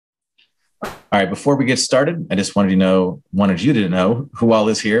All right, before we get started, I just wanted you to know who all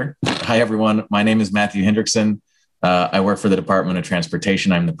is here. Hi, everyone. My name is Matthew Hendrickson. I work for the Department of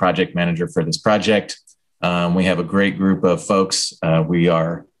Transportation. I'm the project manager for this project. We have a great group of folks. We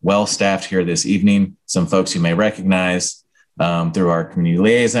are well staffed here this evening. Some folks you may recognize through our community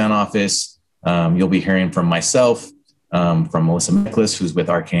liaison office. You'll be hearing from myself, from Melissa Miklas, who's with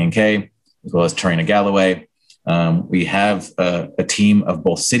RK&K, as well as Tarina Galloway. We have a team of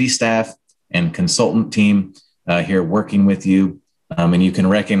both city staff and consultant team here working with you. And you can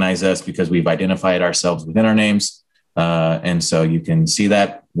recognize us because we've identified ourselves within our names. And so you can see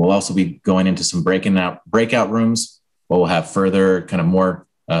that. We'll also be going into some breakout rooms where we'll have further kind of more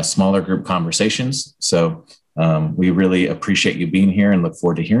smaller group conversations. So we really appreciate you being here and look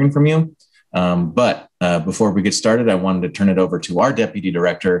forward to hearing from you. But before we get started, I wanted to turn it over to our Deputy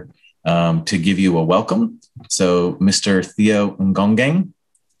Director to give you a welcome. So Mr. Theo Ngongeng,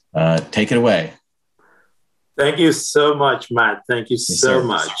 take it away. Thank you so much, Matt. Thank you so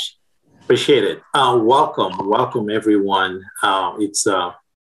much. Appreciate it. Welcome everyone. It's a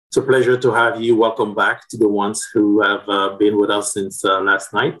pleasure to have you. Welcome back to the ones who have been with us since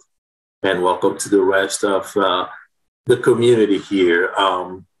last night, and welcome to the rest of the community here.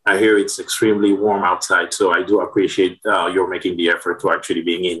 I hear it's extremely warm outside, so I do appreciate your making the effort to actually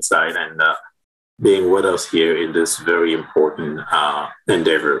being inside and being with us here in this very important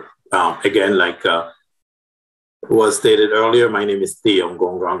endeavor. Again, like was stated earlier, my name is Theo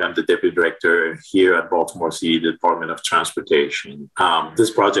Ngongeng. I'm the Deputy Director here at Baltimore City Department of Transportation. This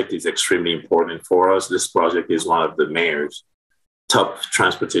project is extremely important for us. This project is one of the mayor's top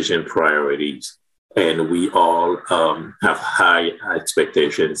transportation priorities, and we all have high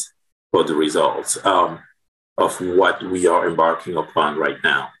expectations for the results of what we are embarking upon right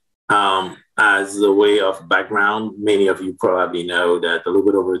now. As a way of background, many of you probably know that a little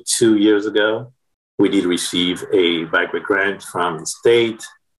bit over 2 years ago, we did receive a bikeway grant from the state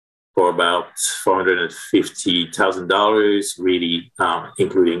for about $450,000, really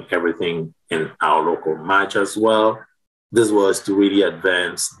including everything in our local match as well. This was to really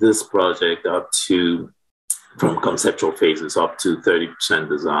advance this project from conceptual phases up to 30%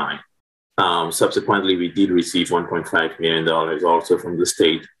 design. Subsequently, we did receive $1.5 million also from the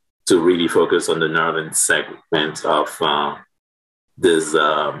state to really focus on the northern segment of this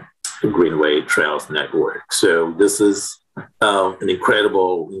Greenway Trails Network. So this is an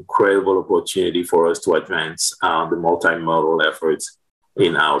incredible opportunity for us to advance the multimodal efforts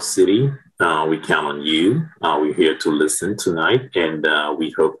in our city. We count on you. We're here to listen tonight, and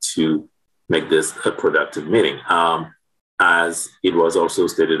we hope to make this a productive meeting. As it was also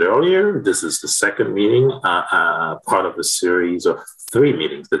stated earlier, this is the second meeting, part of a series of 3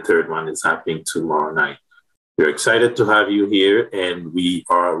 meetings. The third one is happening tomorrow night. We're excited to have you here, and we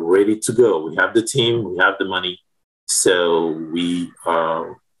are ready to go. We have the team, we have the money, so we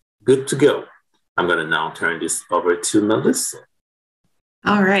are good to go. I'm going to now turn this over to Melissa.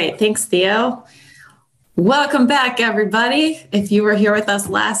 All right. Thanks, Theo. Welcome back, everybody. If you were here with us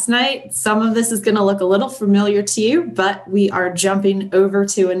last night, some of this is going to look a little familiar to you, but we are jumping over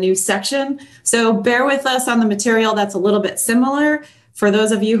to a new section. So bear with us on the material that's a little bit similar. For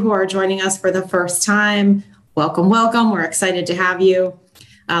those of you who are joining us for the first time, welcome. We're excited to have you.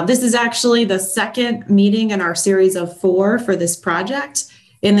 This is actually the second meeting in our series of 4 for this project.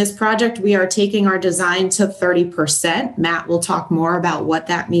 In this project, we are taking our design to 30%. Matt will talk more about what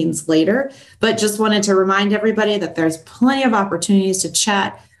that means later, but just wanted to remind everybody that there's plenty of opportunities to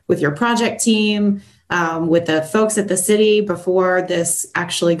chat with your project team, with the folks at the city before this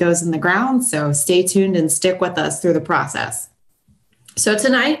actually goes in the ground. So stay tuned and stick with us through the process. So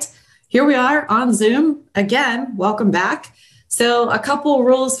tonight, here we are on Zoom. Again, welcome back. So a couple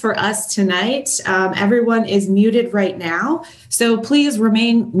rules for us tonight. Everyone is muted right now, so please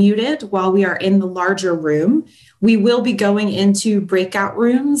remain muted while we are in the larger room. We will be going into breakout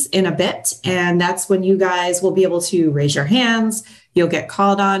rooms in a bit, and that's when you guys will be able to raise your hands. You'll get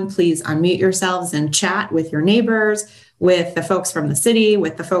called on. Please unmute yourselves and chat with your neighbors, with the folks from the city,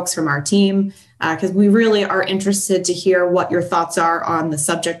 with the folks from our team, because we really are interested to hear what your thoughts are on the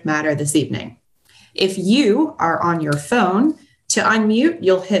subject matter this evening. If you are on your phone, to unmute,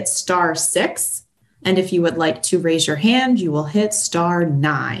 you'll hit *6. And if you would like to raise your hand, you will hit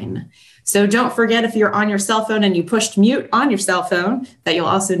 *9. So don't forget, if you're on your cell phone and you pushed mute on your cell phone, that you'll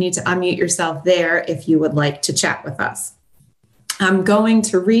also need to unmute yourself there if you would like to chat with us. I'm going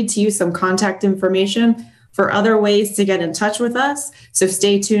to read to you some contact information for other ways to get in touch with us. So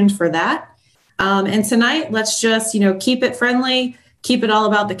stay tuned for that. And tonight, let's just, keep it friendly, keep it all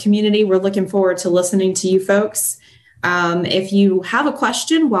about the community. We're looking forward to listening to you folks. If you have a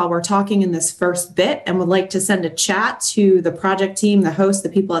question while we're talking in this first bit and would like to send a chat to the project team, the host, the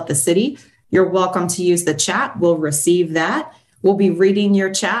people at the city, you're welcome to use the chat. We'll receive that. We'll be reading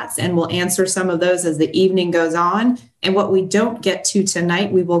your chats and we'll answer some of those as the evening goes on. And what we don't get to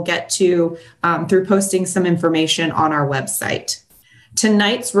tonight, we will get to through posting some information on our website.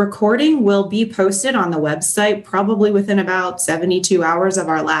 Tonight's recording will be posted on the website probably within about 72 hours of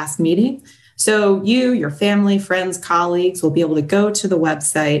our last meeting. So you, your family, friends, colleagues will be able to go to the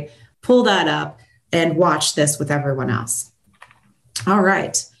website, pull that up, and watch this with everyone else. All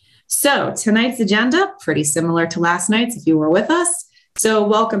right. So tonight's agenda, pretty similar to last night's if you were with us. So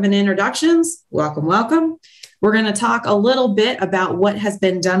welcome and introductions. Welcome, welcome. We're going to talk a little bit about what has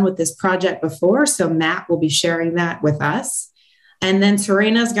been done with this project before. So Matt will be sharing that with us. And then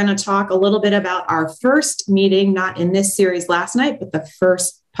Serena is going to talk a little bit about our first meeting, not in this series last night, but the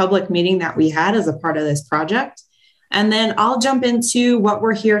first public meeting that we had as a part of this project. And then I'll jump into what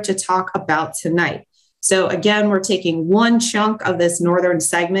we're here to talk about tonight. So again, we're taking one chunk of this northern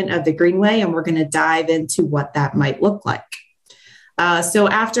segment of the Greenway, and we're going to dive into what that might look like. So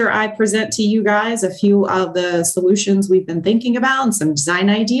after I present to you guys a few of the solutions we've been thinking about and some design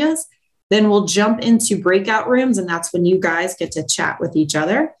ideas, then we'll jump into breakout rooms, and that's when you guys get to chat with each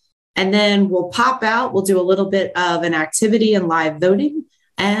other. And then we'll pop out, we'll do a little bit of an activity and live voting,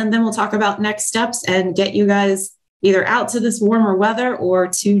 and then we'll talk about next steps and get you guys either out to this warmer weather or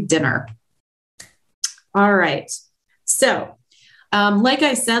to dinner. All right. So like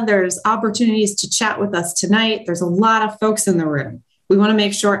I said, there's opportunities to chat with us tonight. There's a lot of folks in the room. We want to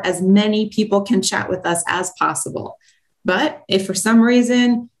make sure as many people can chat with us as possible. But if for some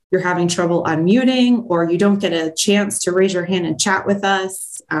reason you're having trouble unmuting or you don't get a chance to raise your hand and chat with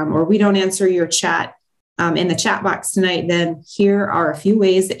us, or we don't answer your chat in the chat box tonight, then here are a few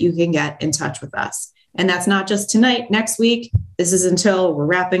ways that you can get in touch with us. And that's not just tonight, next week. This is until we're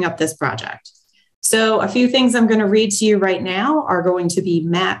wrapping up this project. So a few things I'm going to read to you right now are going to be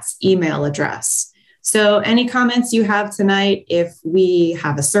Matt's email address. So any comments you have tonight, if we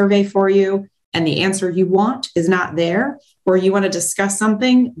have a survey for you and the answer you want is not there, or you want to discuss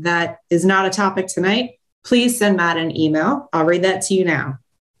something that is not a topic tonight, please send Matt an email. I'll read that to you now.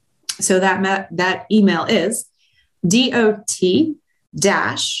 So that email is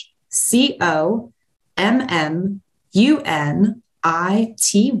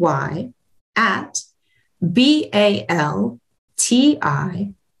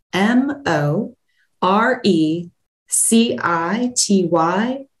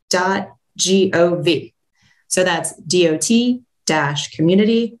So that's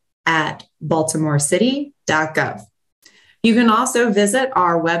dot-community@baltimorecity.gov. You can also visit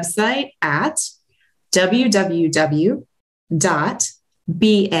our website at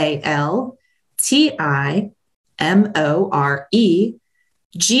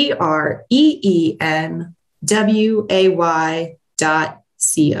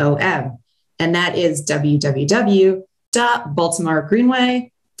And that is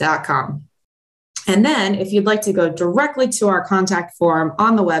www.baltimoregreenway.com. And then if you'd like to go directly to our contact form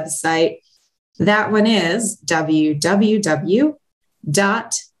on the website, that one is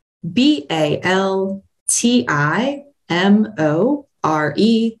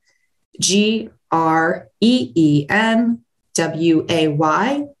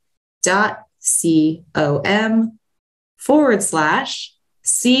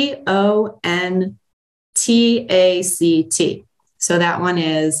So that one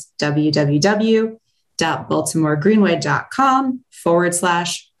is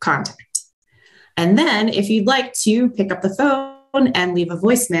www.baltimoregreenway.com/contact. And then if you'd like to pick up the phone and leave a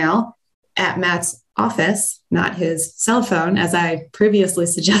voicemail at Matt's office, not his cell phone, as I previously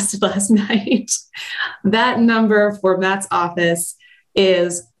suggested last night, that number for Matt's office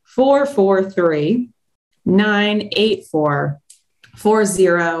is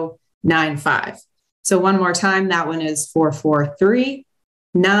 443-984-4095. So one more time, that one is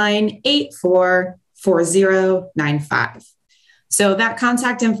 443-984-4095. So that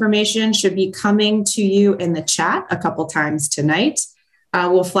contact information should be coming to you in the chat a couple times tonight.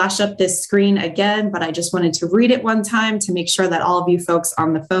 We'll flash up this screen again, but I just wanted to read it one time to make sure that all of you folks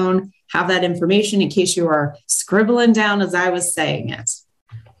on the phone have that information in case you are scribbling down as I was saying it.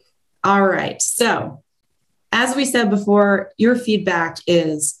 All right. So as we said before, your feedback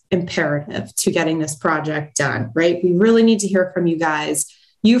is imperative to getting this project done, right? We really need to hear from you guys.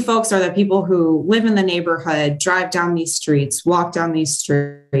 You folks are the people who live in the neighborhood, drive down these streets, walk down these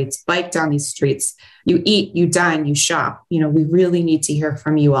streets, bike down these streets. You eat, you dine, you shop. You know, we really need to hear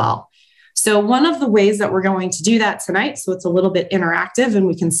from you all. So one of the ways that we're going to do that tonight, so it's a little bit interactive and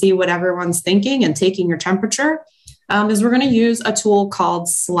we can see what everyone's thinking and taking your temperature, is we're going to use a tool called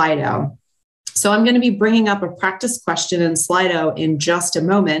Slido. So I'm going to be bringing up a practice question in Slido in just a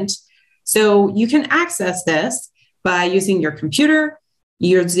moment. So you can access this by using your computer,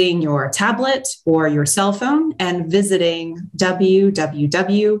 using your tablet or your cell phone, and visiting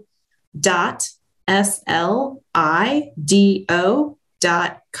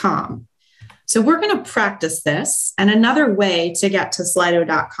www.slido.com. So we're going to practice this. And another way to get to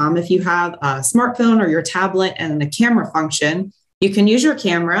slido.com, if you have a smartphone or your tablet and the camera function, you can use your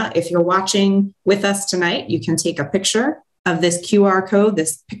camera. If you're watching with us tonight, you can take a picture of this QR code,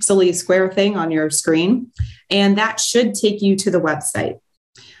 this pixely square thing on your screen, and that should take you to the website.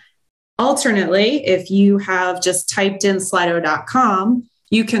 Alternately, if you have just typed in slido.com,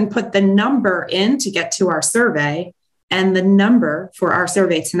 you can put the number in to get to our survey, and the number for our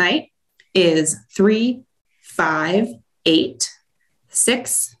survey tonight is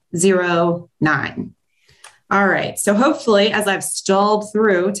 358609. All right. So hopefully, as I've stalled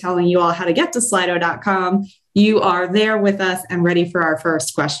through telling you all how to get to slido.com, you are there with us and ready for our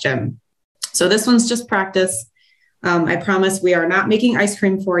first question. So this one's just practice. I promise we are not making ice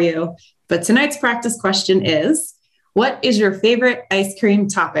cream for you, but tonight's practice question is, what is your favorite ice cream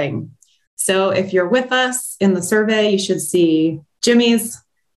topping? So if you're with us in the survey, you should see Jimmy's.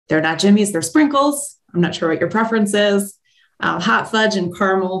 They're not Jimmy's, they're sprinkles. I'm not sure what your preference is. Hot fudge and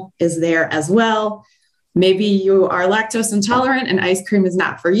caramel is there as well. Maybe you are lactose intolerant and ice cream is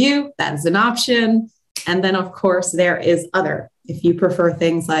not for you. That is an option. And then, of course, there is other. If you prefer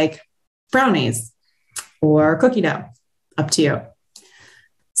things like brownies or cookie dough, up to you.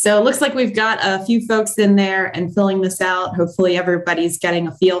 So it looks like we've got a few folks in there and filling this out. Hopefully everybody's getting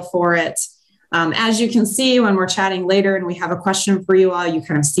a feel for it. As you can see, when we're chatting later and we have a question for you all, you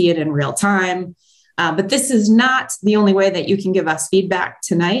kind of see it in real time. But this is not the only way that you can give us feedback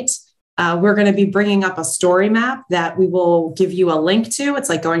tonight. We're going to be bringing up a story map that we will give you a link to. It's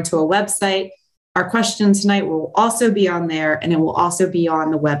like going to a website. Our question tonight will also be on there, and it will also be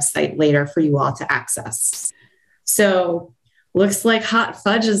on the website later for you all to access. So looks like hot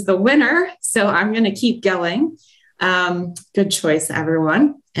fudge is the winner. So I'm going to keep going. Good choice,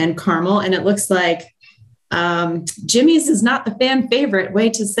 everyone. And caramel. And it looks like Jimmy's is not the fan favorite way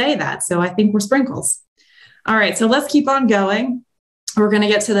to say that. So I think we're sprinkles. All right. So let's keep on going. We're going to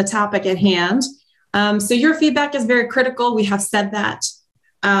get to the topic at hand. So your feedback is very critical. We have said that.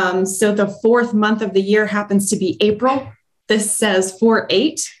 So the fourth month of the year happens to be April. This says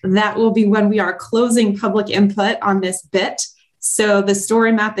 4/8. That will be when we are closing public input on this bit. So the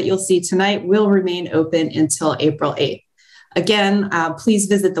story map that you'll see tonight will remain open until April 8th. Again, please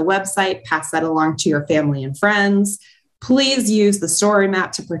visit the website, pass that along to your family and friends. Please use the story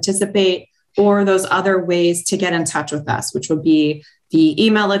map to participate or those other ways to get in touch with us, which will be the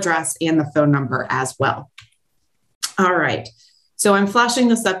email address and the phone number as well. All right. So I'm flashing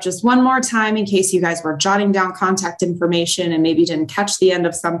this up just one more time in case you guys were jotting down contact information and maybe didn't catch the end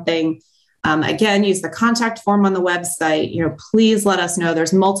of something. Again, use the contact form on the website. Please let us know.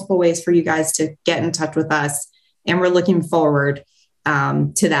 There's multiple ways for you guys to get in touch with us, and we're looking forward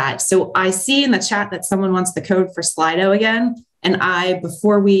to that. So I see in the chat that someone wants the code for Slido again. And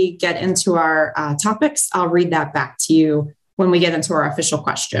before we get into our topics, I'll read that back to you when we get into our official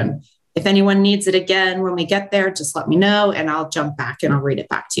question. If anyone needs it again when we get there, just let me know and I'll jump back and I'll read it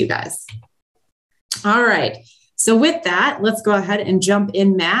back to you guys. All right. So with that, let's go ahead and jump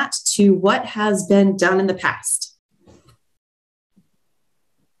in, Matt, to what has been done in the past.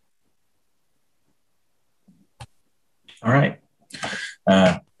 All right.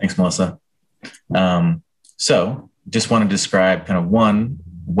 Thanks, Melissa. So just want to describe kind of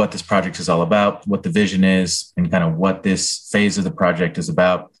what this project is all about, what the vision is, and kind of what this phase of the project is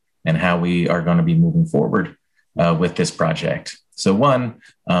about, and how we are going to be moving forward with this project. So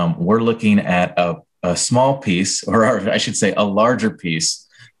we're looking at a small piece, or I should say a larger piece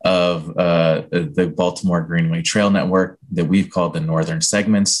of the Baltimore Greenway Trail Network that we've called the Northern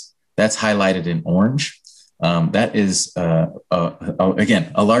Segments. That's highlighted in orange. That is,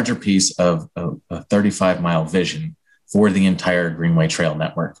 again, a larger piece of a 35-mile vision for the entire Greenway Trail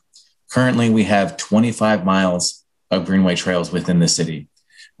Network. Currently, we have 25 miles of Greenway trails within the city,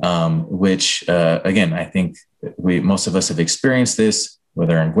 which, again, I think most of us have experienced this,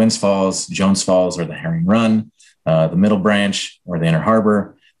 whether in Gwynns Falls, Jones Falls, or the Herring Run, the Middle Branch, or the Inner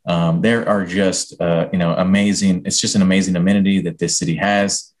Harbor. There are just, amazing. It's just an amazing amenity that this city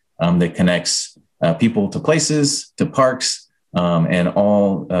has that connects people to places, to parks, and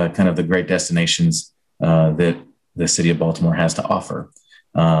all kind of the great destinations that the city of Baltimore has to offer.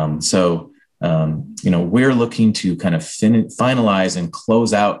 We're looking to kind of finalize and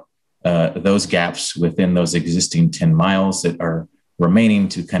close out those gaps within those existing 10 miles that are remaining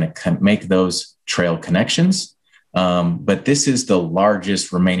to kind of make those trail connections. But this is the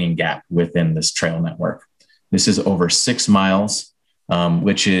largest remaining gap within this trail network. This is over 6 miles,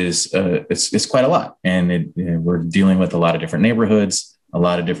 which is it's quite a lot. And we're dealing with a lot of different neighborhoods, a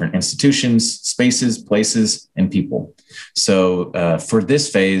lot of different institutions, spaces, places, and people. So for this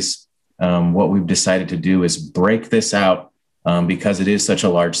phase, what we've decided to do is break this out because it is such a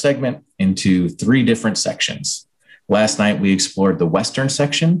large segment into 3 different sections. Last night, we explored the western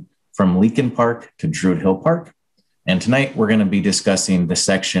section from Leakin Park to Druid Hill Park. And tonight, we're going to be discussing the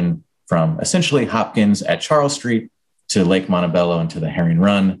section from essentially Hopkins at Charles Street to Lake Montebello and to the Herring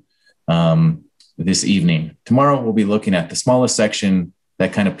Run this evening. Tomorrow, we'll be looking at the smallest section,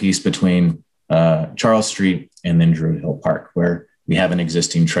 that kind of piece between Charles Street and then Druid Hill Park, where we have an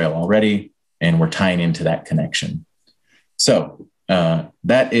existing trail already, and we're tying into that connection. So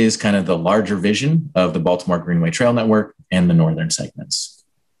that is kind of the larger vision of the Baltimore Greenway Trail Network and the northern segments.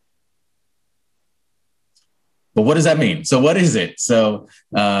 But what does that mean? So what is it? So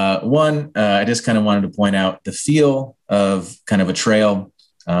I just kind of wanted to point out the feel of kind of a trail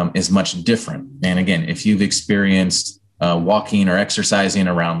is much different. And again, if you've experienced walking or exercising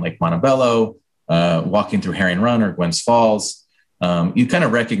around Lake Montebello, walking through Herring Run or Gwynns Falls, you kind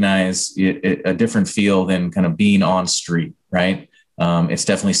of recognize a different feel than kind of being on street, right? It's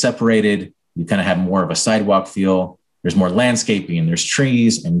definitely separated. You kind of have more of a sidewalk feel. There's more landscaping, there's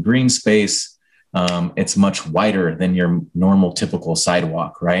trees and green space. It's much wider than your normal typical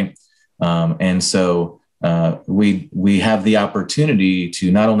sidewalk, right? And so we have the opportunity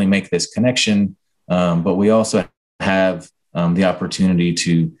to not only make this connection, but we also have the opportunity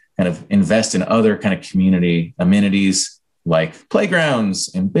to kind of invest in other kind of community amenities like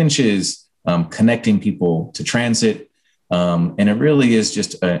playgrounds and benches, connecting people to transit. And it really is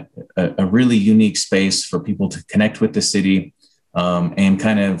just a really unique space for people to connect with the city and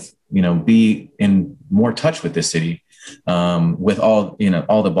kind of, be in more touch with the city with all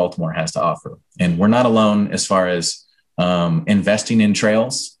that Baltimore has to offer. And we're not alone as far as investing in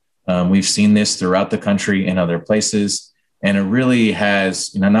trails. We've seen this throughout the country and other places. And it really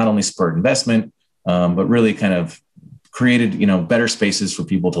has, not only spurred investment, but really kind of created, better spaces for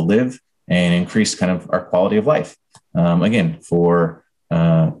people to live and increase kind of our quality of life. Again, for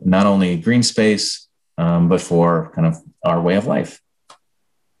not only green space, but for kind of our way of life.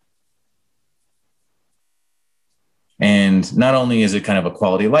 And not only is it kind of a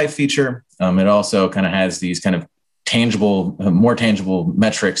quality of life feature, it also kind of has these kind of more tangible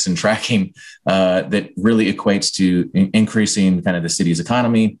metrics and tracking that really equates to increasing kind of the city's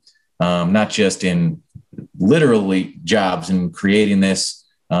economy, not just in literally jobs and creating this,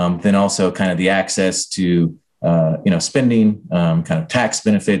 then also kind of the access to, spending, kind of tax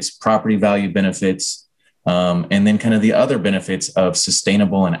benefits, property value benefits, and then kind of the other benefits of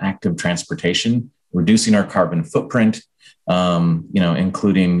sustainable and active transportation, reducing our carbon footprint,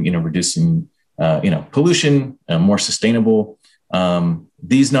 including, reducing, pollution, more sustainable.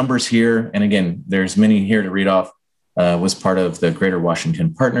 These numbers here, and again, there's many here to read off, was part of the Greater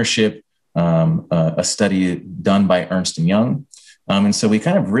Washington Partnership, a study done by Ernst & Young. And so we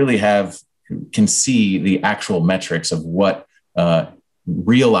kind of really can see the actual metrics of what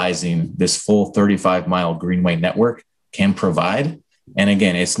realizing this full 35-mile Greenway network can provide. And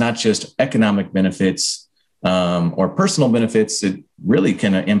again, it's not just economic benefits or personal benefits. It really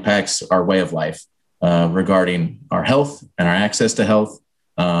kind of impacts our way of life regarding our health and our access to health.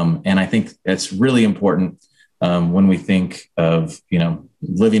 And I think it's really important when we think of,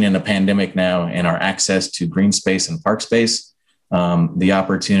 living in a pandemic now and our access to green space and park space, the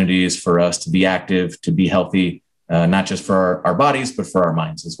opportunities for us to be active, to be healthy, not just for our bodies, but for our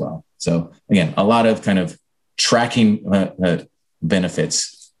minds as well. So again, a lot of kind of tracking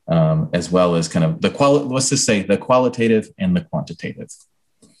benefits, as well as kind of the qualitative and the quantitative.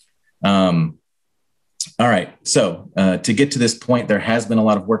 All right. So to get to this point, there has been a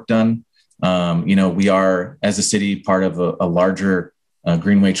lot of work done. We are, as a city, part of a larger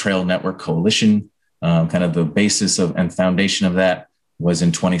Greenway Trail Network coalition. Kind of the basis of and foundation of that was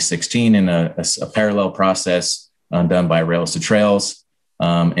in 2016 in a parallel process done by Rails to Trails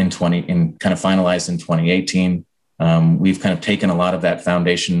and kind of finalized in 2018. We've kind of taken a lot of that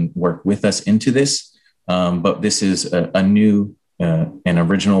foundation work with us into this, but this is a new and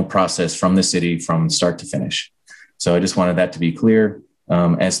original process from the city from start to finish. So I just wanted that to be clear.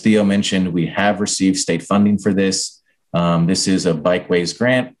 As Theo mentioned, we have received state funding for this. This is a Bikeways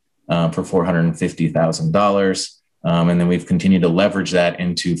grant for $450,000. And then we've continued to leverage that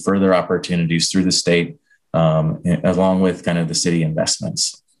into further opportunities through the state, along with kind of the city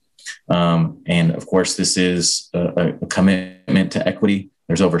investments. And of course, this is a commitment to equity.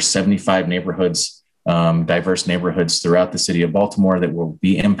 There's over 75 neighborhoods, diverse neighborhoods throughout the city of Baltimore that will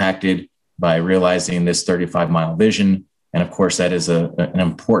be impacted by realizing this 35-mile vision. And of course, that is an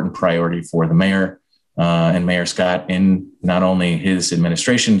important priority for the mayor and Mayor Scott in not only his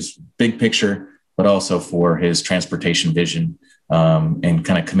administration's big picture, but also for his transportation vision and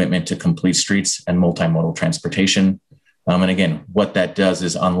kind of commitment to complete streets and multimodal transportation. And again, what that does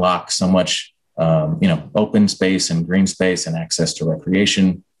is unlock so much, open space and green space and access to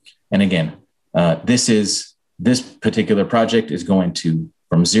recreation. And again, this particular project is going to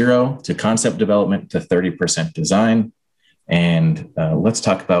from 0 to concept development to 30% design. And let's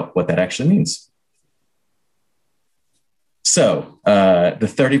talk about what that actually means. So the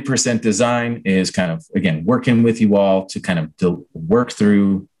 30% design is kind of, again, working with you all to kind of work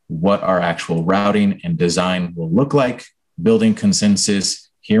through what our actual routing and design will look like, building consensus,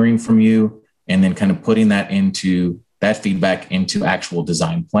 hearing from you, and then kind of putting that feedback into actual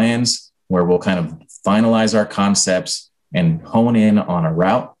design plans, where we'll kind of finalize our concepts and hone in on a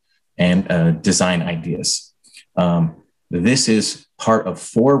route and design ideas. This is part of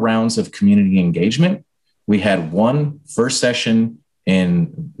 4 rounds of community engagement. We had one first session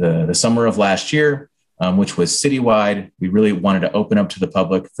in the summer of last year, which was citywide. We really wanted to open up to the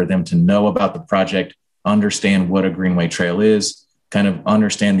public for them to know about the project, understand what a Greenway Trail is, kind of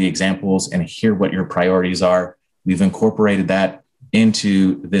understand the examples and hear what your priorities are. We've incorporated that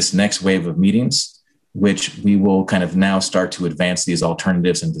into this next wave of meetings, which we will kind of now start to advance these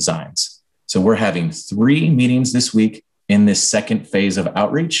alternatives and designs. So we're having 3 meetings this week in this second phase of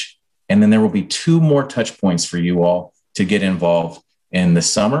outreach. And then there will be 2 more touch points for you all to get involved in the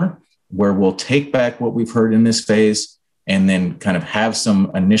summer, where we'll take back what we've heard in this phase and then kind of have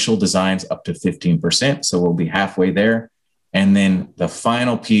some initial designs up to 15%. So we'll be halfway there. And then the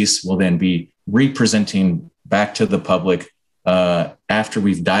final piece will then be representing back to the public after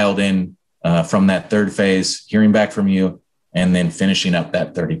we've dialed in from that 3rd phase, hearing back from you, and then finishing up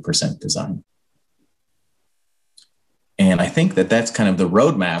that 30% design. And I think that that's kind of the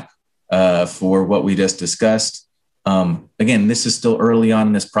roadmap for what we just discussed. Again, this is still early on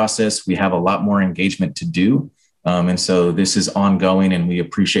in this process. We have a lot more engagement to do. And so this is ongoing, and we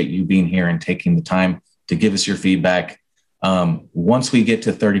appreciate you being here and taking the time to give us your feedback. Once we get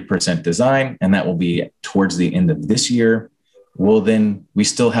to 30% design, and that will be towards the end of this year, we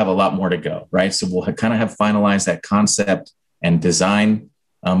still have a lot more to go, right? So we'll kind of have finalized that concept and design,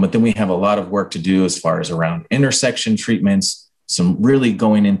 but then we have a lot of work to do as far as around intersection treatments, some really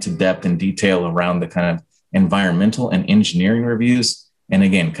going into depth and detail around the kind of environmental and engineering reviews. And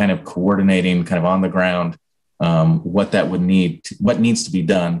again, kind of coordinating kind of on the ground what needs to be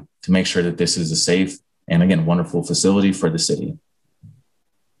done to make sure that this is a safe and again, wonderful facility for the city.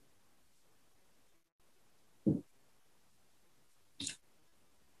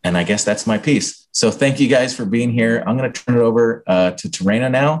 And I guess that's my piece. So thank you guys for being here. I'm going to turn it over to Terena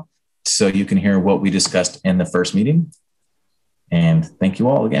now so you can hear what we discussed in the first meeting. And thank you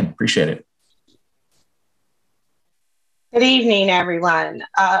all again. Appreciate it. Good evening, everyone.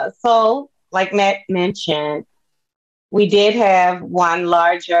 So like Matt mentioned, we did have one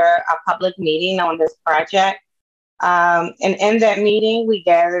larger public meeting on this project. And in that meeting, we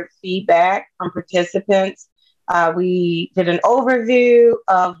gathered feedback from participants. We did an overview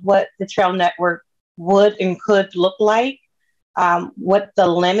of what the trail network would and could look like, what the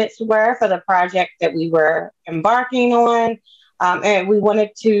limits were for the project that we were embarking on. And we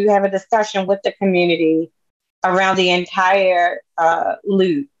wanted to have a discussion with the community around the entire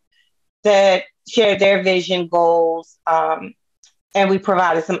loop that shared their vision, goals, and we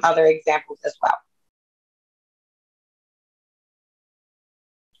provided some other examples as well.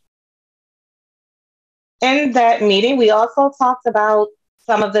 In that meeting, we also talked about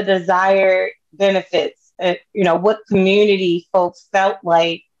some of the desired benefits, what community folks felt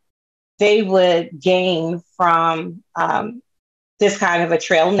like they would gain from this kind of a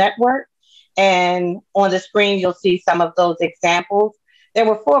trail network. And on the screen, you'll see some of those examples. There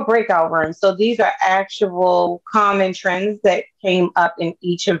were 4 breakout rooms. So these are actual common trends that came up in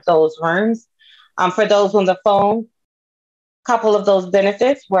each of those rooms. For those on the phone, a couple of those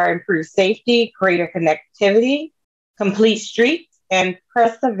benefits were improved safety, greater connectivity, complete streets, and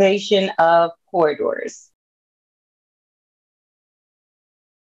preservation of corridors.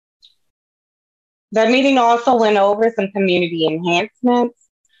 That meeting also went over some community enhancements,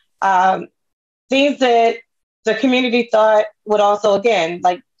 things that the community thought would also, again,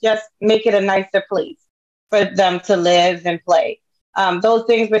 like just make it a nicer place for them to live and play. Those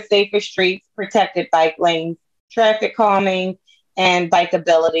things were safer streets, protected bike lanes, traffic calming, and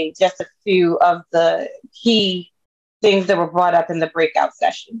bikeability, just a few of the key things that were brought up in the breakout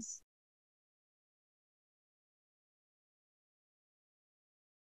sessions.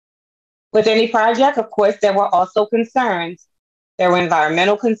 With any project, of course, there were also concerns. There were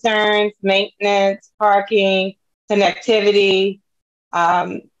environmental concerns, maintenance, parking, connectivity,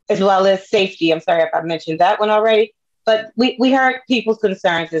 as well as safety. I'm sorry if I mentioned that one already, but we heard people's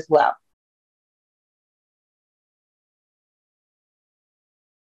concerns as well.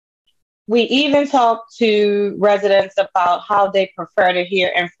 We even talked to residents about how they prefer to hear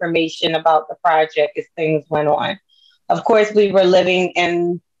information about the project as things went on. Of course, we were living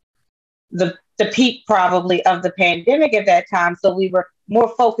in the peak probably of the pandemic at that time, so we were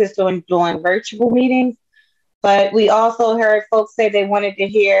more focused on doing virtual meetings. But we also heard folks say they wanted to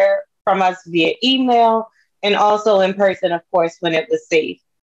hear from us via email and also in person, of course, when it was safe.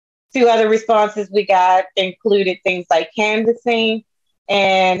 Two other responses we got included things like canvassing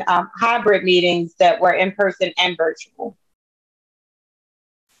and hybrid meetings that were in person and virtual.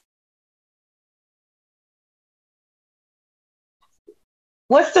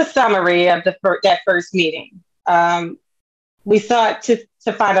 What's the summary of that first meeting? We sought to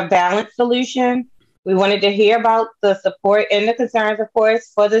find a balanced solution. We wanted to hear about the support and the concerns, of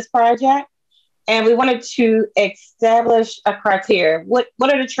course, for this project. And we wanted to establish a criteria. What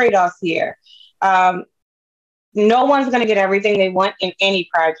are the trade-offs here? No one's going to get everything they want in any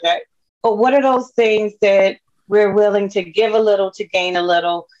project, but what are those things that we're willing to give a little to gain a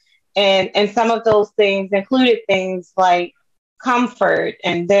little? And some of those things included things like comfort,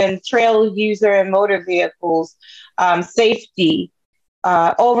 and then trail user and motor vehicles, safety,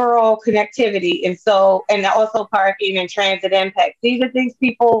 overall connectivity, and also parking and transit impact. These are things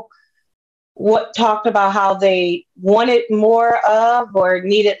people talked about how they wanted more of or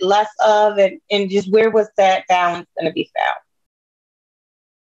needed less of, and just where was that balance going to be found?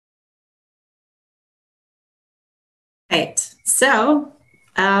 Right. So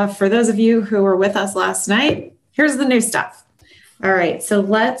for those of you who were with us last night, here's the new stuff. All right, so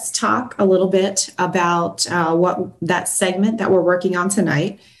let's talk a little bit about what that segment that we're working on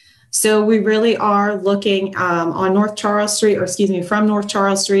tonight. So we really are looking on North Charles Street, from North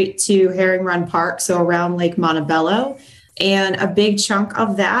Charles Street to Herring Run Park, so around Lake Montebello. And a big chunk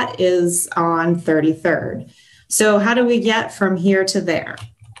of that is on 33rd. So how do we get from here to there?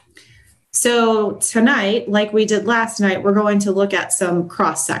 So tonight, like we did last night, we're going to look at some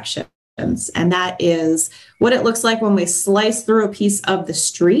cross sections. And that is what it looks like when we slice through a piece of the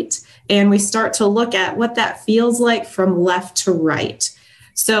street and we start to look at what that feels like from left to right.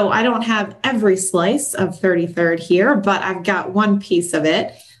 So I don't have every slice of 33rd here, but I've got one piece of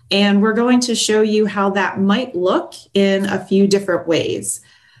it. And we're going to show you how that might look in a few different ways.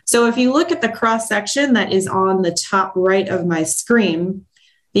 So if you look at the cross section that is on the top right of my screen,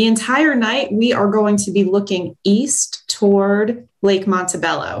 the entire night we are going to be looking east toward Lake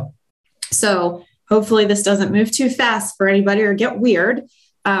Montebello. So hopefully this doesn't move too fast for anybody or get weird.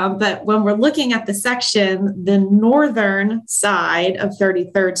 But when we're looking at the section, the northern side of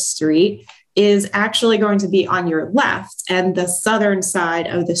 33rd Street is actually going to be on your left, and the southern side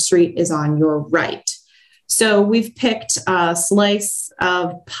of the street is on your right. So we've picked a slice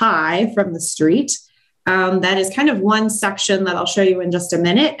of pie from the street. That is kind of one section that I'll show you in just a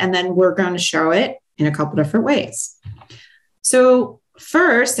minute, and then we're going to show it in a couple different ways. So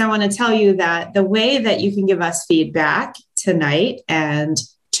first, I want to tell you that the way that you can give us feedback tonight and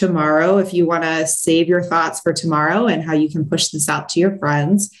tomorrow, if you want to save your thoughts for tomorrow and how you can push this out to your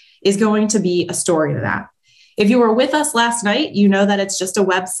friends, is going to be a story to that. If you were with us last night, you know that it's just a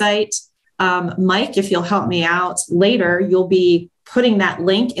website. Mike, if you'll help me out later, you'll be putting that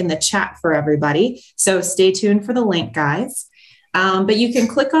link in the chat for everybody. So stay tuned for the link, guys. But you can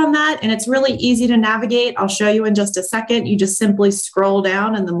click on that and it's really easy to navigate. I'll show you in just a second. You just simply scroll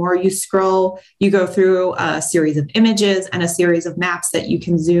down, and the more you scroll, you go through a series of images and a series of maps that you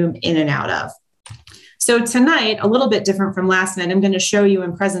can zoom in and out of. So tonight, a little bit different from last night, I'm going to show you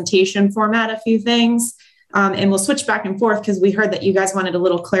in presentation format a few things, and we'll switch back and forth because we heard that you guys wanted a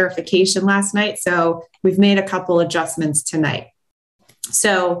little clarification last night. So we've made a couple adjustments tonight.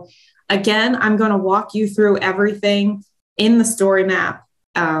 So again, I'm going to walk you through everything in the story map.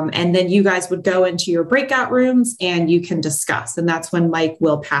 And then you guys would go into your breakout rooms and you can discuss. And that's when Mike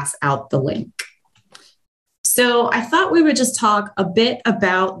will pass out the link. So I thought we would just talk a bit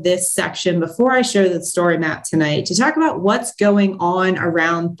about this section before I show the story map tonight to talk about what's going on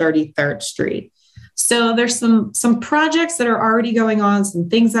around 33rd Street. So there's some projects that are already going on, some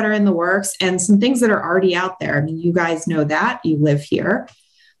things that are in the works, and some things that are already out there. I mean, you guys know that, you live here.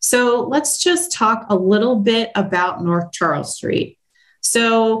 So let's just talk a little bit about North Charles Street.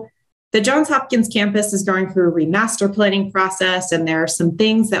 So the Johns Hopkins campus is going through a remaster planning process, and there are some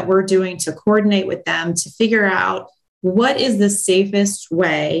things that we're doing to coordinate with them to figure out what is the safest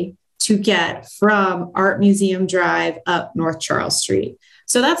way to get from Art Museum Drive up North Charles Street.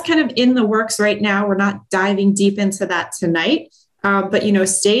 So that's kind of in the works right now. We're not diving deep into that tonight, but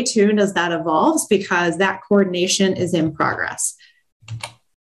stay tuned as that evolves, because that coordination is in progress.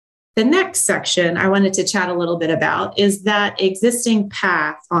 The next section I wanted to chat a little bit about is that existing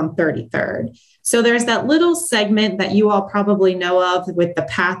path on 33rd. So there's that little segment that you all probably know of with the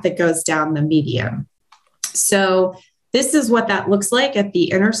path that goes down the median. So this is what that looks like at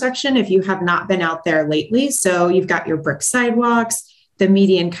the intersection if you have not been out there lately. So you've got your brick sidewalks, the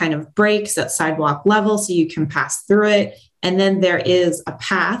median kind of breaks at sidewalk level so you can pass through it. And then there is a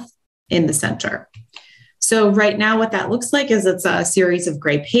path in the center. So right now what that looks like is it's a series of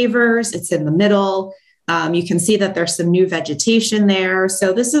gray pavers. It's in the middle. You can see that there's some new vegetation there.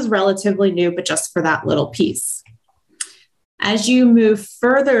 So this is relatively new, but just for that little piece. As you move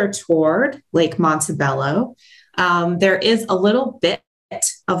further toward Lake Montebello, there is a little bit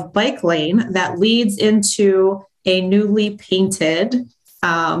of bike lane that leads into a newly painted,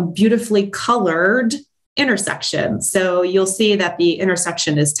 beautifully colored intersection. So you'll see that the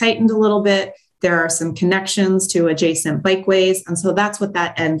intersection is tightened a little bit. There are some connections to adjacent bikeways. And so that's what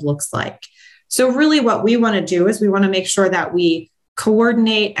that end looks like. So really what we want to do is we want to make sure that we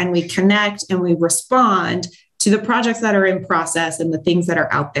coordinate and we connect and we respond to the projects that are in process and the things that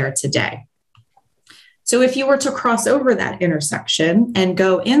are out there today. So if you were to cross over that intersection and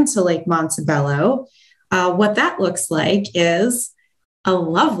go into Lake Montebello, what that looks like is a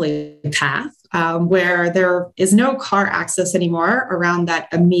lovely path where there is no car access anymore around that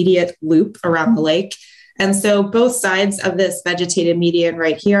immediate loop around the lake. And so both sides of this vegetated median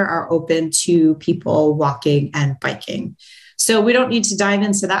right here are open to people walking and biking. So we don't need to dive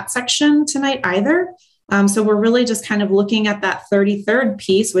into that section tonight either. So we're really just kind of looking at that 33rd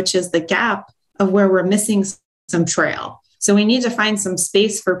piece, which is the gap of where we're missing some trail. So we need to find some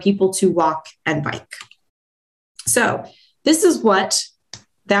space for people to walk and bike. So this is what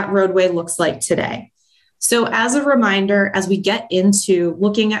that roadway looks like today. So as a reminder, as we get into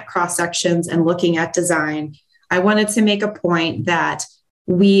looking at cross sections and looking at design, I wanted to make a point that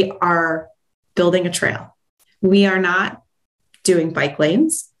we are building a trail. We are not doing bike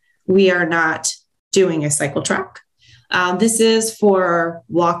lanes. We are not doing a cycle track. This is for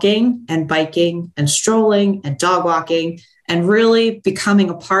walking and biking and strolling and dog walking and really becoming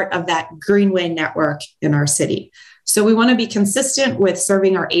a part of that Greenway network in our city. So we want to be consistent with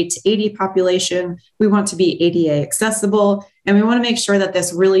serving our 8 to 80 population. We want to be ADA accessible, and we want to make sure that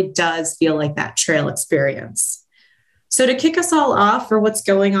this really does feel like that trail experience. So to kick us all off for what's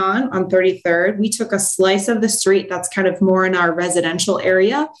going on 33rd, we took a slice of the street that's kind of more in our residential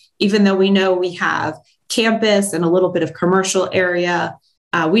area, even though we know we have campus and a little bit of commercial area.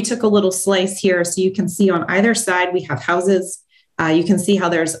 We took a little slice here so you can see on either side we have houses. You can see how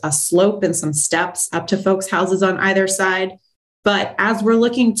there's a slope and some steps up to folks' houses on either side. But as we're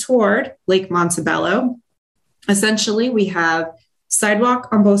looking toward Lake Montebello, essentially we have sidewalk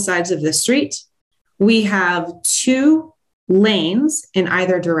on both sides of the street. We have 2 lanes in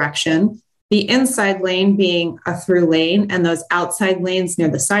either direction, the inside lane being a through lane, and those outside lanes near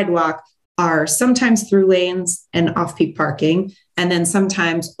the sidewalk are sometimes through lanes and off-peak parking, and then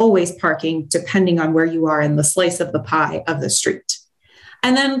sometimes always parking, depending on where you are in the slice of the pie of the street.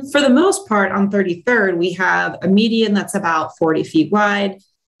 And then for the most part on 33rd, we have a median that's about 40 feet wide.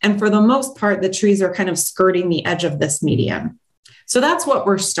 And for the most part, the trees are kind of skirting the edge of this median. So that's what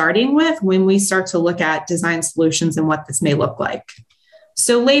we're starting with when we start to look at design solutions and what this may look like.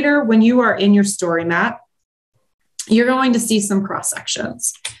 So later, when you are in your story map, you're going to see some cross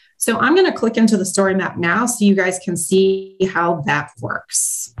sections. So I'm going to click into the story map now so you guys can see how that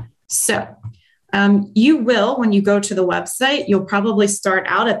works. So you will, when you go to the website, you'll probably start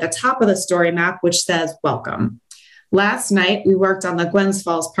out at the top of the story map, which says welcome. Last night, we worked on the Glens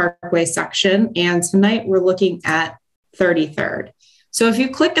Falls Parkway section, and tonight we're looking at 33rd. So if you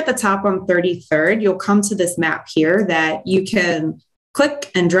click at the top on 33rd, you'll come to this map here that you can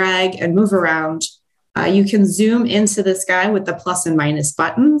click and drag and move around. You can zoom into this guy with the plus and minus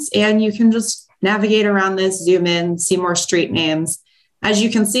buttons, and you can just navigate around this, zoom in, see more street names. As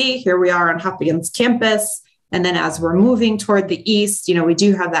you can see, here we are on Hopkins campus. And then as we're moving toward the east, we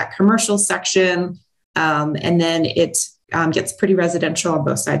do have that commercial section, and then it gets pretty residential on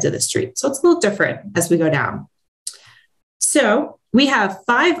both sides of the street. So it's a little different as we go down. So we have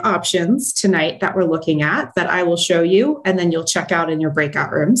 5 options tonight that we're looking at that I will show you, and then you'll check out in your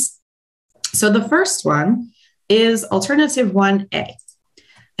breakout rooms. So the first one is alternative 1A.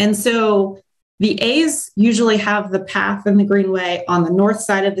 And so the A's usually have the path and the greenway on the north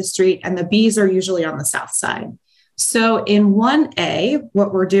side of the street, and the B's are usually on the south side. So in 1A,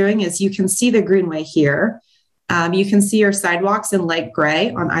 what we're doing is you can see the greenway here. You can see your sidewalks in light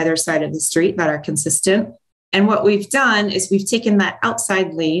gray on either side of the street that are consistent. And what we've done is we've taken that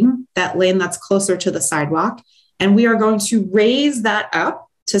outside lane, that lane that's closer to the sidewalk, and we are going to raise that up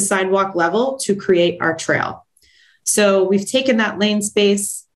to sidewalk level to create our trail. So we've taken that lane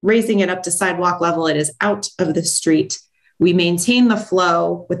space, raising it up to sidewalk level. It is out of the street. We maintain the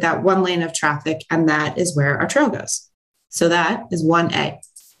flow with that one lane of traffic, and that is where our trail goes. So that is 1A.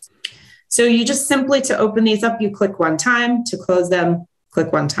 So you just simply, to open these up, you click one time. To close them,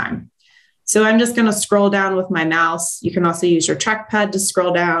 click one time. So I'm just going to scroll down with my mouse. You can also use your trackpad to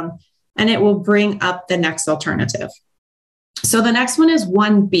scroll down, and it will bring up the next alternative. So the next one is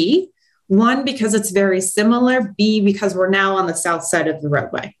 1B. 1 because it's very similar, B because we're now on the south side of the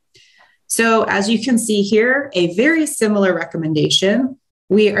roadway. So as you can see here, a very similar recommendation.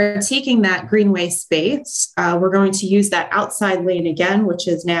 We are taking that greenway space. We're going to use that outside lane again, which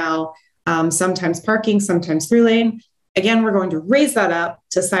is now sometimes parking, sometimes through lane. Again, we're going to raise that up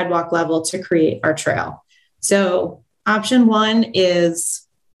to sidewalk level to create our trail. So option 1 is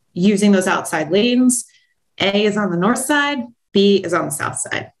using those outside lanes. A is on the north side, B is on the south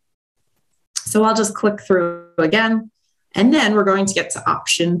side. So I'll just click through again, and then we're going to get to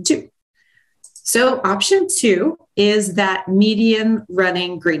option 2. So option 2 is that median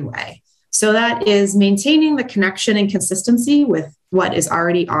running greenway. So that is maintaining the connection and consistency with what is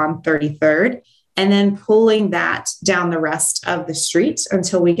already on 33rd, and then pulling that down the rest of the street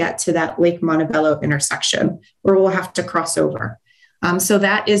until we get to that Lake Montebello intersection where we'll have to cross over. So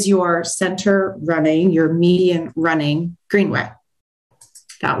that is your center running, your median running greenway.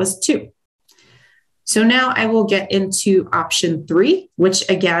 That was 2. So now I will get into option 3, which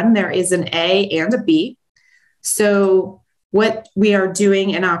again, there is an A and a B. So what we are doing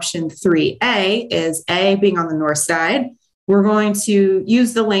in option 3A is A being on the north side. We're going to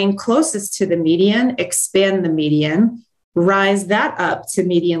use the lane closest to the median, expand the median, rise that up to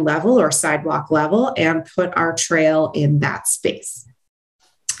median level or sidewalk level, and put our trail in that space.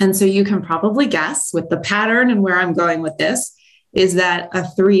 And so you can probably guess with the pattern and where I'm going with this is that a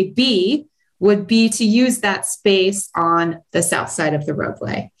 3B would be to use that space on the south side of the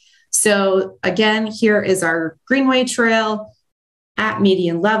roadway. So again, here is our greenway trail at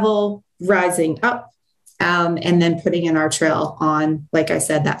median level, rising up, and then putting in our trail on, like I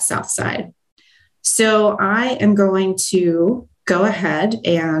said, that south side. So I am going to go ahead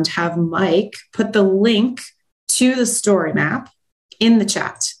and have Mike put the link to the story map in the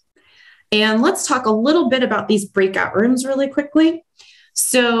chat. And let's talk a little bit about these breakout rooms really quickly.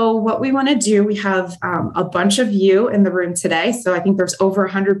 So what we want to do, we have a bunch of you in the room today. So I think there's over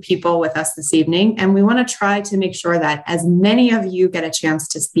 100 people with us this evening, and we want to try to make sure that as many of you get a chance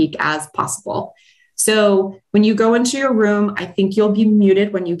to speak as possible. So when you go into your room, I think you'll be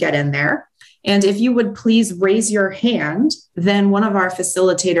muted when you get in there. And if you would please raise your hand, then one of our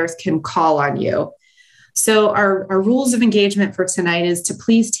facilitators can call on you. So our rules of engagement for tonight is to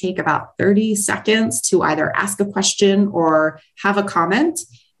please take about 30 seconds to either ask a question or have a comment.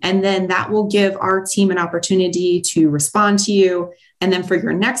 And then that will give our team an opportunity to respond to you. And then for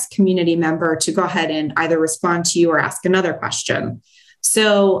your next community member to go ahead and either respond to you or ask another question.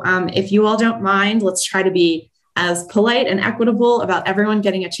 So if you all don't mind, let's try to be as polite and equitable about everyone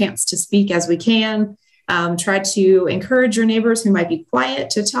getting a chance to speak as we can. Try to encourage your neighbors who might be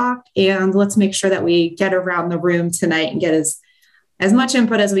quiet to talk, and let's make sure that we get around the room tonight and get as much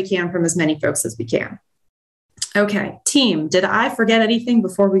input as we can from as many folks as we can. Okay, team, did I forget anything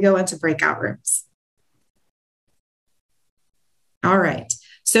before we go into breakout rooms? All right,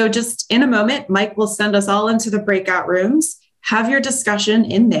 so just in a moment, Mike will send us all into the breakout rooms. Have your discussion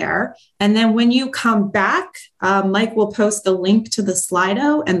in there. And then when you come back, Mike will post the link to the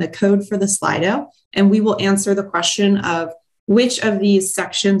Slido and the code for the Slido, and we will answer the question of which of these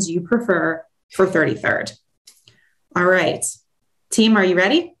sections you prefer for 33rd. All right, team, are you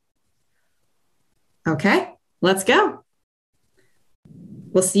ready? Okay, let's go.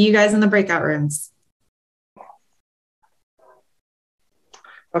 We'll see you guys in the breakout rooms.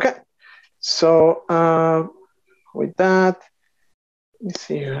 Okay, so with that, let's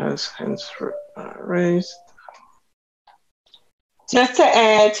see who has hands raised. Just to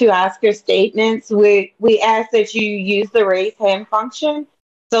add to Oscar's statements, we ask that you use the raise hand function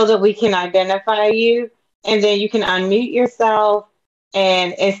so that we can identify you, and then you can unmute yourself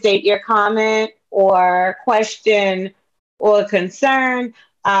and state your comment or question or concern.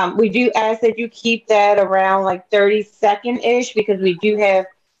 We do ask that you keep that around like 30-second-ish, because we do have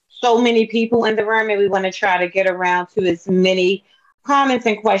so many people in the room and we want to try to get around to as many comments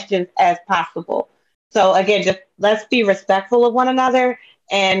and questions as possible. So again, just let's be respectful of one another,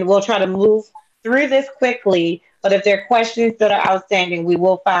 and we'll try to move through this quickly. But if there are questions that are outstanding, we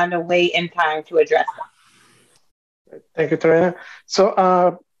will find a way in time to address them. Thank you, Tarina.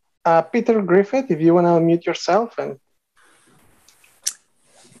 So Peter Griffith, if you want to unmute yourself. And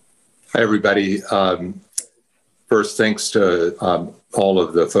hi, everybody. First, thanks to all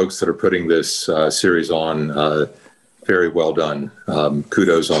of the folks that are putting this series on. Very well done.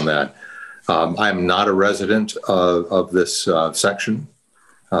 Kudos on that. I'm not a resident of this section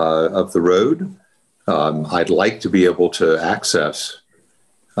of the road. I'd like to be able to access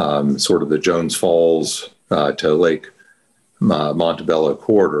sort of the Jones Falls to Lake Montebello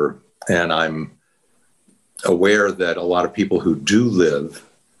corridor. And I'm aware that a lot of people who do live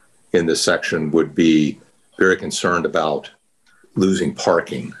in this section would be very concerned about losing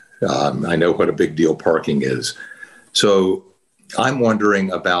parking. I know what a big deal parking is. So I'm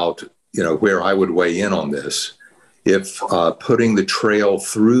wondering about, where I would weigh in on this. If putting the trail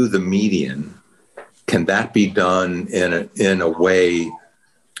through the median, can that be done in a way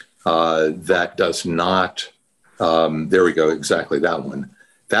that does not, there we go, exactly that one.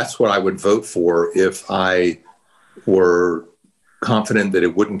 That's what I would vote for if I were confident that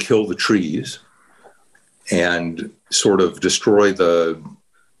it wouldn't kill the trees and sort of destroy the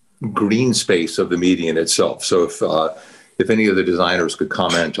green space of the median itself. So if any of the designers could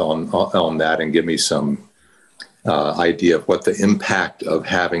comment on that and give me some idea of what the impact of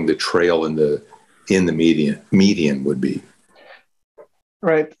having the trail in the median would be.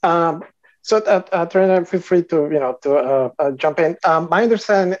 Right. So, Trina, feel free to jump in. My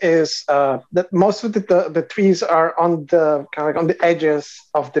understanding is that most of the trees are on the kind of like on the edges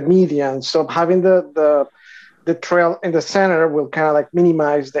of the median. So having the trail in the center will kind of like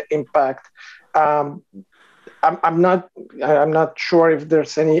minimize the impact. I'm not sure if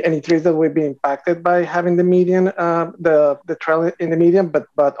there's any trees that will be impacted by having the median, the trail in the median.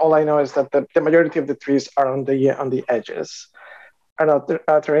 But all I know is that the majority of the trees are on the edges. I don't know,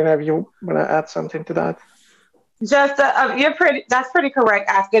 Tarina, if you want to add something to that. Just that's pretty correct,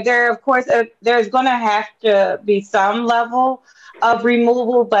 Oscar. There, of course, there's going to have to be some level of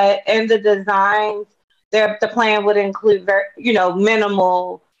removal, but in the designs, the plan would include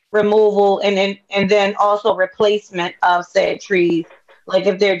minimal removal and then also replacement of said trees. Like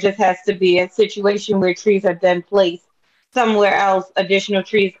if there just has to be a situation where trees are then placed somewhere else, additional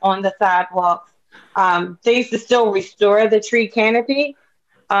trees on the sidewalks, things to still restore the tree canopy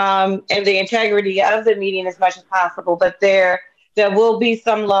and the integrity of the median as much as possible. But there will be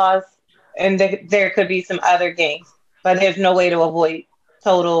some loss and there could be some other gains, but there's no way to avoid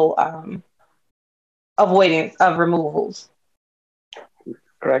total avoidance of removals.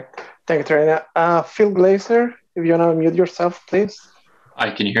 Correct. Thank you, Tarina. Phil Glazer, if you want to unmute yourself, please. Hi,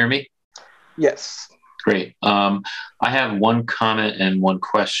 can you hear me? Yes. Great. I have one comment and one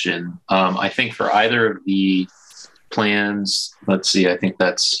question. I think for either of the plans, let's see, I think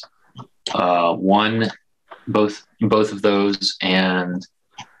that's both of those, and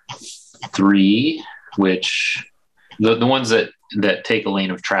 3, which the ones that take a lane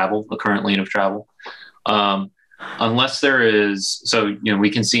of travel, the current lane of travel. Unless there is, so we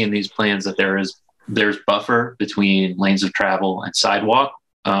can see in these plans that there's buffer between lanes of travel and sidewalk.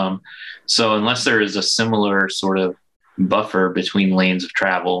 So unless there is a similar sort of buffer between lanes of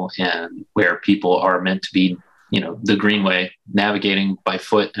travel and where people are meant to be, the greenway, navigating by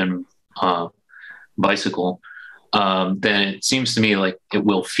foot and bicycle, then it seems to me like it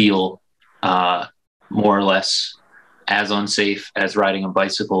will feel more or less as unsafe as riding a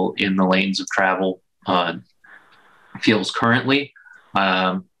bicycle in the lanes of travel feels currently.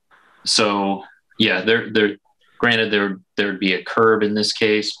 So yeah, granted there'd be a curb in this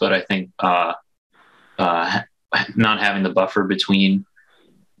case, but I think not having the buffer between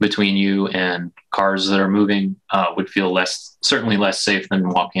you and cars that are moving would feel certainly less safe than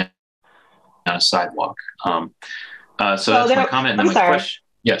walking on a sidewalk. So that's my comment. And then my question.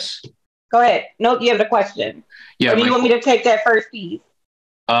 Yes. Go ahead. Nope, you have the question. Yeah. Or do you want me to take that first piece?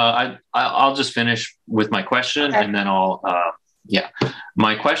 I'll just finish with my question, okay. And then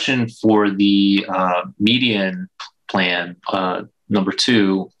my question for the median plan, number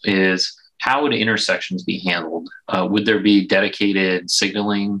 2, is how would intersections be handled? Would there be dedicated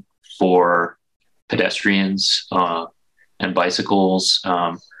signaling for pedestrians and bicycles?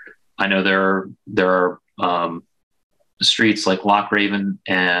 I know there are streets like Loch Raven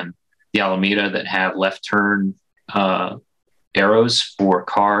and the Alameda that have left turn arrows for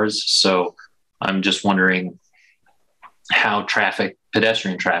cars. So I'm just wondering how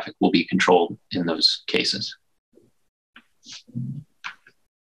pedestrian traffic will be controlled in those cases.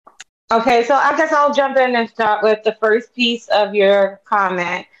 Okay, so I guess I'll jump in and start with the first piece of your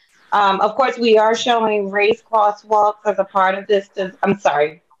comment. Of course, we are showing raised crosswalks as a part of this.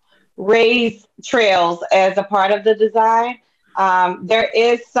 Raised trails as a part of the design. There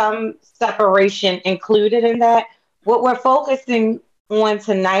is some separation included in that. What we're focusing on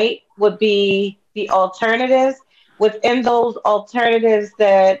tonight would be the alternatives. Within those alternatives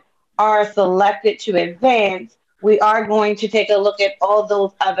that are selected to advance, we are going to take a look at all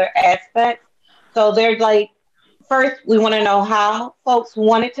those other aspects. So there's first, we want to know how folks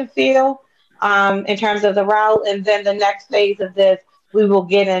want it to feel in terms of the route. And then the next phase of this, we will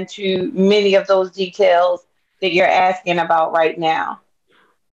get into many of those details that you're asking about right now.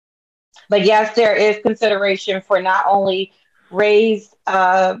 But yes, there is consideration for not only raised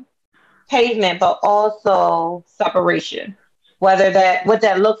pavement, but also separation. What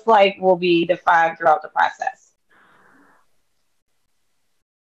that looks like will be defined throughout the process.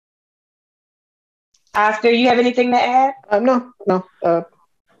 Oscar, you have anything to add? No.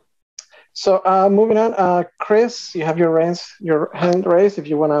 So moving on, Chris, you have your hand raised. If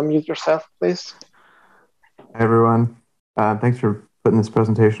you want to unmute yourself, please. Hey, everyone. Thanks for putting this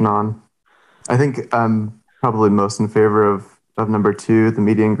presentation on. I think I'm probably most in favor of number 2, the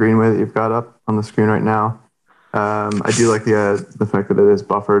median greenway that you've got up on the screen right now. I do like the fact that it is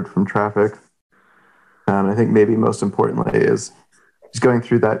buffered from traffic. I think maybe most importantly is just going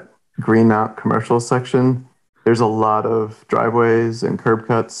through that Greenmount commercial section. There's a lot of driveways and curb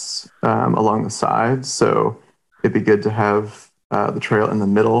cuts along the sides, so it'd be good to have the trail in the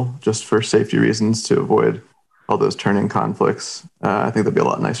middle just for safety reasons to avoid all those turning conflicts. I think that'd be a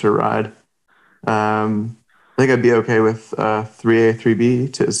lot nicer ride. I think I'd be okay with 3A,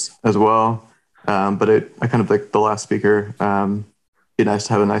 3B as well, but I kind of like the last speaker. Be nice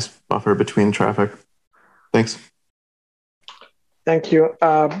to have a nice buffer between traffic. Thanks. Thank you.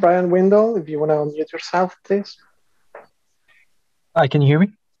 Brian Windle, if you want to unmute yourself, please. Can you hear me?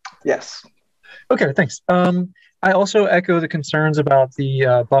 Yes. Okay, thanks. I also echo the concerns about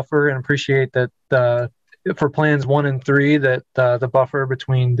the buffer and appreciate that for plans 1 and 3 that the buffer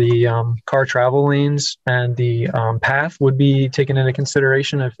between the car travel lanes and the path would be taken into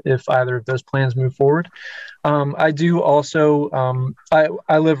consideration if either of those plans move forward. I do also,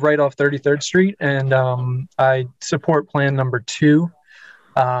 I live right off 33rd Street, and I support plan number 2.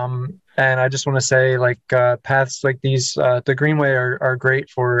 And I just want to say, paths like these, the Greenway are great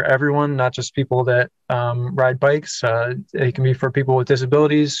for everyone, not just people that ride bikes. It can be for people with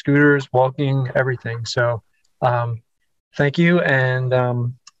disabilities, scooters, walking, everything. So thank you. And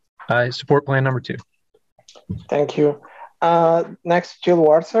I support plan number 2. Thank you. Next, Jill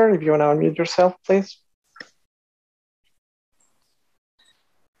Warzer, if you want to unmute yourself, please.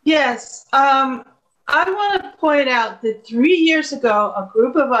 Yes. I want to point out that 3 years ago, a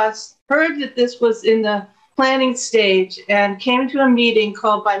group of us heard that this was in the planning stage and came to a meeting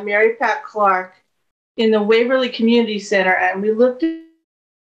called by Mary Pat Clark in the Waverly Community Center. And we looked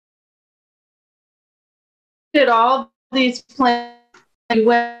at all these plans. We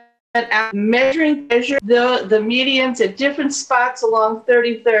went out measuring the medians at different spots along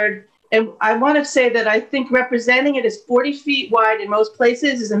 33rd. And I want to say that I think representing it as 40 feet wide in most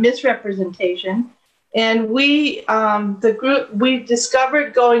places is a misrepresentation. And we, the group, we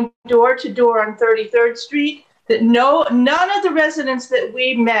discovered going door to door on 33rd Street that none of the residents that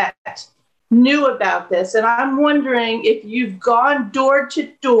we met knew about this. And I'm wondering if you've gone door to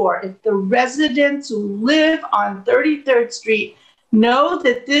door, if the residents who live on 33rd Street know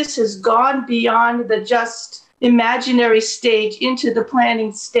that this has gone beyond the just imaginary stage into the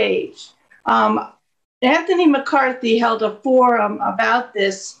planning stage. Anthony McCarthy held a forum about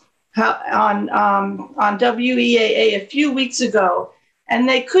this on WEAA a few weeks ago, and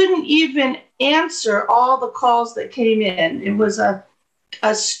they couldn't even answer all the calls that came in. It was a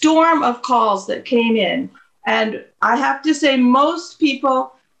storm of calls that came in. And I have to say, most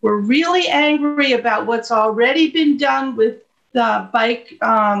people were really angry about what's already been done with the bike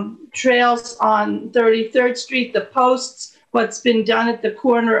trails on 33rd Street, the posts, what's been done at the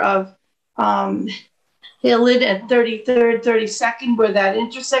corner of Hillard and 33rd, 32nd, where that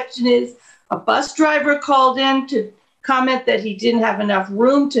intersection is. A bus driver called in to comment that he didn't have enough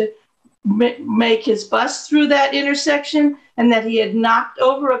room to make his bus through that intersection, and that he had knocked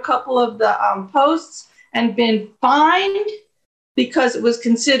over a couple of the posts and been fined because it was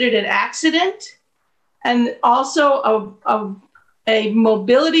considered an accident. And also a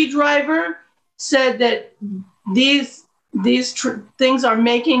mobility driver said that these things are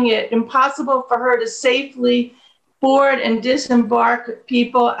making it impossible for her to safely board and disembark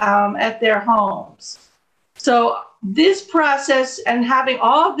people at their homes. So this process and having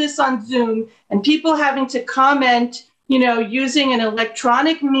all of this on Zoom and people having to comment, using an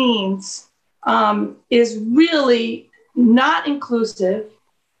electronic means is really not inclusive.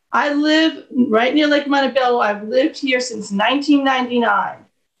 I live right near Lake Montebello. I've lived here since 1999.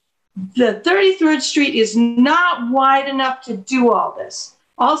 The 33rd Street is not wide enough to do all this.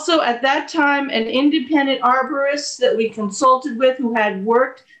 Also, at that time, an independent arborist that we consulted with who had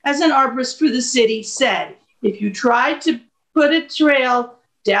worked as an arborist for the city said, if you try to put a trail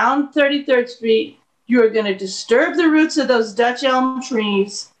down 33rd Street, you're going to disturb the roots of those Dutch elm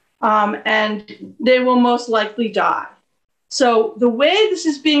trees, and they will most likely die. So the way this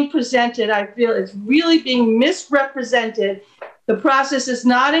is being presented, I feel is really being misrepresented. The process is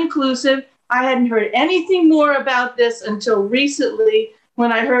not inclusive. I hadn't heard anything more about this until recently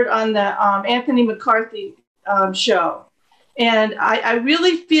when I heard on the Anthony McCarthy show. And I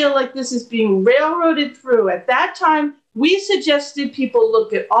really feel like this is being railroaded through. At that time, we suggested people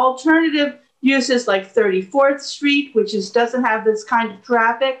look at alternative uses like 34th Street, which doesn't have this kind of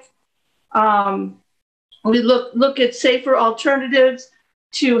traffic. We look at safer alternatives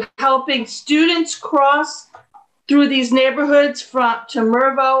to helping students cross through these neighborhoods to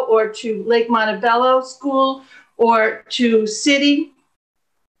Mervo or to Lake Montebello School or to City.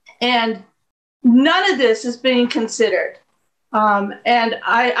 And none of this is being considered. And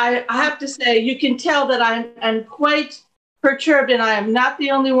I have to say, you can tell that I'm quite perturbed, and I am not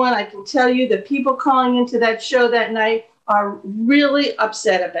the only one. I can tell you the people calling into that show that night are really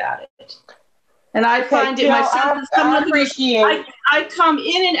upset about it. And I find it myself as someone I come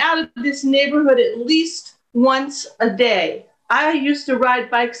in and out of this neighborhood at least once a day. I used to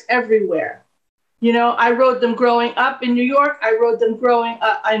ride bikes everywhere. I rode them growing up in New York. I rode them growing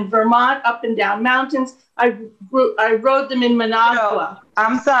up in Vermont, up and down mountains. I rode them in Managua.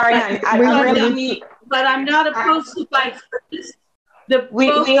 I'm sorry, honey. But I'm not opposed to bikes. We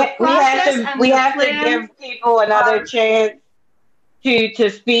have to give people another chance to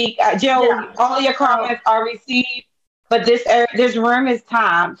speak. Joe, all your comments are received, but this room is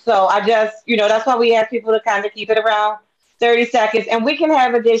timed. So I just, that's why we have people to kind of keep it around 30 seconds, and we can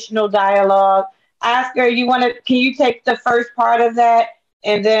have additional dialogue. Oscar, can you take the first part of that?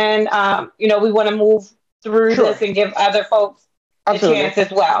 And then, we want to move through this and give other folks a chance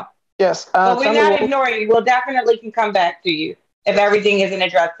as well. Yes. But we're not ignoring you. We'll definitely can come back to you if everything isn't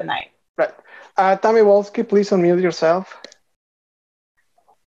addressed tonight. Right. Tammy Wolski, please unmute yourself.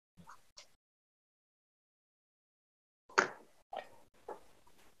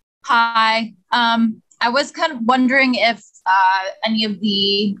 Hi. I was kind of wondering if any of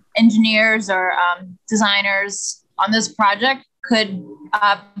the engineers or designers on this project could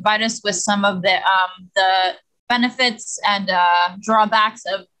provide us with some of the benefits and drawbacks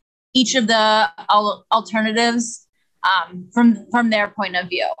of each of the alternatives from their point of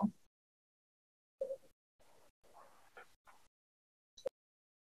view.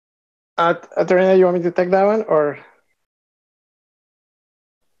 Terina, you want me to take that one, or?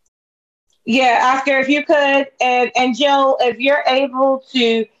 Yeah, Oscar, if you could, and Joe, if you're able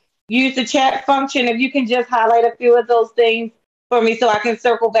to use the chat function, if you can just highlight a few of those things for me so I can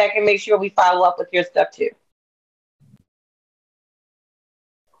circle back and make sure we follow up with your stuff too.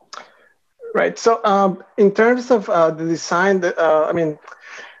 Right. So in terms of the design, the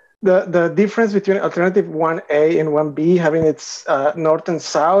difference between alternative 1A and 1B having its north and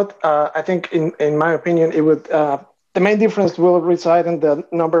south, I think in my opinion, it would, the main difference will reside in the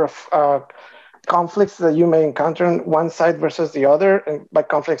number of conflicts that you may encounter on one side versus the other. And by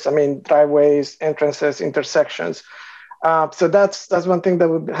conflicts, I mean driveways, entrances, intersections. So that's one thing that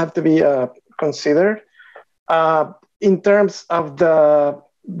would have to be considered. In terms of the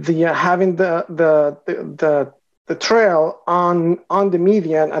having the trail on the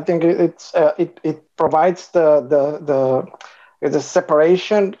median, I think it provides the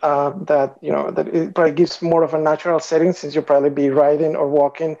separation that that it probably gives more of a natural setting, since you'll probably be riding or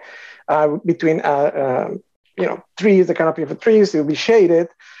walking between trees, the canopy of the trees. It'll be shaded,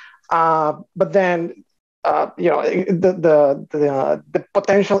 but then the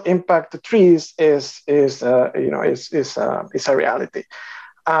potential impact to trees is a reality.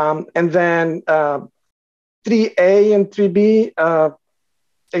 And then 3A and 3B,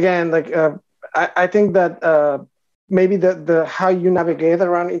 again, I think that maybe the how you navigate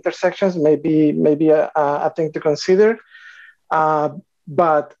around intersections may be a thing to consider.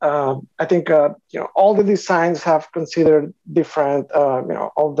 but I think all the designs have considered different.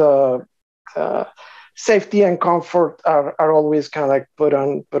 All the safety and comfort are always kind of like put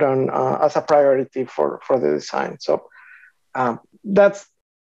on as a priority for the design. So that's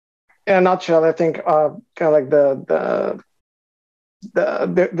in a nutshell. I think kind of like the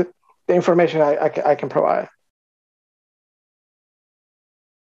information I can provide.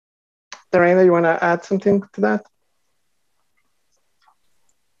 Darena, you want to add something to that?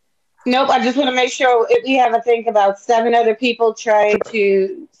 Nope. I just want to make sure if we have, I think, about 7 other people trying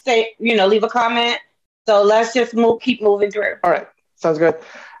to say, leave a comment. So let's just keep moving through. All right. Sounds good.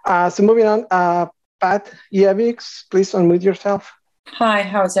 So moving on, Pat Yevix, please unmute yourself. Hi,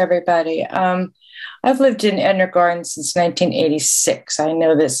 how's everybody? I've lived in Edna Gardens since 1986. I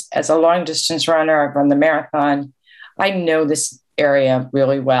know this as a long distance runner. I've run the marathon. I know this area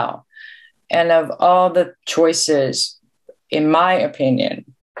really well. And of all the choices, in my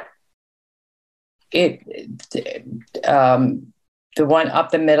opinion, the one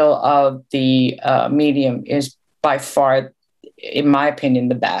up the middle of the medium is by far, in my opinion,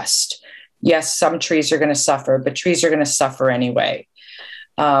 the best. Yes, some trees are going to suffer, but trees are going to suffer anyway.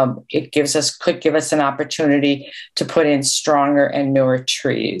 It could give us an opportunity to put in stronger and newer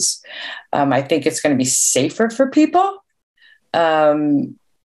trees. I think it's going to be safer for people.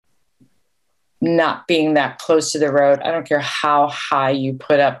 Not being that close to the road. I don't care how high you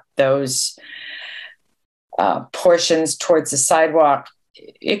put up those portions towards the sidewalk.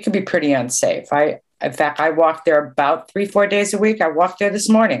 It could be pretty unsafe. In fact, I walk there about 3-4 days a week. I walked there this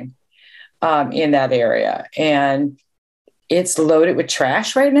morning in that area, and it's loaded with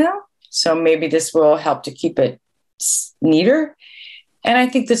trash right now. So maybe this will help to keep it neater. And I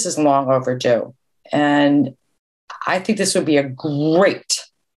think this is long overdue. And I think this would be a great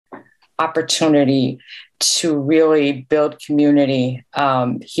opportunity to really build community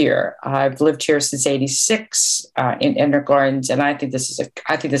here. I've lived here since '86 in Edna Gardens, and I think this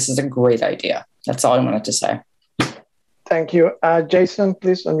is a great idea. That's all I wanted to say. Thank you, Jason.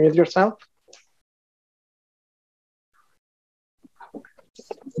 Please unmute yourself.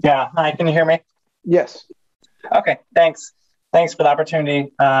 Yeah. Hi. Can you hear me? Yes. Okay. Thanks. Thanks for the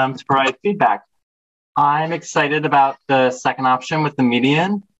opportunity to provide feedback. I'm excited about the second option with the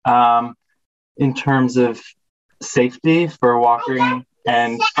median. In terms of safety for walking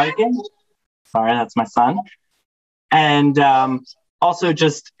and biking. Sorry, that's my son. And also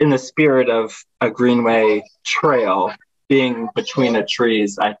just in the spirit of a greenway trail, being between the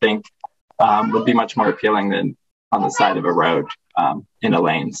trees, I think would be much more appealing than on the side of a road in a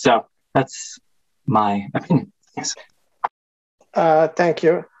lane. So that's my opinion. Thanks. Thank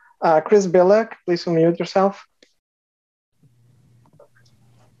you. Chris Bilek, please unmute yourself.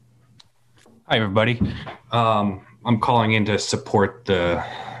 Hi, everybody. I'm calling in to support the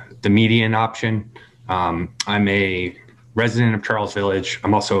median option. I'm a resident of Charles Village.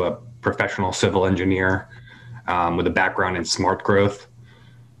 I'm also a professional civil engineer with a background in smart growth.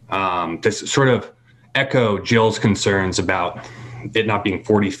 To sort of echo Jill's concerns about it not being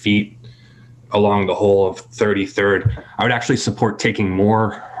 40 feet along the whole of 33rd, I would actually support taking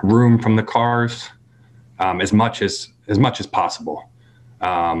more room from the cars as much as possible.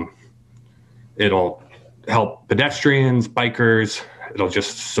 It'll help pedestrians, bikers. It'll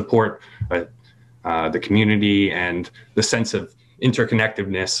just support the community and the sense of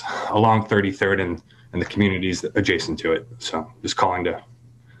interconnectedness along 33rd and the communities adjacent to it. So just calling to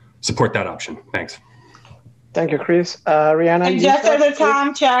support that option. Thanks. Thank you, Chris. Rihanna? And just as a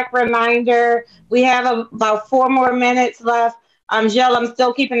time check reminder, we have about 4 more minutes left. Jill, I'm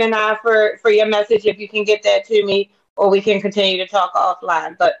still keeping an eye for your message if you can get that to me, or we can continue to talk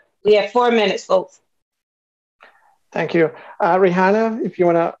offline. But we have 4 minutes, folks. Thank you. Rihanna, if you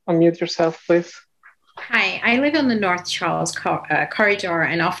want to unmute yourself, please. Hi, I live on the North Charles corridor,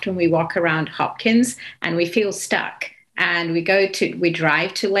 and often we walk around Hopkins and we feel stuck. And we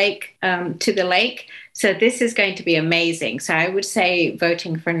drive to the lake. So this is going to be amazing. So I would say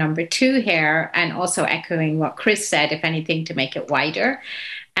voting for number 2 here, and also echoing what Chris said, if anything, to make it wider.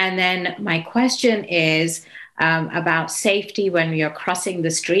 And then my question is about safety when we are crossing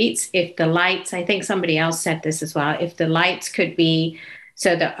the streets. If the lights, I think somebody else said this as well, if the lights could be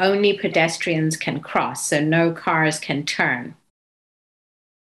so that only pedestrians can cross, so no cars can turn.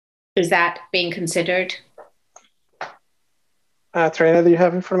 Is that being considered? Trina, do you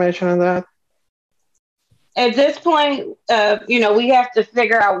have information on that? At this point, we have to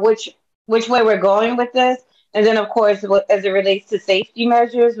figure out which way we're going with this. And then, of course, as it relates to safety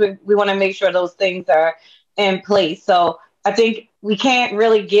measures, we want to make sure those things are in place. So I think we can't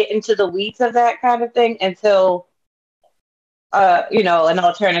really get into the weeds of that kind of thing until an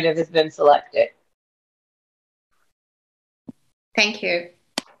alternative has been selected. Thank you.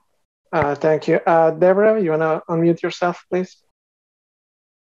 Thank you. Deborah, you want to unmute yourself, please?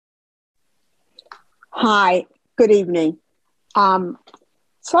 Hi, good evening.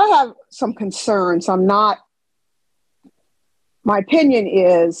 So I have some concerns. My opinion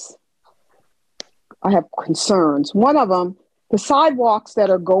is I have concerns. One of them, the sidewalks that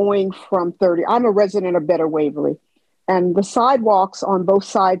are going from 30, I'm a resident of Better Waverly, and the sidewalks on both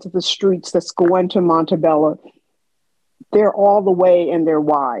sides of the streets that's going to Montebello, they're all the way and they're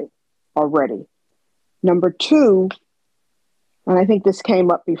wide already. Number two, and I think this came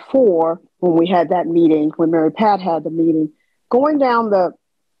up before when we had that meeting, when Mary Pat had the meeting, going down the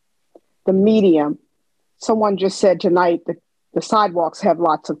medium, someone just said tonight that the sidewalks have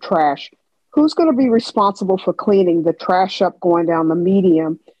lots of trash. Who's going to be responsible for cleaning the trash up going down the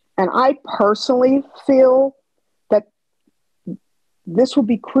medium? And I personally feel that this will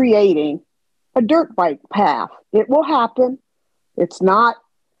be creating a dirt bike path. It will happen. It's not,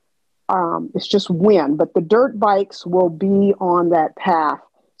 it's just when, but the dirt bikes will be on that path.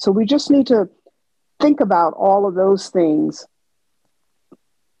 So we just need to think about all of those things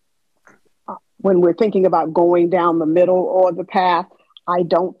when we're thinking about going down the middle or the path. I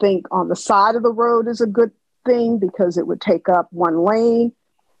don't think on the side of the road is a good thing because it would take up one lane,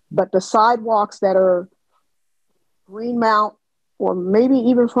 but the sidewalks that are Greenmount or maybe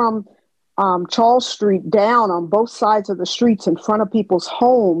even from Charles Street down on both sides of the streets in front of people's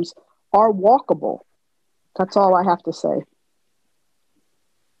homes are walkable. That's all I have to say.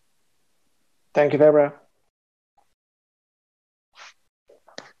 Thank you, Deborah.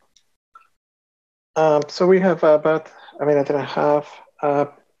 So we have about a minute and a half.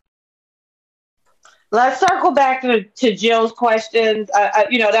 Let's circle back to Jill's questions.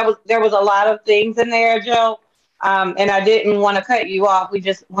 There was a lot of things in there, Jill, and I didn't want to cut you off. We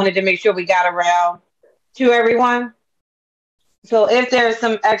just wanted to make sure we got around to everyone. So if there's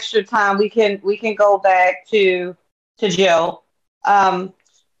some extra time, we can go back to Jill.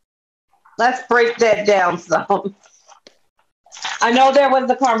 Let's break that down some. I know there was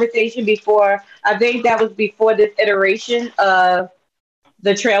a conversation before. I think that was before this iteration of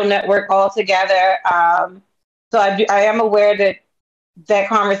the trail network altogether. So I am aware that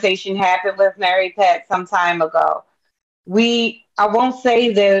conversation happened with Mary Pat some time ago. I won't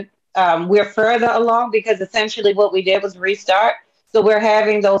say that we're further along because essentially what we did was restart. So we're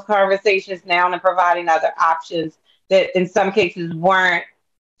having those conversations now and providing other options that in some cases weren't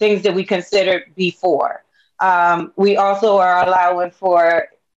things that we considered before. We also are allowing for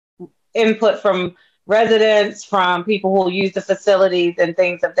input from residents, from people who use the facilities and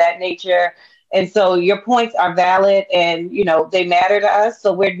things of that nature. And so your points are valid and, they matter to us.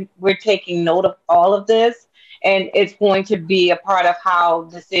 So we're taking note of all of this, and it's going to be a part of how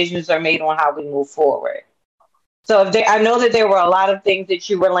decisions are made on how we move forward. So I know that there were a lot of things that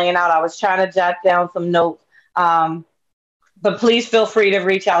you were laying out. I was trying to jot down some notes, but please feel free to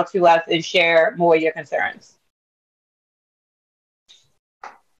reach out to us and share more of your concerns.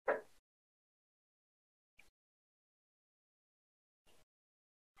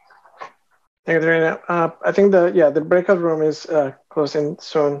 Thank you, Darina. I think the breakout room is closing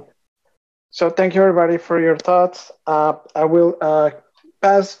soon. So thank you everybody for your thoughts. I will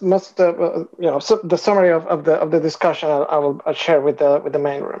pass most of the summary of the discussion. I'll share with the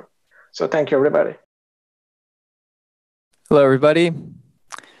main room. So thank you everybody. Hello everybody.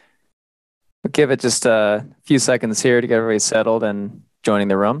 We'll give it just a few seconds here to get everybody settled and joining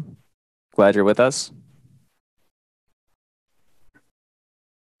the room. Glad you're with us.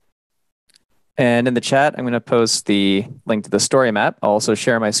 And in the chat, I'm going to post the link to the story map. I'll also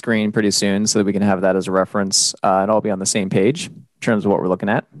share my screen pretty soon so that we can have that as a reference and all be on the same page in terms of what we're looking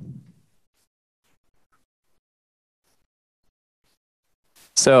at.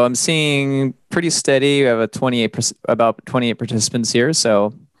 So I'm seeing pretty steady. We have about 28 participants here.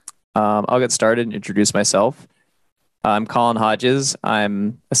 So I'll get started and introduce myself. I'm Colin Hodges.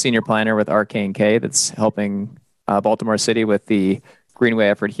 I'm a senior planner with RK&K that's helping Baltimore City with the Greenway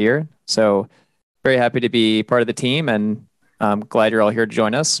effort here. So very happy to be part of the team, and I'm glad you're all here to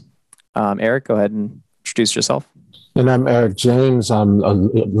join us. Eric, go ahead and introduce yourself. And I'm Eric James. I'm a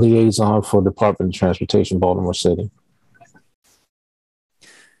liaison for the Department of Transportation, Baltimore City.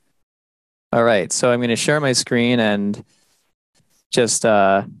 All right, so I'm going to share my screen and just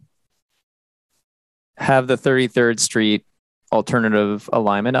have the 33rd Street alternative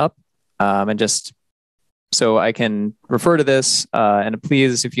alignment up, and just so I can refer to this, and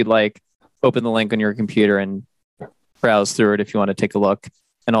please, if you'd like, open the link on your computer and browse through it if you want to take a look,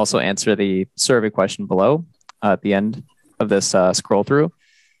 and also answer the survey question below at the end this scroll through.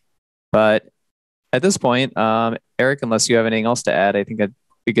 But at this point, Eric, unless you have anything else to add, I think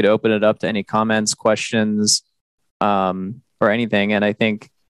we could open it up to any comments, questions, or anything. And I think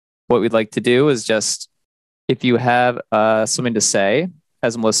what we'd like to do is just, if you have something to say,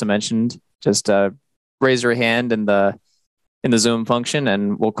 as Melissa mentioned, just raise your hand in the Zoom function,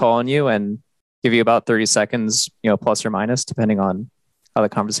 and we'll call on you and give you about 30 seconds, plus or minus, depending on how the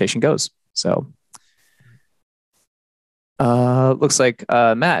conversation goes. So, looks like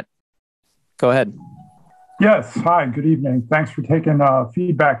Matt, go ahead. Yes. Hi. Good evening. Thanks for taking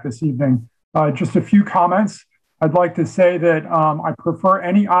feedback this evening. Just a few comments. I'd like to say that I prefer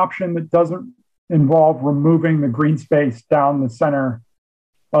any option that doesn't involve removing the green space down the center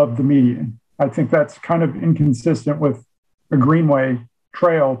of the median. I think that's kind of inconsistent with a greenway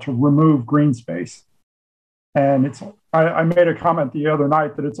trail to remove green space. And I made a comment the other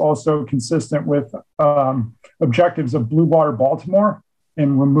night that it's also consistent with objectives of Blue Water Baltimore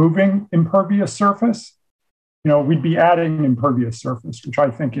in removing impervious surface. We'd be adding impervious surface, which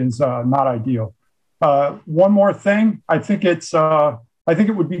I think is not ideal. One more thing, I think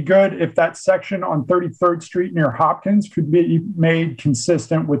it would be good if that section on 33rd Street near Hopkins could be made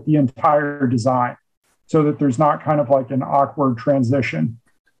consistent with the entire design, so that there's not kind of like an awkward transition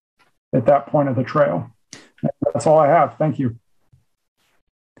at that point of the trail. That's all I have. Thank you.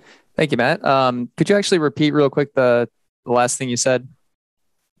 Thank you, Matt. Could you actually repeat real quick the last thing you said?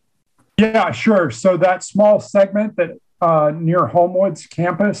 Yeah, sure. So that small segment that near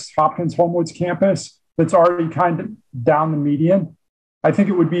Hopkins Homewood's campus, that's already kind of down the median, I think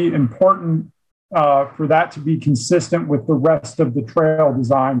it would be important for that to be consistent with the rest of the trail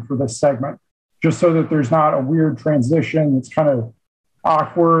design for this segment, just so that there's not a weird transition that's kind of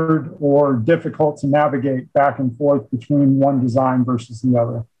awkward or difficult to navigate back and forth between one design versus the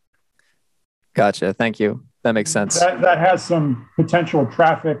other. Gotcha. Thank you. That makes sense. That has some potential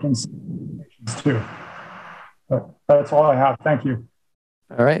traffic and too. But that's all I have. Thank you.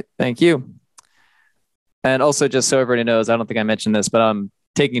 All right. Thank you. And also, just so everybody knows, I don't think I mentioned this, but I'm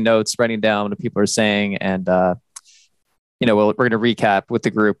taking notes, writing down what people are saying, and we're going to recap with the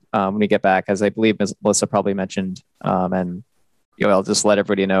group when we get back, as I believe Ms. Melissa probably mentioned, and I'll just let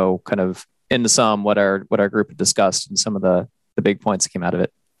everybody know, kind of in sum, what our group had discussed and some of the big points that came out of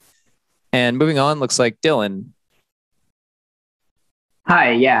it. And moving on, looks like Dylan.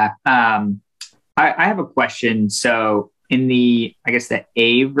 Hi. Yeah. I have a question. So in the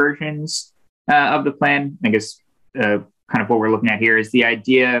A versions of the plan, kind of what we're looking at here is the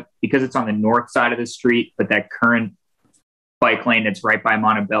idea, because it's on the north side of the street, but that current bike lane that's right by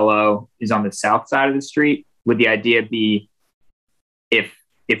Montebello is on the south side of the street. Would the idea be,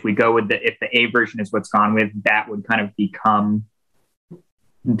 if we go with if the A version is what's gone with, that would kind of become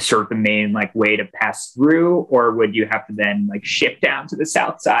sort of the main way to pass through, or would you have to then shift down to the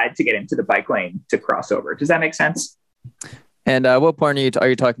south side to get into the bike lane to cross over? Does that make sense? And what point are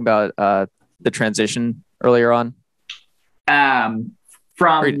you talking about the transition earlier on? From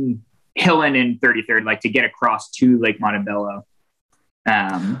Hillen and 33rd, to get across to Lake Montebello.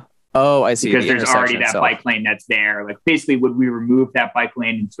 Oh, I see. Because there's already that bike lane that's there. Basically, would we remove that bike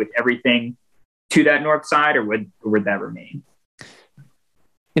lane and switch everything to that north side, or would that remain?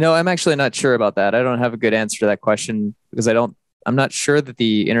 I'm actually not sure about that. I don't have a good answer to that question, because I'm not sure that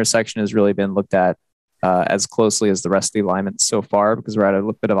the intersection has really been looked at as closely as the rest of the alignment so far, because we're at a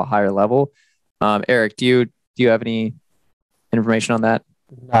little bit of a higher level. Eric, do you have any information on that?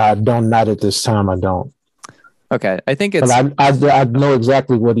 I don't, not at this time. I don't. Okay. I think it's, but I know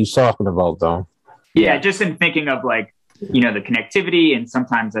exactly what he's talking about, though. Yeah. Just in thinking of the connectivity, and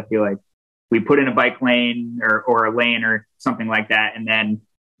sometimes I feel like we put in a bike lane or a lane or something like that, and then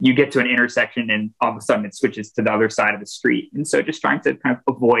you get to an intersection and all of a sudden it switches to the other side of the street. And so just trying to kind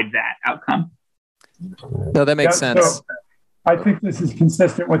of avoid that outcome. No, that makes sense. So I think this is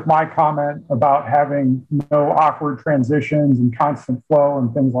consistent with my comment about having no awkward transitions and constant flow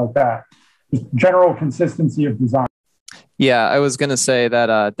and things like that. Just general consistency of design. Yeah, I was going to say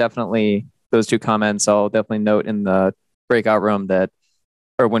that definitely those two comments I'll definitely note in the breakout room,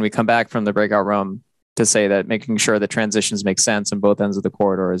 or when we come back from the breakout room, to say that making sure the transitions make sense on both ends of the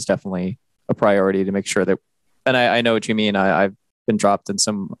corridor is definitely a priority, to make sure that, and I know what you mean. I've been dropped in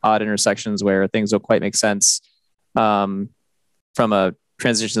some odd intersections where things don't quite make sense from a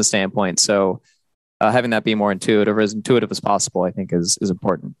transition standpoint. So having that be more intuitive, or as intuitive as possible, I think is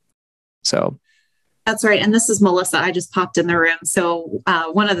important. So that's right. And this is Melissa. I just popped in the room. So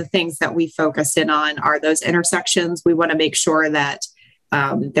one of the things that we focused in on are those intersections. We want to make sure that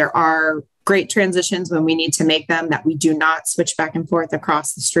there are great transitions when we need to make them, that we do not switch back and forth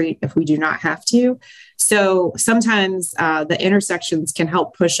across the street if we do not have to. So sometimes the intersections can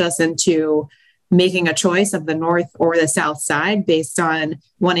help push us into making a choice of the north or the south side based on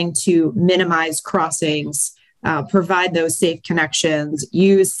wanting to minimize crossings, provide those safe connections,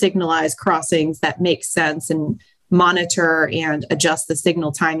 use signalized crossings that make sense, and monitor and adjust the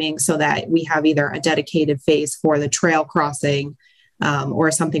signal timing so that we have either a dedicated phase for the trail crossing or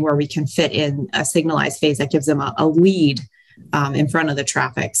something where we can fit in a signalized phase that gives them a lead in front of the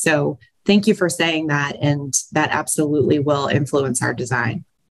traffic. So thank you for saying that, and that absolutely will influence our design.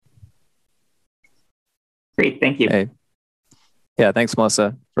 Great, thank you. Hey. Yeah, thanks,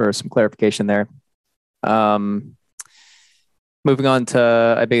 Melissa, for some clarification there. Moving on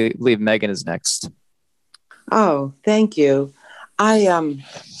to, I believe Megan is next. Oh, thank you. I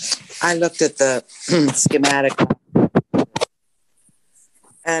looked at the schematic,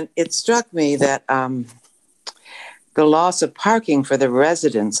 and it struck me that the loss of parking for the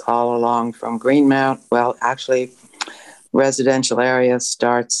residents all along from Greenmount, well, actually, residential area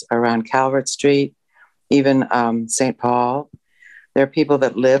starts around Calvert Street, even St. Paul. There are people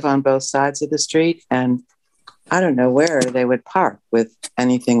that live on both sides of the street, and I don't know where they would park with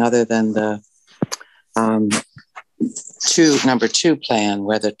anything other than the number 2 plan,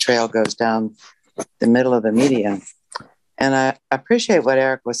 where the trail goes down the middle of the median. And I appreciate what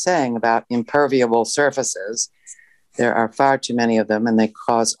Eric was saying about impermeable surfaces. There are far too many of them, and they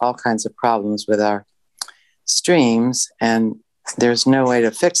cause all kinds of problems with our streams, and there's no way to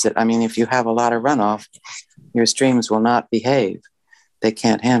fix it. I mean, if you have a lot of runoff, your streams will not behave. They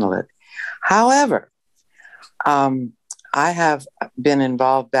can't handle it. However, I have been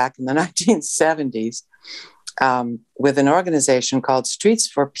involved back in the 1970s with an organization called Streets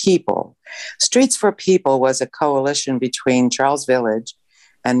for People. Streets for People was a coalition between Charles Village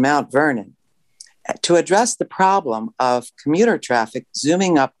and Mount Vernon to address the problem of commuter traffic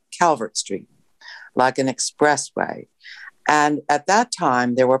zooming up Calvert Street like an expressway. And at that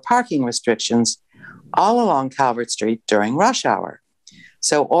time, there were parking restrictions all along Calvert Street during rush hour.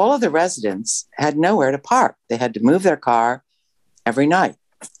 So all of the residents had nowhere to park. They had to move their car every night.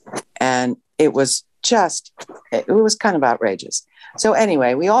 And it was kind of outrageous. So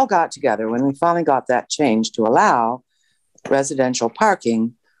anyway, we all got together when we finally got that change to allow residential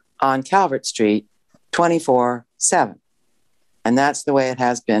parking on Calvert Street 24/7. And that's the way it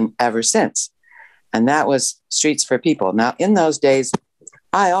has been ever since. And that was Streets for People. Now, in those days,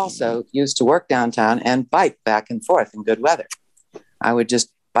 I also used to work downtown and bike back and forth in good weather. I would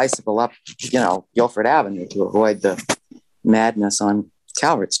just bicycle up, Guilford Avenue to avoid the madness on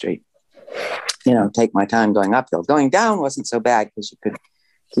Calvert Street. Take my time going uphill. Going down wasn't so bad because you could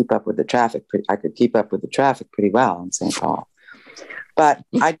keep up with the traffic. I could keep up with the traffic pretty well in St. Paul. But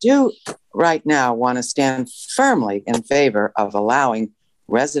I do right now want to stand firmly in favor of allowing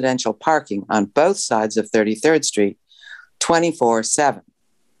residential parking on both sides of 33rd Street 24/7.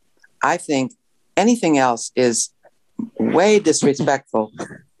 I think anything else is way disrespectful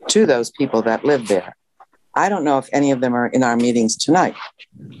to those people that live there. I don't know if any of them are in our meetings tonight,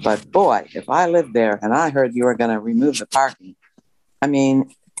 but boy, if I lived there and I heard you were going to remove the parking, I mean,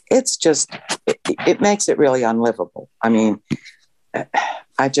 it makes it really unlivable. I mean,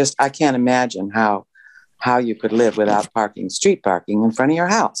 I can't imagine how you could live without street parking in front of your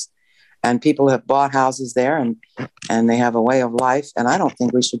house. And people have bought houses there and they have a way of life. And I don't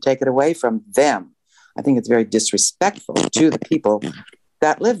think we should take it away from them. I think it's very disrespectful to the people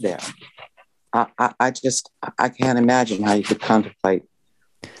that live there. I can't imagine how you could contemplate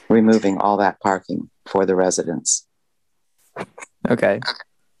removing all that parking for the residents. Okay.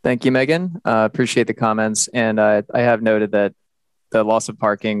 Thank you, Megan. Appreciate the comments. And I have noted that the loss of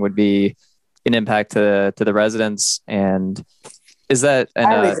parking would be an impact to the residents. And is that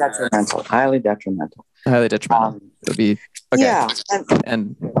highly detrimental? Highly detrimental. Highly detrimental. It'll be okay. Yeah.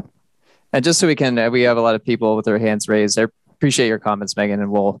 And just so we have a lot of people with their hands raised. I appreciate your comments, Megan,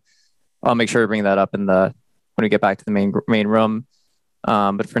 and I'll make sure to bring that up when we get back to the main room.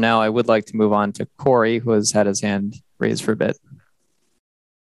 But for now, I would like to move on to Corey, who has had his hand raised for a bit.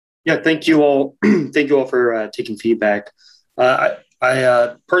 Yeah, thank you all. Thank you all for taking feedback.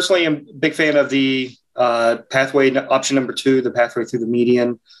 I personally am a big fan of the pathway option number 2, the pathway through the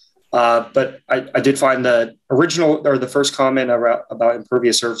median. But I did find the original or the first comment about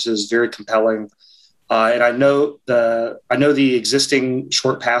impervious surfaces very compelling. And I know the existing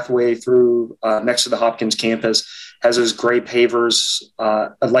short pathway through next to the Hopkins campus has those gray pavers.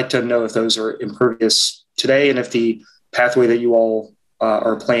 I'd like to know if those are impervious today, and if the pathway that you all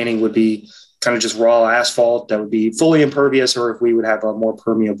are planning would be kind of just raw asphalt that would be fully impervious, or if we would have a more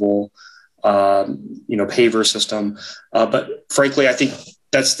permeable paver system. But frankly, I think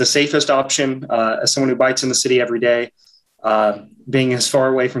that's the safest option. As someone who bikes in the city every day, being as far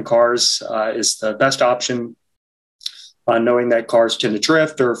away from cars is the best option. Knowing that cars tend to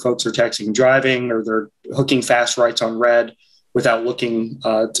drift, or folks are texting and driving, or they're hooking fast rights on red without looking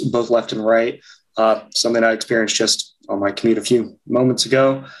to both left and right. Something I experienced just on my commute a few moments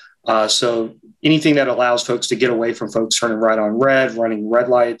ago. So anything that allows folks to get away from folks turning right on red, running red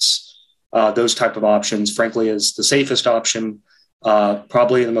lights, those type of options, frankly, is the safest option.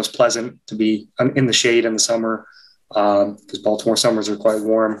 Probably the most pleasant to be in the shade in the summer, because Baltimore summers are quite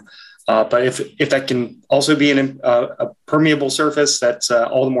warm. But if that can also be a permeable surface, that's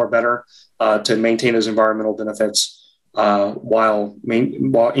all the more better to maintain those environmental benefits while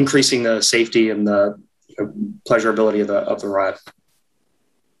increasing the safety and the pleasurability of the ride.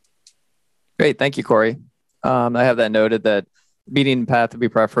 Great, thank you, Corey. I have that noted that median path would be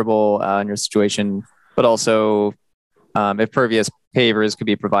preferable in your situation, but also if pervious pavers could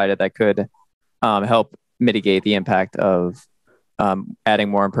be provided, that could help mitigate the impact of adding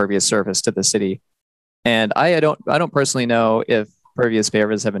more impervious surface to the city. And I don't personally know if pervious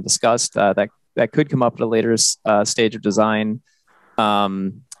pavers have been discussed. That could come up at a later stage of design,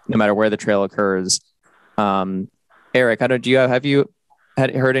 no matter where the trail occurs. Eric, have you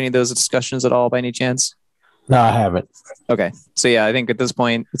heard any of those discussions at all by any chance? No, I haven't. Okay, so yeah, I think at this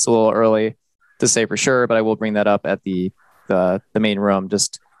point it's a little early to say for sure, but I will bring that up at the main room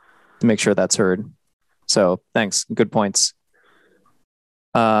just to make sure that's heard. So thanks, good points.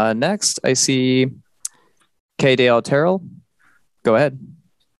 Next, I see K. Dale Terrell. Go ahead.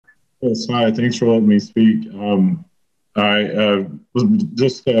 Yes, hi. Thanks for letting me speak. I was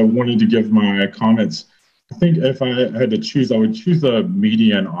just wanted to give my comments. I think if I had to choose, I would choose the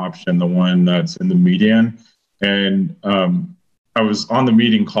median option, the one that's in the median. And I was on the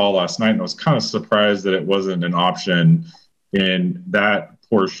meeting call last night, and I was kind of surprised that it wasn't an option in that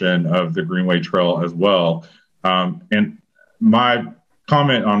portion of the Greenway Trail as well. And my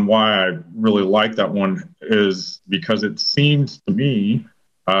comment on why I really like that one is because it seems to me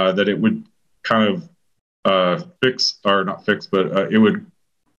that it would kind of fix, or not fix, but it would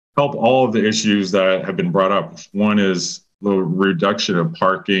help all of the issues that have been brought up. One is the reduction of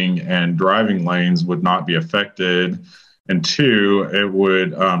parking and driving lanes would not be affected. And two, it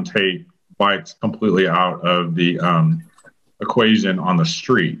would take bikes completely out of the equation on the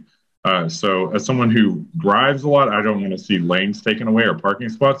street. So as someone who drives a lot, I don't want to see lanes taken away or parking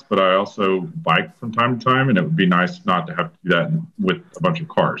spots, but I also bike from time to time, and it would be nice not to have to do that with a bunch of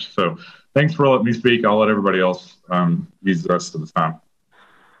cars. So thanks for letting me speak. I'll let everybody else use the rest of the time.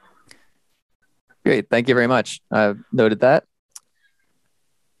 Great, thank you very much. I've noted that.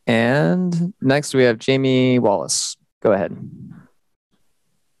 And next we have Jamie Wallace. Go ahead.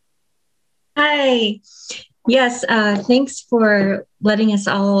 Hi. Yes, thanks for letting us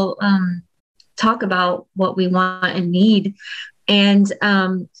all talk about what we want and need. And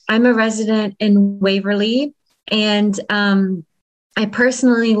I'm a resident in Waverly, and I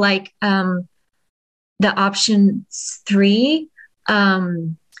personally like the option 3.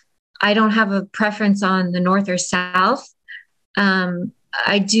 I don't have a preference on the north or south.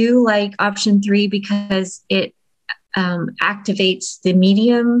 I do like option 3 because it activates the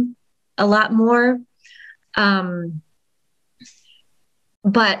medium a lot more.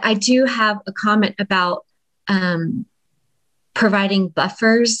 But I do have a comment about providing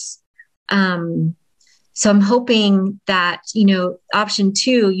buffers. So I'm hoping that, option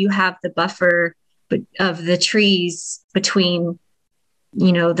 2, you have the buffer of the trees between,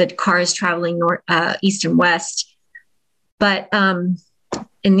 the cars traveling north, east and west. But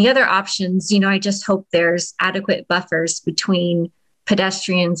in the other options, I just hope there's adequate buffers between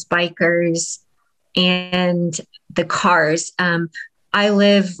pedestrians, bikers, and the cars. I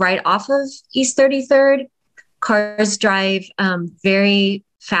live right off of East 33rd. Cars drive very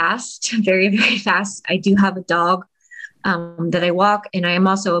fast, very, very fast. I do have a dog that I walk, and I am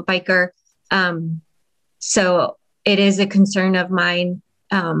also a biker. So it is a concern of mine.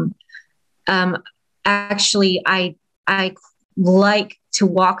 Actually, I like to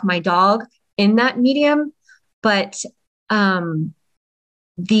walk my dog in that medium, but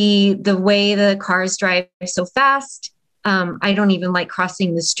the way the cars drive so fast, I don't even like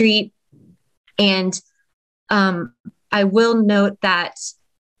crossing the street. And I will note that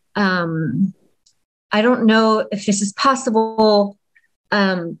I don't know if this is possible,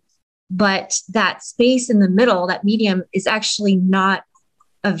 but that space in the middle, that medium, is actually not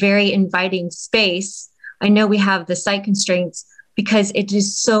a very inviting space. I know we have the site constraints because it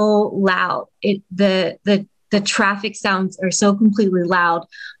is so loud. The traffic sounds are so completely loud.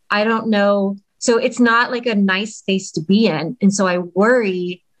 I don't know. So it's not like a nice space to be in. And so I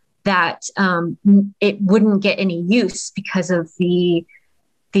worry that it wouldn't get any use because of the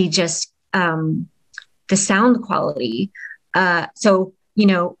just the sound quality. So, you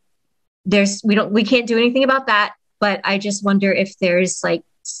know, we can't do anything about that, but I just wonder if there's like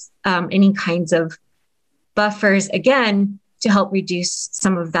any kinds of buffers again to help reduce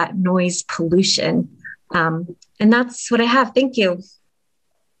some of that noise pollution. And that's what I have. Thank you.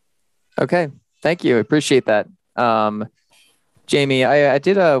 Okay, thank you. Appreciate that. Jamie, I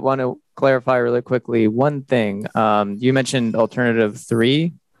did want to clarify really quickly one thing. You mentioned alternative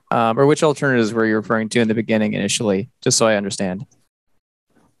 3, or which alternatives were you referring to in the beginning initially, just so I understand?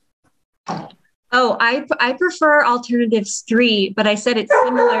 Oh, I prefer alternatives 3, but I said it's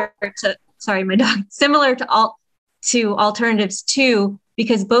similar to, sorry, my dog, similar to alternatives 2,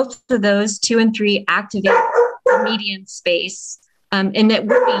 because both of those 2 and 3 activate the median space, and it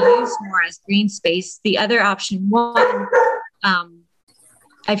would be used more as green space. The other option 1,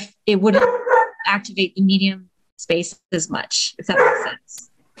 it wouldn't activate the median space as much, if that makes sense.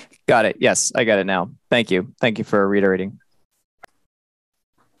 Got it. Yes, I got it now. Thank you. Thank you for reiterating.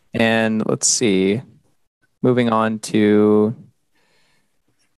 And let's see, moving on to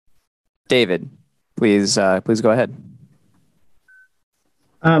David, please go ahead.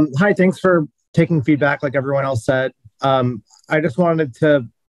 Hi, thanks for taking feedback like everyone else said. I just wanted to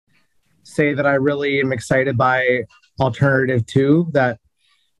say that I really am excited by alternative 2 that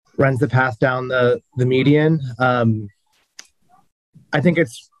runs the path down the median. I think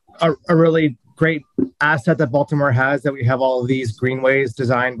it's a really great asset that Baltimore has, that we have all of these greenways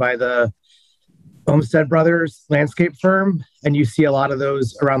designed by the Olmsted Brothers landscape firm, and you see a lot of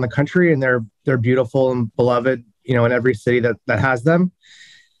those around the country, and they're beautiful and beloved, you know, in every city that has them.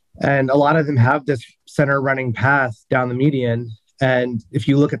 And a lot of them have this center running path down the median. And if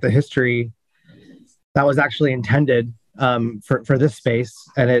you look at the history, that was actually intended for this space,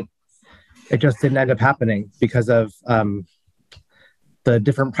 and it just didn't end up happening because of the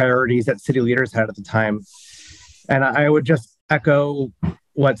different priorities that city leaders had at the time. And I would just echo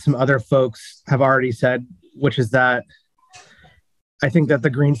what some other folks have already said, which is that I think that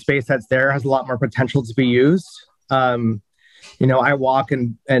the green space that's there has a lot more potential to be used. You know, I walk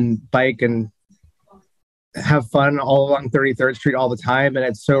and bike and have fun all along 33rd Street all the time, and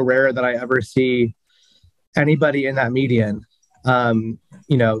it's so rare that I ever see anybody in that median,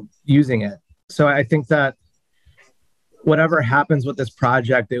 you know, using it. So I think that whatever happens with this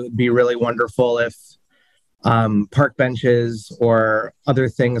project, it would be really wonderful if park benches or other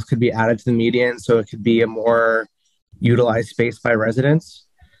things could be added to the median so it could be a more utilized space by residents.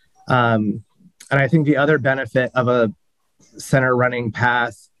 And I think the other benefit of a center running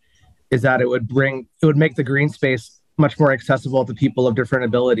path is that it would make the green space much more accessible to people of different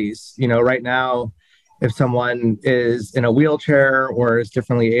abilities. You know, right now, if someone is in a wheelchair or is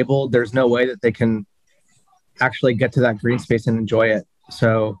differently abled, there's no way that they can actually get to that green space and enjoy it.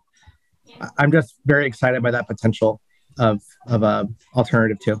 So I'm just very excited by that potential of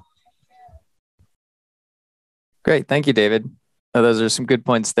alternative 2. Great. Thank you, David. Those are some good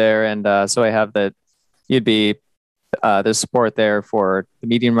points there. And so I have that you'd be there's support there for the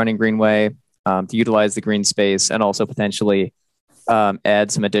median running greenway to utilize the green space and also potentially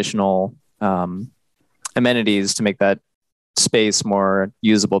add some additional amenities to make that space more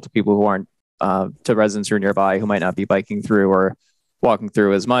usable to people who aren't, to residents who are nearby who might not be biking through or walking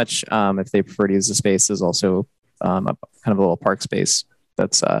through as much. If they prefer to use the space as also kind of a little park space.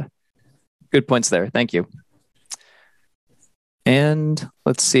 That's good points there. Thank you. And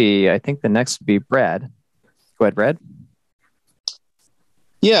let's see, I think the next would be Brad. Go ahead, Brad.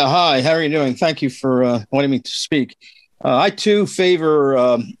 Yeah, hi, how are you doing? Thank you for wanting me to speak. I too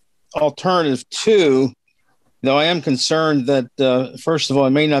favor alternative 2, though I am concerned that, first of all,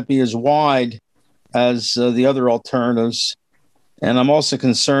 it may not be as wide as the other alternatives. And I'm also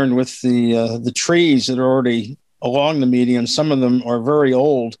concerned with the trees that are already along the median. Some of them are very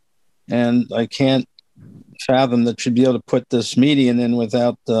old, and I can't fathom that you'd be able to put this median in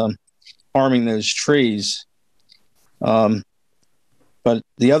without harming those trees. But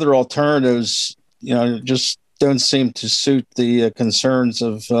the other alternatives, you know, just don't seem to suit the concerns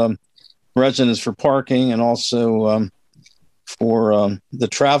of residents for parking and also for the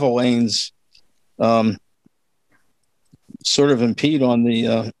travel lanes sort of impede on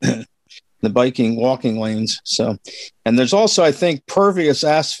the the biking, walking lanes. So, and there's also, I think, pervious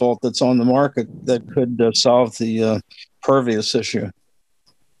asphalt that's on the market that could solve the pervious issue.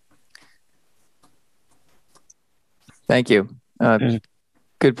 Thank you.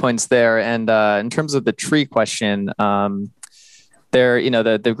 Good points there. And in terms of the tree question, there,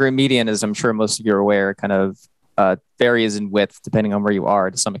 the green median, as I'm sure most of you are aware, kind of varies in width depending on where you are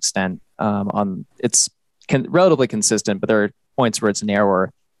to some extent. It's relatively consistent, but there are points where it's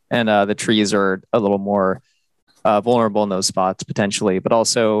narrower, and the trees are a little more vulnerable in those spots potentially. But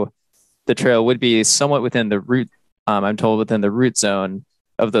also, the trail would be somewhat within the root. I'm told within the root zone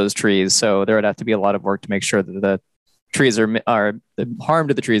of those trees, so there would have to be a lot of work to make sure that the trees are the harm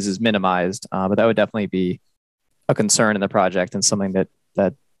to the trees is minimized. But that would definitely be a concern in the project and something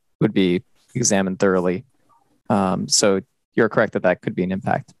that would be examined thoroughly. So you're correct that could be an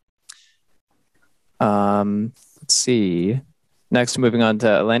impact. Let's see. Next, moving on to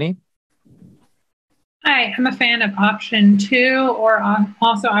Eleni. Hi, I'm a fan of option 2 or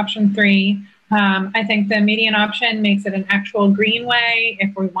also option 3. I think the median option makes it an actual greenway.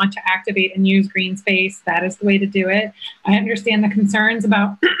 If we want to activate and use green space, that is the way to do it. I understand the concerns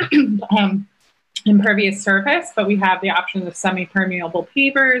about impervious surface, but we have the options of semi-permeable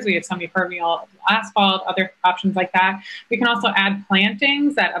pavers, we have semi-permeable asphalt, other options like that. We can also add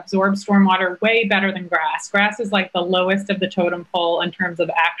plantings that absorb stormwater way better than grass. Grass is like the lowest of the totem pole in terms of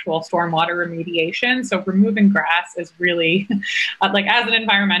actual stormwater remediation. So removing grass is really, like as an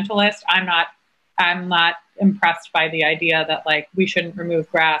environmentalist, I'm not impressed by the idea that like we shouldn't remove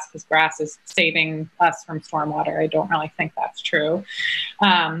grass because grass is saving us from stormwater. I don't really think that's true.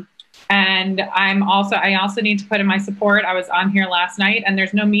 And I also need to put in my support. I was on here last night and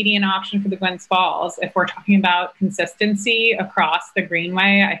there's no median option for the Gwynns Falls. If we're talking about consistency across the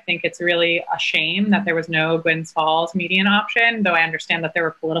Greenway, I think it's really a shame that there was no Gwynns Falls median option, though I understand that there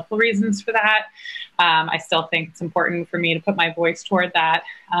were political reasons for that. I still think it's important for me to put my voice toward that.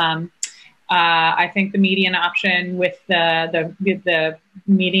 I think the median option with the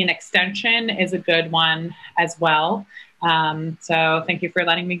median extension is a good one as well. So thank you for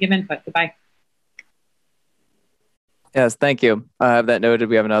letting me give input. Goodbye. Yes, thank you. I have that noted.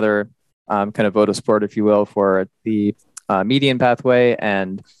 We have another kind of vote of support, if you will, for the median pathway,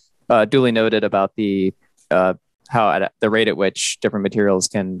 and duly noted about the how at the rate at which different materials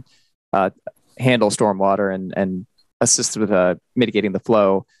can handle stormwater and assist with mitigating the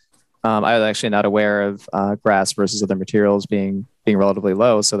flow. I was actually not aware of grass versus other materials being relatively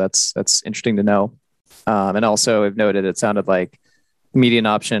low, so that's interesting to know. And also, I've noted it sounded like median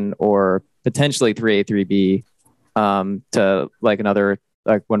option or potentially 3A, 3B to like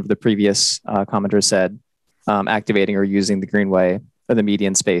one of the previous commenters said, activating or using the greenway or the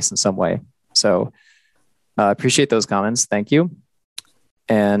median space in some way. So appreciate those comments. Thank you.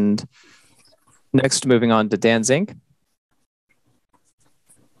 And next, moving on to Dan Zink.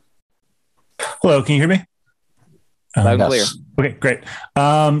 Hello, can you hear me? Loud and clear. Okay, great.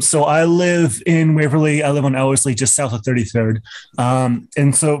 So I live in Waverly. I live on Ellerslie, just south of 33rd.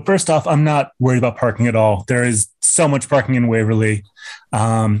 And so first off, I'm not worried about parking at all. There is so much parking in Waverly.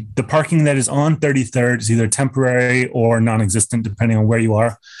 The parking that is on 33rd is either temporary or non-existent, depending on where you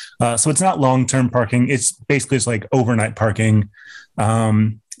are. So it's not long-term parking. It's basically just like overnight parking.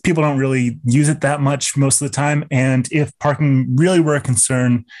 People don't really use it that much most of the time. And if parking really were a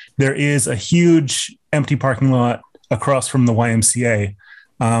concern, there is a huge empty parking lot across from the YMCA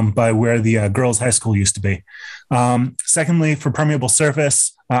by where the girls' high school used to be. Secondly, for permeable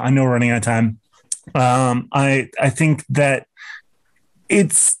surface, I know we're running out of time. I think that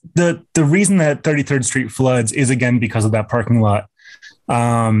it's the reason that 33rd Street floods is again because of that parking lot.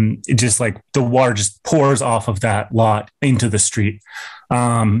 It just like the water just pours off of that lot into the street.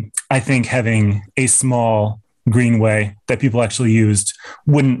 I think having a small greenway that people actually used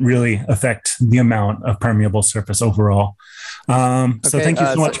wouldn't really affect the amount of permeable surface overall. So thank you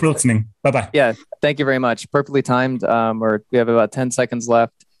so much for listening. Bye-bye. Yeah, thank you very much. Perfectly timed. We have about 10 seconds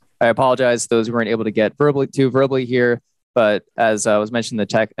left. I apologize to those who weren't able to get verbally here, but as was mentioned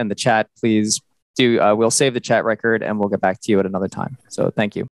in the chat, please we'll save the chat record and we'll get back to you at another time. So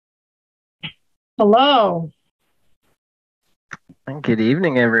thank you. Hello. Good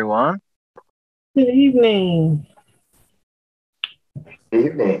evening, everyone. Good evening. Good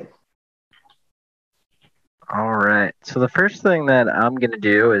evening. All right. So the first thing that I'm going to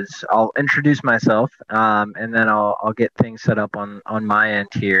do is I'll introduce myself, and then I'll get things set up on my end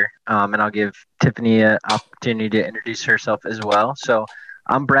here, and I'll give Tiffany an opportunity to introduce herself as well. So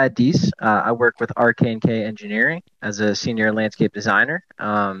I'm Brad Deese. I work with RK&K Engineering as a senior landscape designer,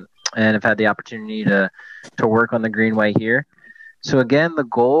 and I've had the opportunity to work on the Greenway here. So again, the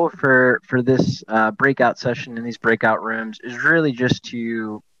goal for this breakout session in these breakout rooms is really just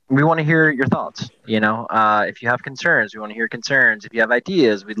we want to hear your thoughts. If you have concerns, we want to hear concerns. If you have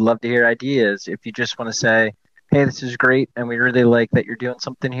ideas, we'd love to hear ideas. If you just want to say, hey, this is great and we really like that you're doing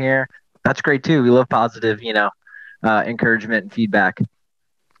something here, that's great too. We love positive, encouragement and feedback.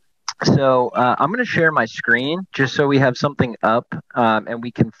 So I'm going to share my screen just so we have something up and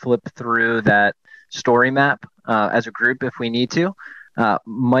we can flip through that story map as a group if we need to.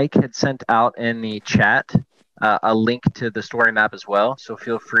 Mike had sent out in the chat a link to the story map as well. So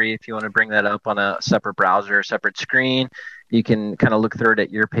feel free if you want to bring that up on a separate browser, a separate screen. You can kind of look through it at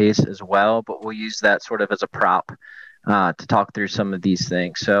your pace as well, but we'll use that sort of as a prop to talk through some of these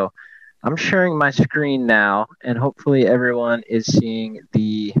things. So I'm sharing my screen now, and hopefully everyone is seeing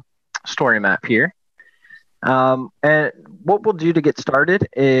the story map here. And what we'll do to get started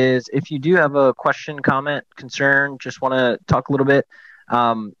is if you do have a question, comment, concern, just want to talk a little bit,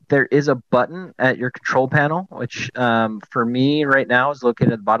 there is a button at your control panel, which for me right now is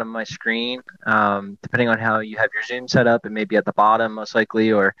located at the bottom of my screen. Depending on how you have your Zoom set up, it may be at the bottom most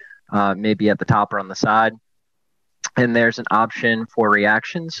likely, or maybe at the top or on the side. And there's an option for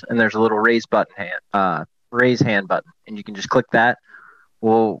reactions, and there's a little raise hand button, and you can just click that.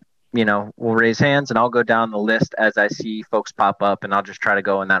 We'll raise hands, and I'll go down the list as I see folks pop up, and I'll just try to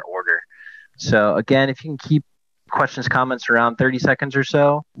go in that order. So again, if you can keep questions, comments around 30 seconds or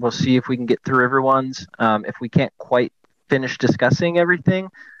so, we'll see if we can get through everyone's. If we can't quite finish discussing everything,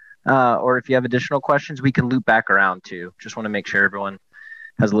 or if you have additional questions, we can loop back around too. Just want to make sure everyone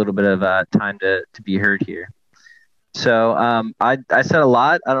has a little bit of time to be heard here. So I said a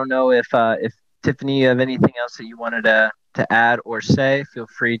lot. I don't know if Tiffany, you have anything else that you wanted to add or say. Feel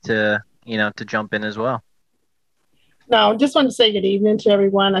free to jump in as well. No, just want to say good evening to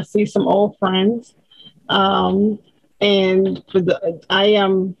everyone. I see some old friends. And I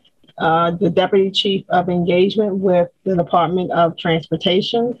am the Deputy Chief of Engagement with the Department of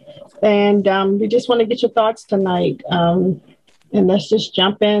Transportation. And we just want to get your thoughts tonight. And let's just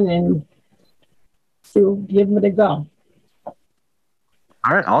jump in and give it a go.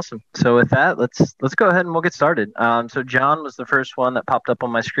 All right, awesome. So with that, let's go ahead and we'll get started. So John was the first one that popped up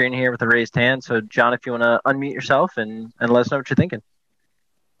on my screen here with a raised hand. So John, if you want to unmute yourself and let us know what you're thinking.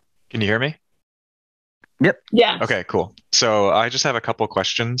 Can you hear me? Yep. Yeah. Okay, cool. So I just have a couple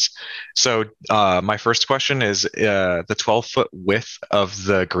questions. So my first question is the 12-foot width of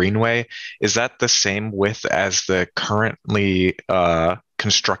the greenway, is that the same width as the currently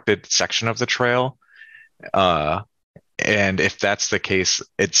constructed section of the trail? And if that's the case,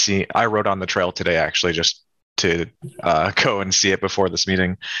 I rode on the trail today actually just to go and see it before this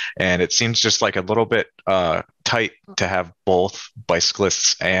meeting, and it seems just like a little bit tight to have both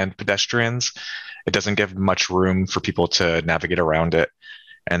bicyclists and pedestrians. It doesn't give much room for people to navigate around it.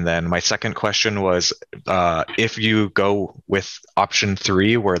 And then my second question was, if you go with option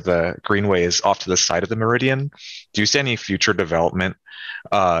 3, where the greenway is off to the side of the meridian, do you see any future development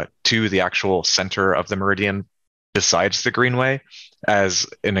to the actual center of the meridian besides the greenway, as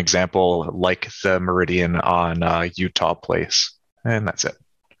an example, like the meridian on Utah Place? And that's it.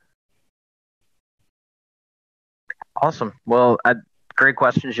 Awesome. Well, great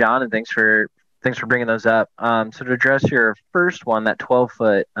questions, John, and thanks for bringing those up. So to address your first one, that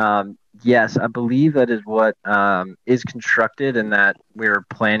 12-foot, yes, I believe that is what is constructed, and that we're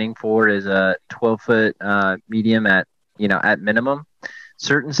planning for is a 12-foot medium at minimum.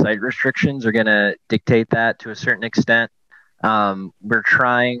 Certain site restrictions are going to dictate that to a certain extent. We're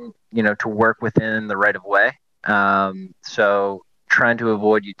trying, to work within the right of way. So trying to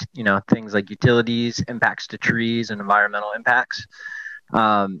avoid, things like utilities, impacts to trees, and environmental impacts.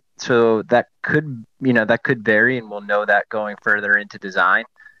 So that could vary, and we'll know that going further into design.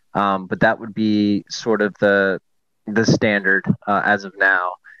 But that would be sort of the standard as of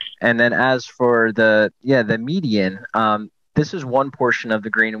now. And then as for the median, this is one portion of the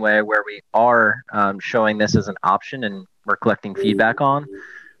greenway where we are showing this as an option, and we're collecting feedback on.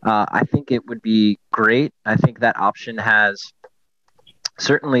 I think it would be great. I think that option has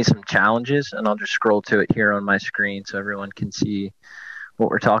certainly some challenges, and I'll just scroll to it here on my screen so everyone can see what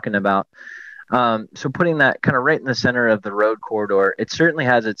we're talking about. So putting that kind of right in the center of the road corridor, it certainly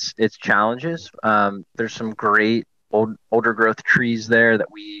has its challenges. There's some great older growth trees there that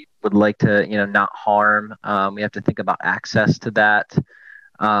we would like to not harm. We have to think about access to that.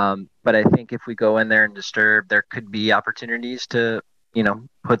 But I think if we go in there and disturb, there could be opportunities to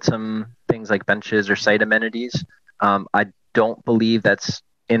put some things like benches or site amenities. I don't believe that's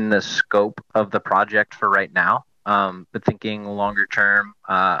in the scope of the project for right now. But thinking longer term,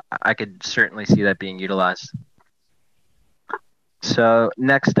 I could certainly see that being utilized. So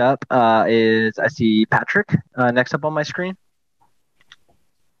next up is, I see Patrick next up on my screen.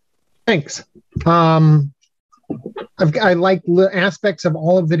 Thanks. I like aspects of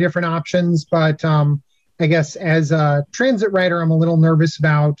all of the different options, but I guess as a transit rider, I'm a little nervous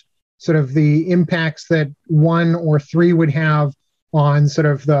about sort of the impacts that 1 or 3 would have on sort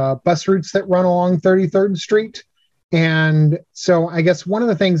of the bus routes that run along 33rd Street. And so I guess one of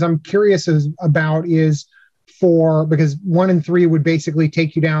the things I'm curious about is because 1 and 3 would basically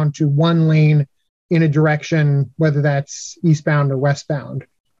take you down to 1 lane in a direction, whether that's eastbound or westbound.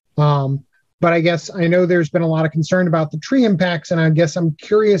 But I guess I know there's been a lot of concern about the tree impacts, and I guess I'm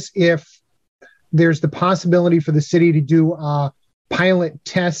curious if there's the possibility for the city to do a pilot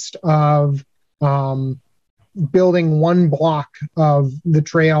test of building 1 block of the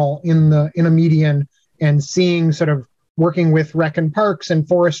trail in a median and seeing sort of working with Rec and Parks and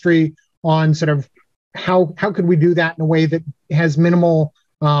Forestry on sort of how could we do that in a way that has minimal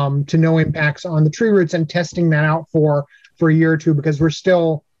to no impacts on the tree roots, and testing that out for a year or 2, because we're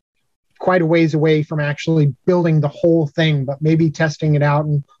still quite a ways away from actually building the whole thing, but maybe testing it out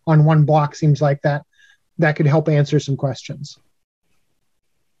on 1 block seems like that could help answer some questions.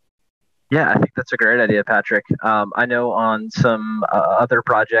 Yeah, I think that's a great idea, Patrick. I know on some other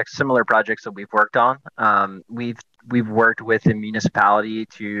projects, similar projects that we've worked on, we've worked with a municipality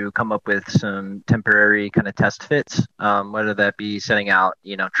to come up with some temporary kind of test fits, whether that be setting out,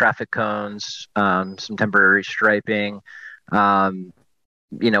 traffic cones, some temporary striping,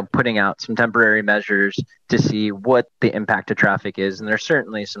 putting out some temporary measures to see what the impact to traffic is. And there's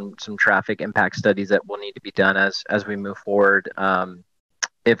certainly some traffic impact studies that will need to be done as we move forward.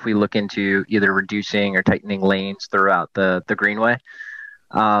 If we look into either reducing or tightening lanes throughout the Greenway.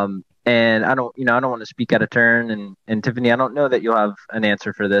 And I don't want to speak out of turn. And Tiffany, I don't know that you'll have an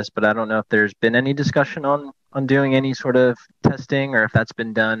answer for this, but I don't know if there's been any discussion on doing any sort of testing, or if that's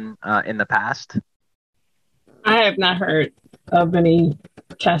been done in the past. I have not heard of any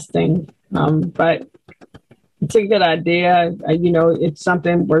testing, but it's a good idea. It's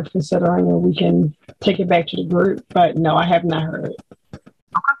something worth considering, and we can take it back to the group. But no, I have not heard.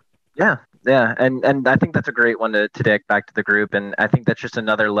 Yeah. And I think that's a great one to take back to the group. And I think that's just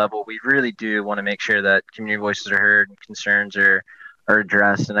another level. We really do want to make sure that community voices are heard and concerns are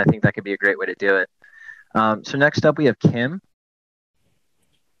addressed. And I think that could be a great way to do it. So next up, we have Kim.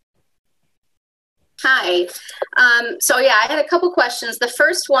 Hi. I had a couple questions. The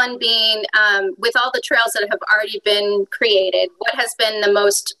first one being, with all the trails that have already been created, what has been the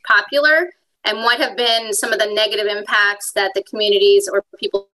most popular, and what have been some of the negative impacts that the communities or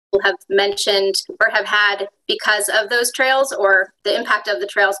people have mentioned or have had because of those trails, or the impact of the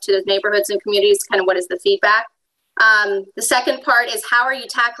trails to the neighborhoods and communities? Kind of what is the feedback? The second part is, how are you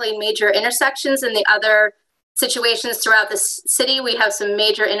tackling major intersections in the other situations throughout the city? We have some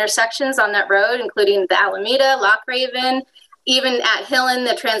major intersections on that road, including the Alameda, Lock Raven, even at Hillen,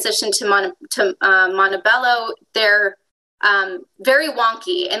 the transition to Montebello. They're very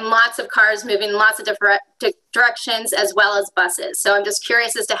wonky, and lots of cars moving lots of different directions, as well as buses. So I'm just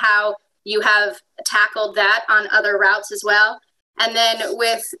curious as to how you have tackled that on other routes as well. And then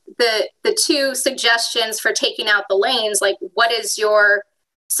with the 2 suggestions for taking out the lanes, like, what is your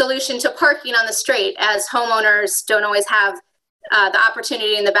solution to parking on the street, as homeowners don't always have the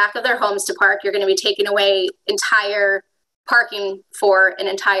opportunity in the back of their homes to park? You're going to be taking away entire parking for an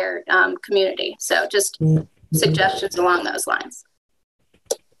entire community. So just suggestions along those lines.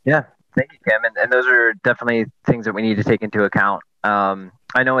 Yeah, thank you, Kim. And those are definitely things that we need to take into account.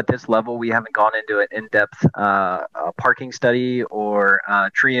 I know at this level, we haven't gone into an in-depth parking study or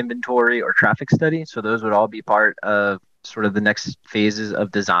tree inventory or traffic study. So those would all be part of sort of the next phases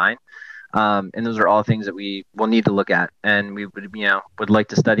of design. And those are all things that we will need to look at. And we would like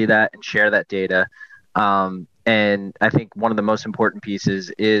to study that and share that data. And I think one of the most important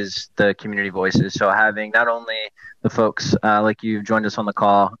pieces is the community voices. So having not only the folks like you've joined us on the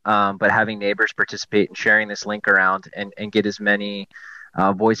call, but having neighbors participate in sharing this link around and get as many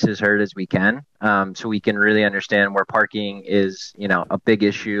voices heard as we can, so we can really understand where parking is, a big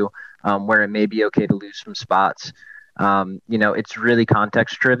issue, where it may be okay to lose some spots. It's really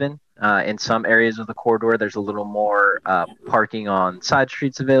context driven. In some areas of the corridor, there's a little more parking on side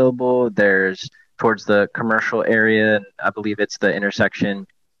streets available. There's towards the commercial area, and I believe it's the intersection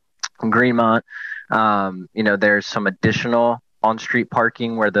in Greenmont. There's some additional on-street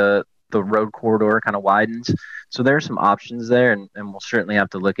parking where the road corridor kind of widens. So there are some options there, and we'll certainly have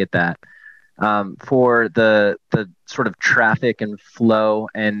to look at that. For the sort of traffic and flow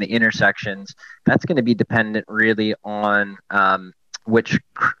and the intersections, that's going to be dependent really on which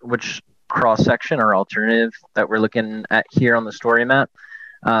cross section or alternative that we're looking at here on the story map.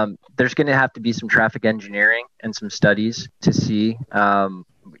 There's going to have to be some traffic engineering and some studies to see.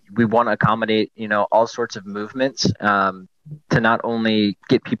 We want to accommodate, all sorts of movements to not only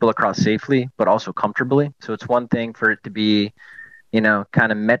get people across safely, but also comfortably. So it's one thing for it to be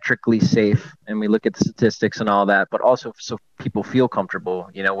kind of metrically safe, and we look at the statistics and all that, but also so people feel comfortable,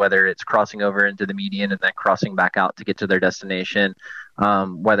 whether it's crossing over into the median and then crossing back out to get to their destination,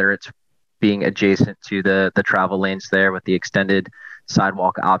 whether it's being adjacent to the travel lanes there with the extended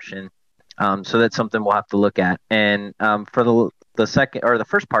sidewalk option. So that's something we'll have to look at. And for the second or the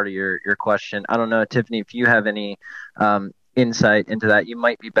first part of your question, I don't know, Tiffany, if you have any insight into that, you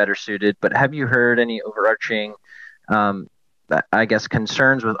might be better suited, but have you heard any overarching I guess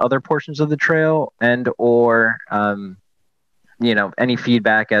concerns with other portions of the trail, and or any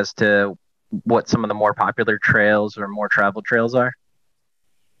feedback as to what some of the more popular trails or more traveled trails are?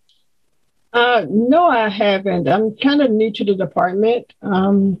 No, I haven't. I'm kind of new to the department.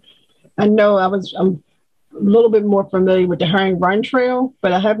 I know I'm a little bit more familiar with the Herring Run Trail,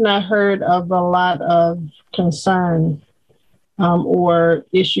 but I have not heard of a lot of concern or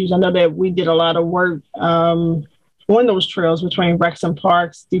issues. I know that we did a lot of work on those trails between Wrexham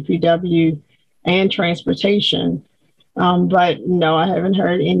Parks, DPW, and transportation. But no, I haven't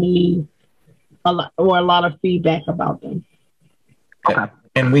heard a lot of feedback about them. Okay.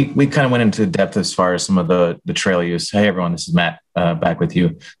 And we kind of went into depth as far as some of the trail use. Hey, everyone, this is Matt back with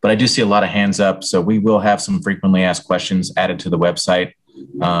you. But I do see a lot of hands up. So we will have some frequently asked questions added to the website.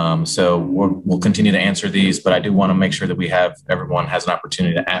 So we'll continue to answer these, but I do want to make sure that everyone has an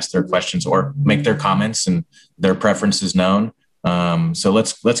opportunity to ask their questions or make their comments and their preferences known. So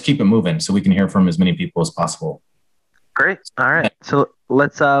let's keep it moving so we can hear from as many people as possible. Great. All right. So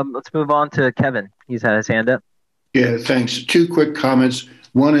let's move on to Kevin. He's had his hand up. Yeah, thanks. Two quick comments.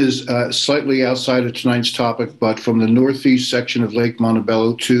 One is slightly outside of tonight's topic, but from the northeast section of Lake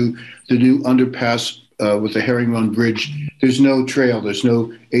Montebello to the new underpass with the Herring Run Bridge, there's no trail, there's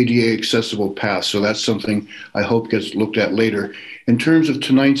no ADA accessible path. So that's something I hope gets looked at later. In terms of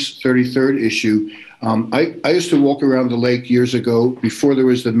tonight's 33rd issue, I used to walk around the lake years ago before there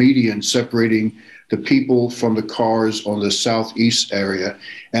was the median separating the people from the cars on the southeast area.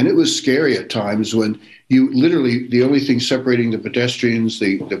 And it was scary at times when you literally, the only thing separating the pedestrians,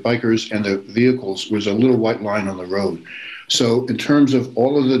 the bikers, and the vehicles was a little white line on the road. So in terms of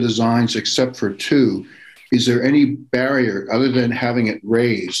all of the designs except for two, is there any barrier other than having it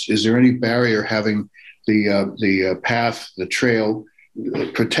raised? Is there any barrier having the path, the trail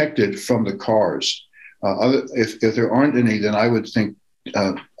protected from the cars? If there aren't any, then I would think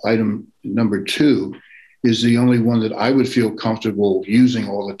item number 2 is the only one that I would feel comfortable using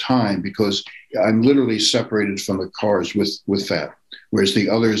all the time, because I'm literally separated from the cars with that. Whereas the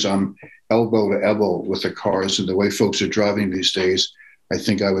others, I'm elbow to elbow with the cars, and the way folks are driving these days, I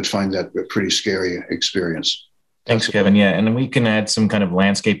think I would find that a pretty scary experience. Thanks, Kevin. Yeah, and then we can add some kind of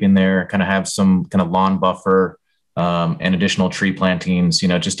landscaping there, kind of have some kind of lawn buffer and additional tree plantings.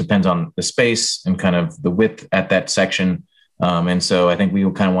 It just depends on the space and kind of the width at that section. And so I think we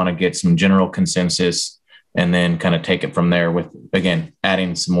will kind of want to get some general consensus and then kind of take it from there with, again,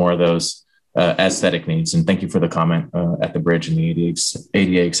 adding some more of those aesthetic needs. And thank you for the comment at the bridge and the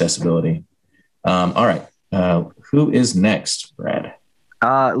ADA accessibility. All right. Who is next, Brad?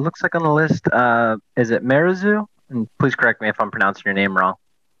 It looks like on the list, is it Marizu? And please correct me if I'm pronouncing your name wrong.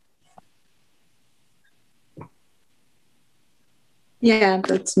 Yeah,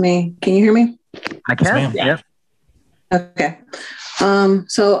 that's me. Can you hear me? I can. Yeah. Okay.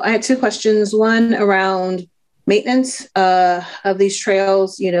 So I had 2 questions. One around maintenance of these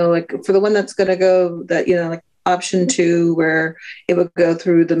trails, like for the one that's going to go that, like option 2, where it would go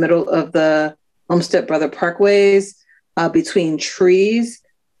through the middle of the Olmsted Brother Parkways between trees.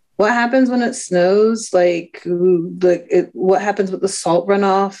 What happens when it snows? What happens with the salt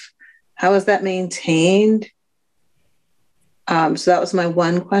runoff? How is that maintained? So that was my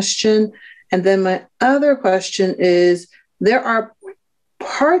one question. And then my other question is, there are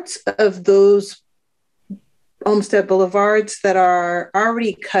parts of those Olmsted Boulevards that are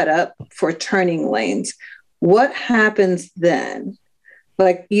already cut up for turning lanes. What happens then?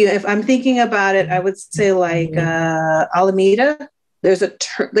 If I'm thinking about it, I would say Alameda, there's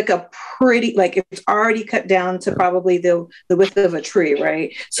it's already cut down to probably the width of a tree,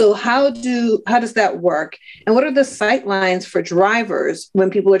 right? So how does that work? And what are the sight lines for drivers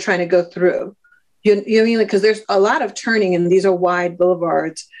when people are trying to go through? You know what I mean? Because there's a lot of turning and these are wide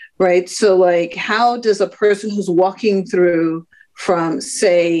boulevards, right? So how does a person who's walking through from,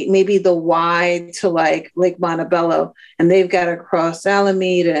 say, maybe the Y to Lake Montebello, and they've got to cross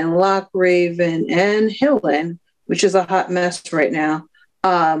Alameda and Loch Raven and Hillen, which is a hot mess right now.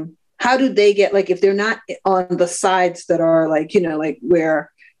 How do they get, if they're not on the sides that are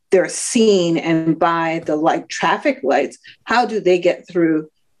where they're seen and by the traffic lights, how do they get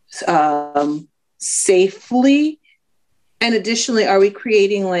through safely And additionally, are we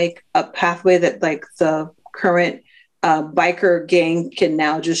creating like a pathway that like the current biker gang can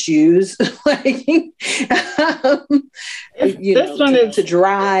now just use, like, to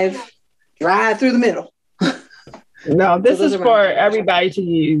drive through the middle? No, this is for everybody to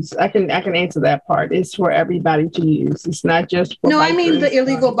use. I can answer that part. It's for everybody to use. It's not just for No, bikers. I mean the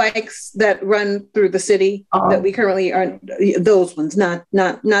illegal bikes that run through the city that we currently are. Those ones, not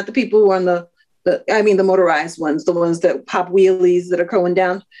the people who are on the motorized ones, the ones that pop wheelies that are going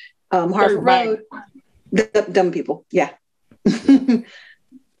down Harford Road. The dumb people, yeah.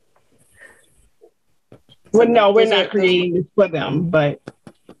 Well, no, we're not creating this for them, but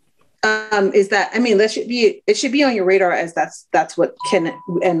is that, I mean, it should be on your radar, as that's what can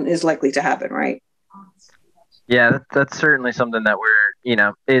and is likely to happen, right? Yeah, that's certainly something that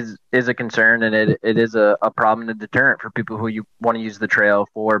is a concern, and it is a problem and a deterrent for people who you want to use the trail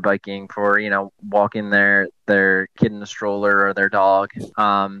for biking, for walking their kid in the stroller or their dog.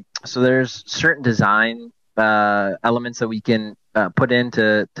 So there's certain design elements that we can put in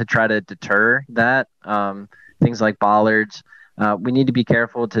to try to deter that. Things like bollards. We need to be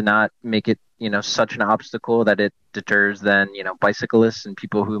careful to not make it such an obstacle that it deters then bicyclists and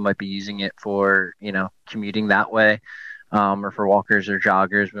people who might be using it for commuting that way, or for walkers or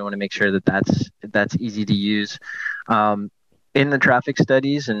joggers. We want to make sure that that's easy to use. In the traffic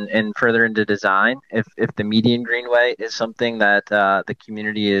studies and further into design, if the median greenway is something that the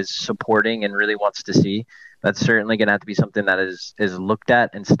community is supporting and really wants to see, that's certainly going to have to be something that is looked at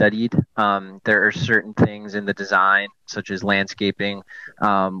and studied. There are certain things in the design, such as landscaping,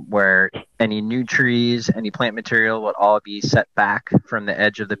 where any new trees, any plant material will all be set back from the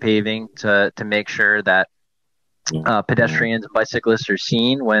edge of the paving to make sure that pedestrians and bicyclists are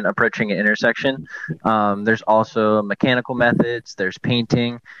seen when approaching an intersection. There's also mechanical methods, there's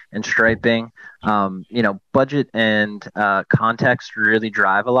painting and striping. Budget and context really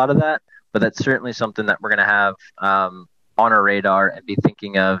drive a lot of that, but that's certainly something that we're going to have on our radar and be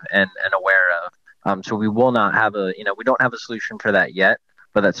thinking of and aware of. So we will not have we don't have a solution for that yet,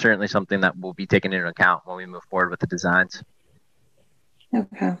 but that's certainly something that will be taken into account when we move forward with the designs.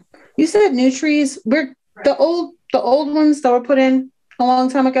 Okay. You said new trees. The old ones that were put in a long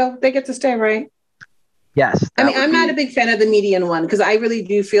time ago, they get to stay, right? Yes. I mean, I'm not a big fan of the median one, because I really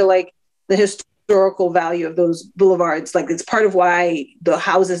do feel like the historical value of those boulevards, like, it's part of why the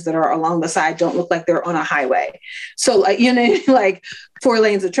houses that are along the side don't look like they're on a highway. So, like, like 4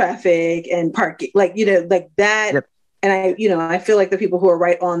 lanes of traffic and parking, like that. Yep. And I feel like the people who are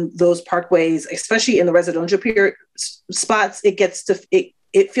right on those parkways, especially in the residential spots,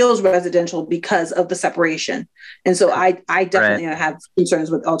 it feels residential because of the separation. And so I definitely have concerns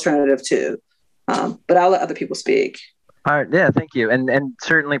with alternative too. But I'll let other people speak. All right. Yeah, thank you. And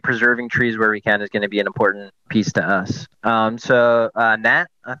certainly preserving trees where we can is going to be an important piece to us. So Nat,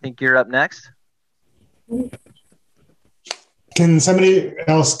 I think you're up next. Can somebody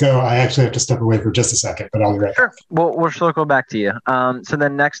else go? I actually have to step away for just a second, but I'll be right back. Sure. We'll circle back to you. So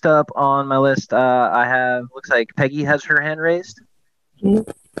then next up on my list, I have, looks like Peggy has her hand raised.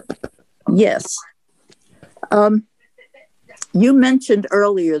 Yes. You mentioned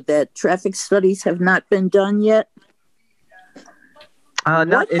earlier that traffic studies have not been done yet.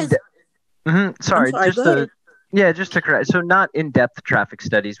 Sorry, just to correct. So not in-depth traffic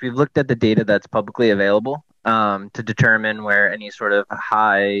studies. We've looked at the data that's publicly available to determine where any sort of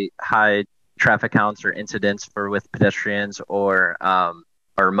high traffic counts or incidents with pedestrians or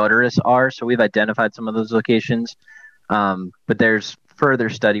motorists are. So we've identified some of those locations, but there's further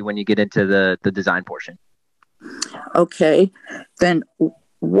study when you get into the design portion. Okay, then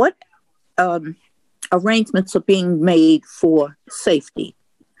what arrangements are being made for safety?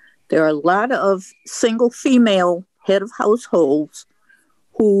 There are a lot of single female head of households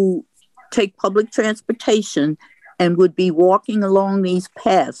who take public transportation and would be walking along these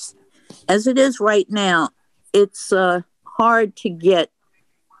paths. As it is right now, it's hard to get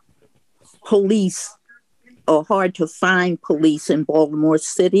police or hard to find police in Baltimore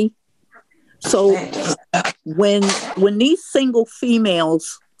City. So when these single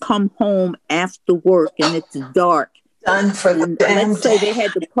females come home after work and it's dark, let's say they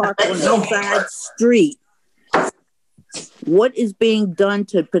had to park on a side street, what's going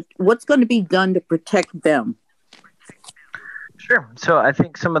to be done to protect them? Sure. So I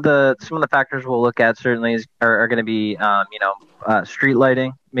think some of the factors we'll look at certainly are going to be, street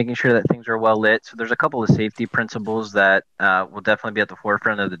lighting, making sure that things are well lit. So there's a couple of safety principles that will definitely be at the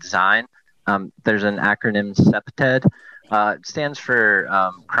forefront of the design. There's an acronym CPTED. It stands for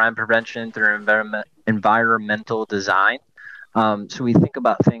Crime Prevention through Environmental Design. So we think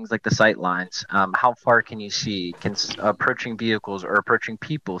about things like the sight lines. How far can you see? Can approaching vehicles or approaching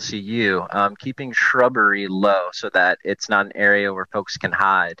people see you? Keeping shrubbery low so that it's not an area where folks can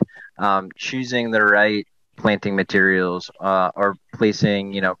hide. Choosing the right planting materials or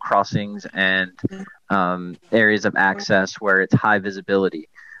placing, crossings and areas of access where it's high visibility,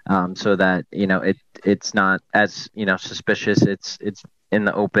 so that it's not as suspicious. It's in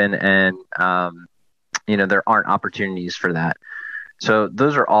the open, and there aren't opportunities for that. So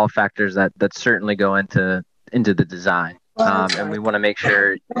those are all factors that certainly go into the design. And we want to make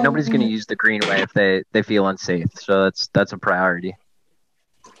sure nobody's going to use the greenway if they feel unsafe. So that's a priority.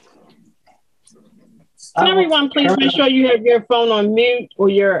 Can everyone please make sure you have your phone on mute or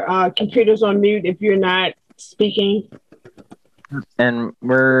your computers on mute if you're not speaking? And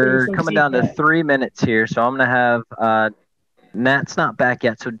we're coming down to 3 minutes here, so I'm going to have Nat's not back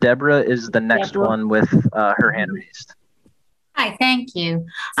yet, so Deborah is the next one with her hand raised. Hi, thank you.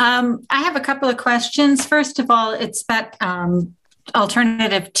 I have a couple of questions. First of all, it's that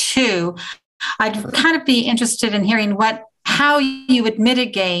alternative 2. I'd kind of be interested in hearing how you would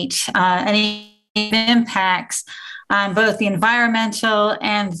mitigate any impacts on both the environmental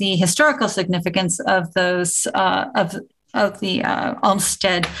and the historical significance of those of the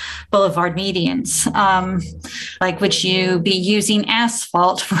Olmsted Boulevard medians. Would you be using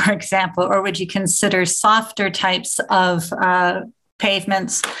asphalt, for example, or would you consider softer types of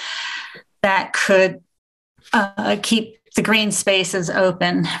pavements that could keep the green spaces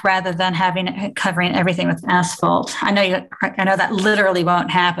open rather than covering everything with asphalt? I know that literally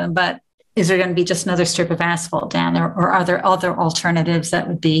won't happen, but is there going to be just another strip of asphalt down there, or are there other alternatives that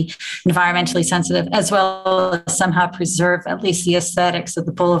would be environmentally sensitive, as well as somehow preserve at least the aesthetics of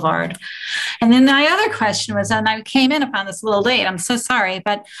the boulevard? And then my other question was, and I came in upon this a little late, I'm so sorry,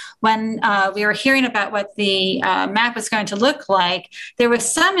 but when we were hearing about what the map was going to look like, there was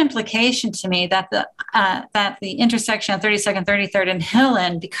some implication to me that the intersection of 32nd, 33rd, and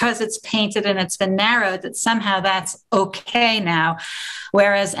Hillen, because it's painted and it's been narrowed, that somehow that's okay now.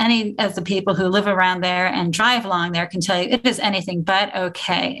 Whereas any of the people who live around there and drive along there can tell you it is anything but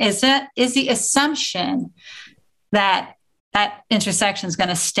okay. Is the assumption that that intersection is going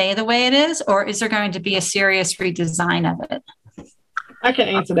to stay the way it is, or is there going to be a serious redesign of it? I can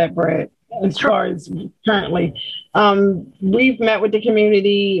answer that, Brad. As far as currently, we've met with the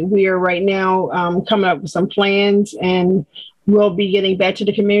community. We are right now coming up with some plans, and we'll be getting back to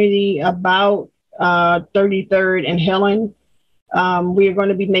the community about 33rd and Helen. We are going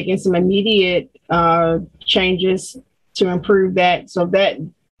to be making some immediate changes to improve that. So that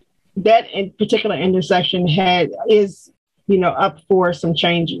in particular intersection is up for some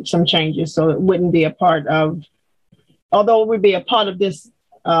changes. So it wouldn't be a part of, although it would be a part of this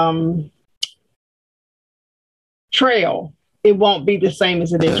trail, it won't be the same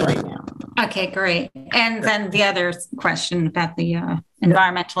as it is right now. Okay, great. And then the other question about the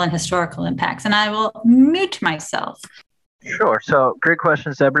environmental and historical impacts, and I will mute myself. Sure. So great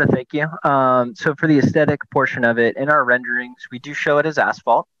questions, Deborah. Thank you. So for the aesthetic portion of it, in our renderings, we do show it as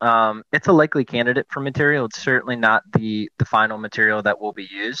asphalt. It's a likely candidate for material. It's certainly not the final material that will be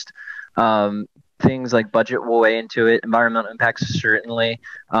used. Things like budget will weigh into it. Environmental impacts, certainly.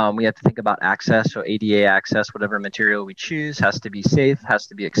 We have to think about access. So ADA access, whatever material we choose, has to be safe, has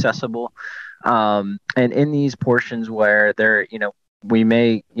to be accessible. And in these portions where we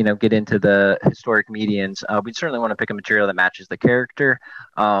may, get into the historic medians, we'd certainly want to pick a material that matches the character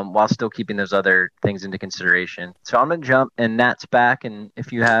while still keeping those other things into consideration. So I'm going to jump, and Nat's back. And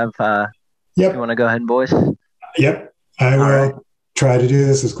if you have, if you want to go ahead and voice. Yep. I will try to do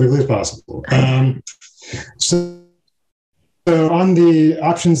this as quickly as possible. So on the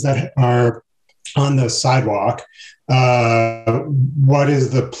options that are on the sidewalk, what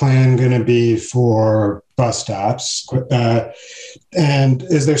is the plan going to be for bus stops? And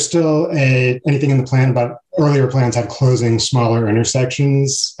is there still anything in the plan about earlier plans had closing smaller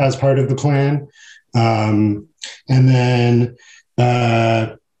intersections as part of the plan? And then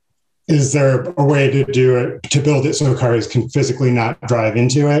is there a way to build it so cars can physically not drive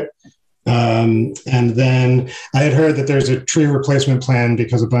into it? And then I had heard that there's a tree replacement plan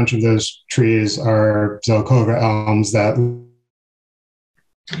because a bunch of those trees are Zelkova elms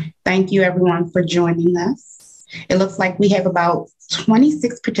Thank you, everyone, for joining us. It looks like we have about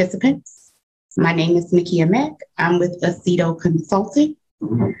 26 participants. My name is Nikki Amek. I'm with Aceto Consulting.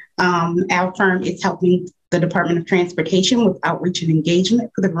 Our firm is helping the Department of Transportation with outreach and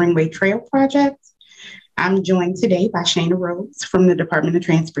engagement for the Greenway Trail Project. I'm joined today by Shana Rhodes from the Department of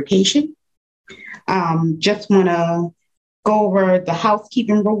Transportation. Just want to go over the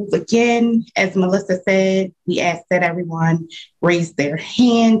housekeeping rules again. As Melissa said, we ask that everyone raise their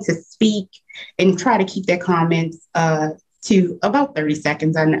hand to speak and try to keep their comments to about 30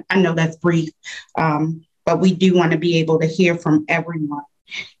 seconds. I know that's brief, but we do want to be able to hear from everyone.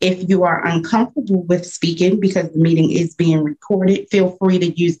 If you are uncomfortable with speaking because the meeting is being recorded, feel free to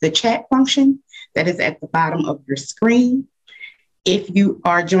use the chat function that is at the bottom of your screen. If you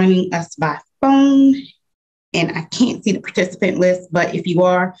are joining us by phone, and I can't see the participant list, but if you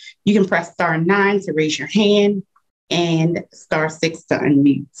are, you can press *9 to raise your hand and *6 to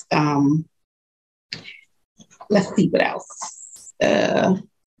unmute. Let's see what else.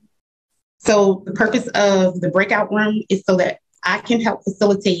 So the purpose of the breakout room is so that I can help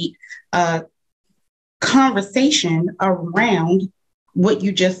facilitate a conversation around what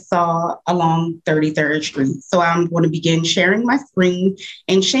you just saw along 33rd Street. So I'm going to begin sharing my screen,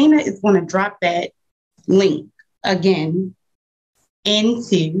 and Shayna is going to drop that link again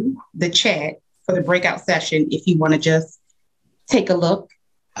into the chat for the breakout session if you want to just take a look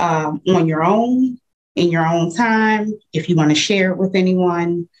on your own, in your own time. If you want to share it with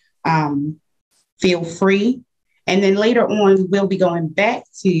anyone, feel free. And then later on, we'll be going back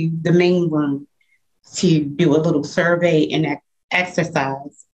to the main room to do a little survey and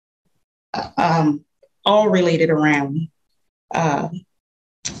exercise, all related around the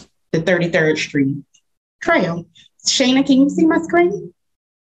 33rd Street Trail. Shayna, can you see my screen?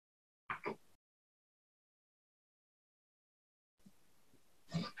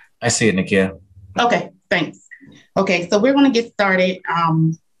 I see it, Nikia. Okay, thanks. Okay, so we're going to get started.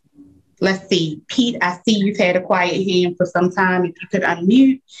 Let's see, Pete, I see you've had a quiet hand for some time. If you could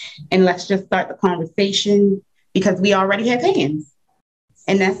unmute, and let's just start the conversation because we already have hands,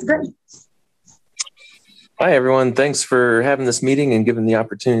 and that's great. Hi, everyone. Thanks for having this meeting and giving the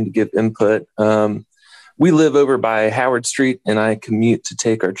opportunity to give input. We live over by Howard Street, and I commute to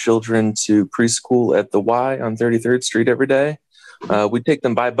take our children to preschool at the Y on 33rd Street every day. We take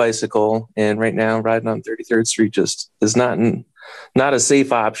them by bicycle, and right now riding on 33rd Street just is not a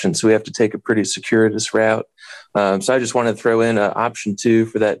safe option, so we have to take a pretty circuitous route. So I just want to throw in option 2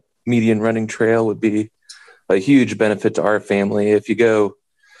 for that median running trail would be a huge benefit to our family. If you go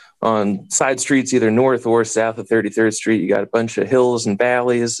on side streets, either north or south of 33rd Street, you got a bunch of hills and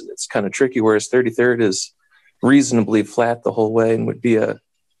valleys. It's kind of tricky, whereas 33rd is reasonably flat the whole way and would be a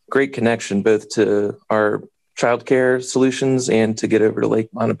great connection both to our childcare solutions and to get over to Lake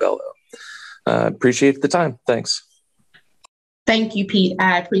Montebello. Appreciate the time. Thanks. Thank you, Pete.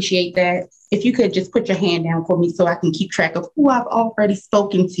 I appreciate that. If you could just put your hand down for me so I can keep track of who I've already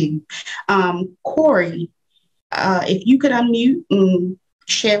spoken to. Corey, if you could unmute and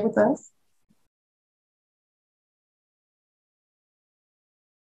share with us.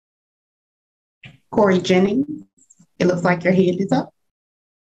 Corey Jennings, it looks like your hand is up.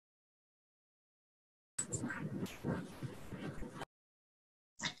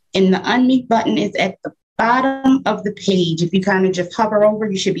 And the unmute button is at the bottom of the page. If you kind of just hover over,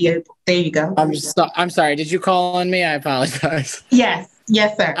 you should be able, there you go. I'm sorry, did you call on me? I apologize. Yes,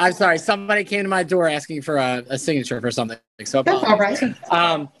 sir. I'm sorry, somebody came to my door asking for a signature for something, so that's all right.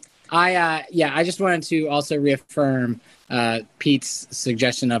 I just wanted to also reaffirm Pete's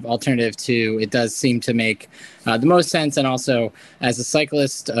suggestion of alternative 2. It does seem to make the most sense, and also as a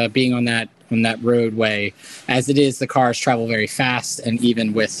cyclist being on that roadway, as it is, the cars travel very fast, and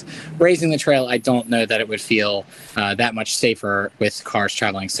even with raising the trail, I don't know that it would feel that much safer with cars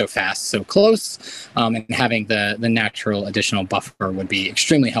traveling so fast, so close, and having the natural additional buffer would be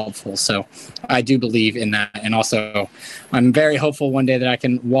extremely helpful. So I do believe in that, and also I'm very hopeful one day that I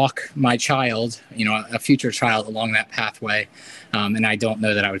can walk my child, a future child, along that pathway, and I don't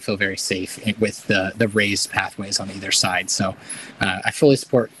know that I would feel very safe with the raised pathways on either side. So I fully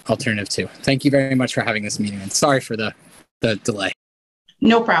support alternative 2. Thank you very much for having this meeting, and sorry for the delay.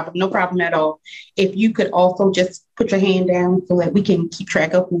 No problem at all. If you could also just put your hand down so that we can keep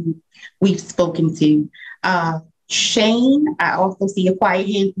track of who we've spoken to. Shane, I also see a quiet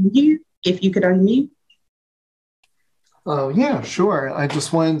hand from you. If you could unmute. Yeah, sure. I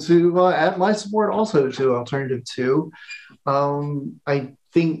just wanted to add my support also to alternative 2. I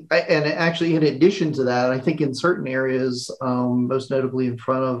think, and actually in addition to that, I think in certain areas, most notably in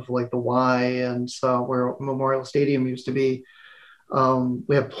front of like the Y and where Memorial Stadium used to be,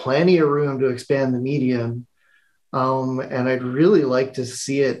 we have plenty of room to expand the median. And I'd really like to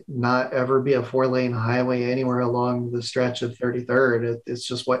see it not ever be a 4-lane highway anywhere along the stretch of 33rd. It's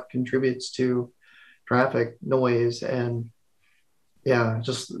just what contributes to traffic noise. And yeah,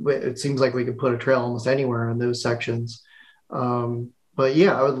 it seems like we could put a trail almost anywhere in those sections. but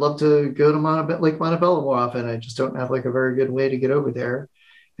yeah, I would love to go to Lake Montebello more often. I just don't have like a very good way to get over there.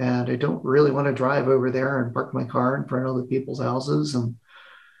 And I don't really want to drive over there and park my car in front of other people's houses. And,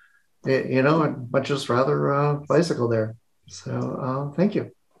 I'd much just rather bicycle there. So thank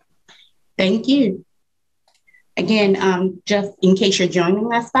you. Thank you. Again, just in case you're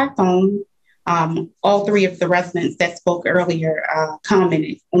joining us by phone, all three of the residents that spoke earlier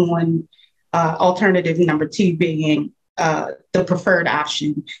commented on alternative number 2 being the preferred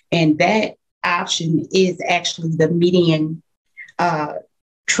option. And that option is actually the median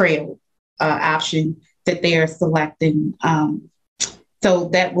trail option that they are selecting. So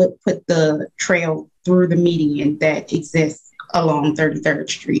that would put the trail through the median that exists along 33rd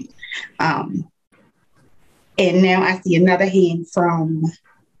Street. And now I see another hand from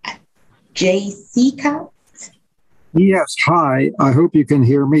J.C. Cox. Yes, hi. I hope you can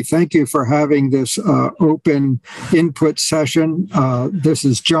hear me. Thank you for having this open input session. This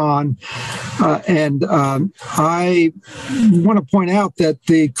is John. And I want to point out that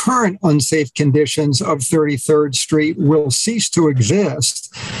the current unsafe conditions of 33rd Street will cease to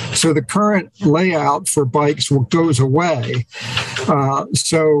exist. So the current layout for bikes goes away.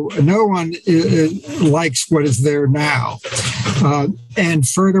 So no one likes what is there now. And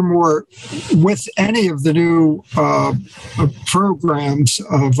furthermore, with any of the new programs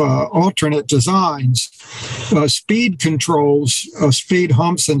of alternate designs, speed controls, speed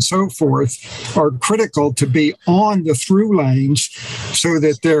humps, and so forth are critical to be on the through lanes so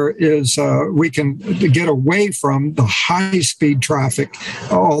that there is we can get away from the high-speed traffic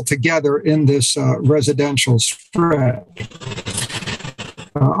altogether in this residential stretch.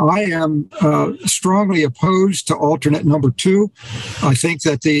 I am strongly opposed to alternate number 2. I think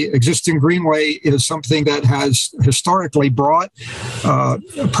that the existing greenway is something that has historically brought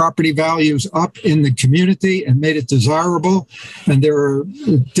property values up in the community and made it desirable. And there are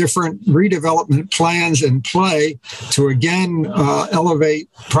different redevelopment plans in play to again elevate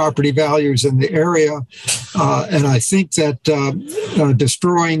property values in the area. And I think that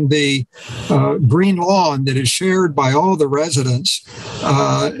destroying the green lawn that is shared by all the residents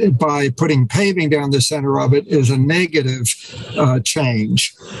by putting paving down the center of it is a negative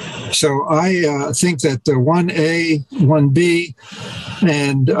change. So I think that the 1A, 1B,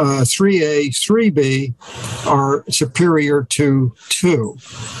 and 3A, 3B are superior to 2.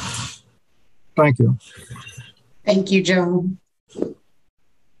 Thank you. Thank you, Joan.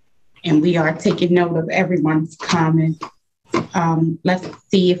 And we are taking note of everyone's comment. Let's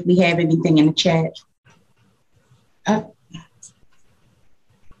see if we have anything in the chat.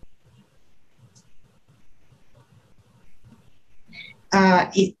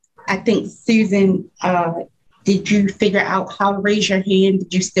 I think, Susan, did you figure out how to raise your hand?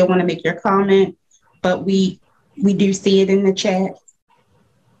 Did you still want to make your comment? But we do see it in the chat.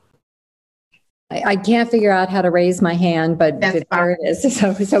 I can't figure out how to raise my hand, but there it is.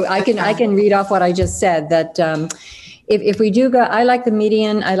 So I can read off what I just said, that if we do go, I like the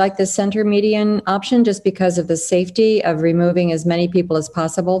median, I like the center median option just because of the safety of removing as many people as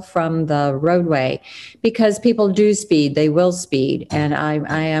possible from the roadway, because people do speed, they will speed. And I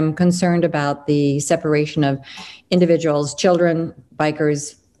am concerned about the separation of individuals, children,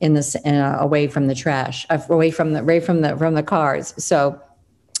 bikers in this, away from the trash, away from the cars. So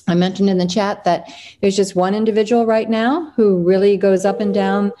I mentioned in the chat that there's just one individual right now who really goes up and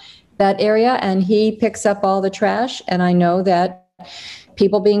down that area, and he picks up all the trash. And I know that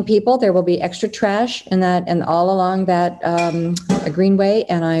people being people, there will be extra trash in that and all along that greenway.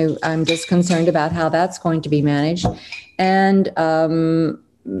 And I'm just concerned about how that's going to be managed. And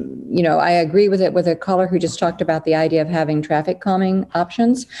you know, I agree with a caller who just talked about the idea of having traffic calming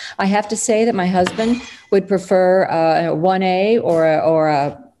options. I have to say that my husband would prefer 1A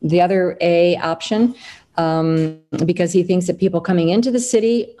or the other A option, because he thinks that people coming into the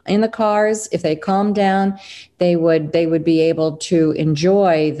city in the cars, if they calm down, they would be able to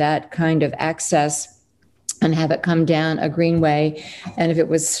enjoy that kind of access and have it come down a greenway. And if it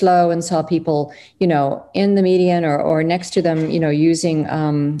was slow and saw people, you know, in the median or next to them, you know, using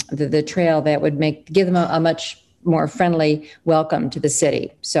the trail, that would give them a much more friendly welcome to the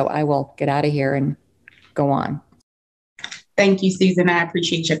city. So I will get out of here and go on. Thank you, Susan. I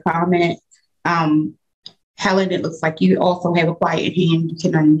appreciate your comment. Helen, it looks like you also have a quiet hand. You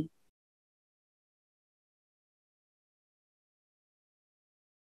can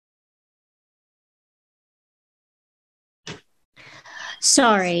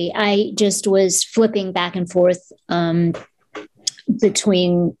Sorry, I just was flipping back and forth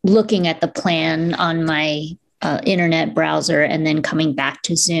between looking at the plan on my internet browser and then coming back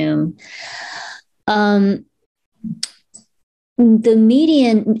to Zoom. The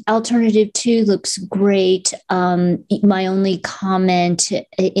median alternative 2 looks great. My only comment,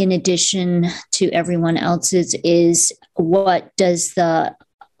 in addition to everyone else's, is what does the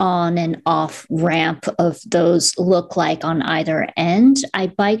on and off ramp of those look like on either end? I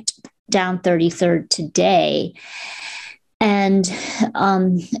biked down 33rd today, and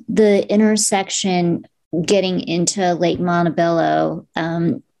the intersection getting into Lake Montebello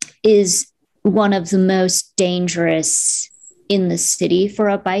is one of the most dangerous in the city for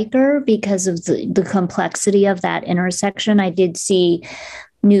a biker because of the complexity of that intersection. I did see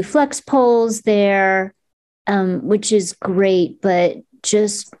new flex poles there, which is great, but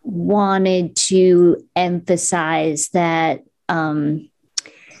just wanted to emphasize that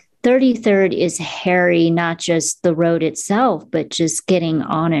 33rd is hairy, not just the road itself, but just getting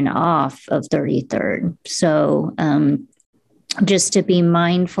on and off of 33rd. So just to be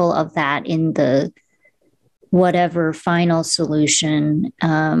mindful of that in the whatever final solution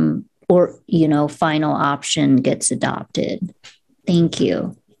or, final option gets adopted. Thank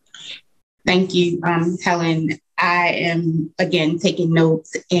you. Thank you, Helen. I am, again, taking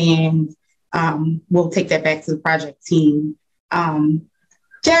notes, and we'll take that back to the project team.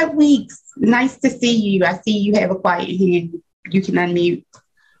 Chad Weeks, nice to see you. I see you have a quiet hand. You can unmute.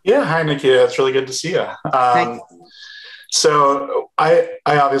 Yeah, hi, Nikia. It's really good to see you. So I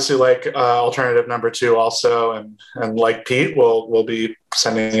obviously like alternative number 2 also, and like Pete, we'll be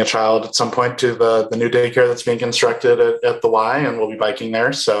sending a child at some point to the new daycare that's being constructed at the Y, and we'll be biking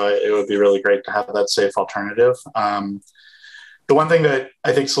there. So it would be really great to have that safe alternative. The one thing that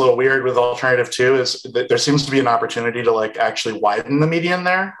I think is a little weird with alternative 2 is that there seems to be an opportunity to actually widen the median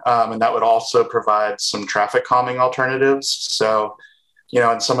there, and that would also provide some traffic calming alternatives. So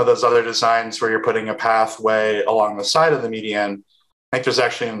in some of those other designs where you're putting a pathway along the side of the median, I think there's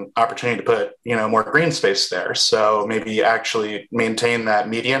actually an opportunity to put, more green space there. So maybe actually maintain that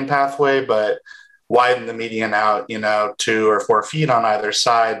median pathway, but widen the median out, 2 or 4 feet on either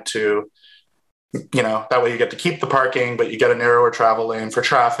side to, that way you get to keep the parking, but you get a narrower travel lane for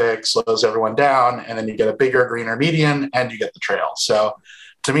traffic, slows everyone down, and then you get a bigger, greener median, and you get the trail. So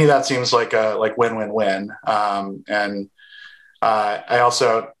to me, that seems like a win-win-win. I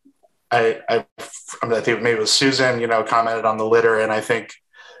think maybe it was Susan, commented on the litter. And I think,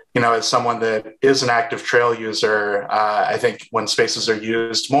 as someone that is an active trail user, I think when spaces are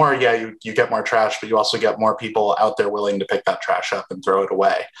used more, you get more trash, but you also get more people out there willing to pick that trash up and throw it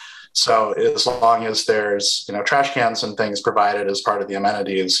away. So as long as there's, trash cans and things provided as part of the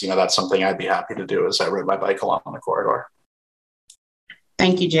amenities, that's something I'd be happy to do as I rode my bike along the corridor.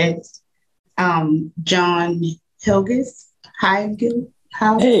 Thank you, Jess. John Hilgis. Hi,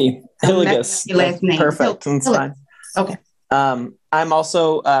 how? Hey, Hilligus. Your last name. Perfect. That's fine. Okay. I'm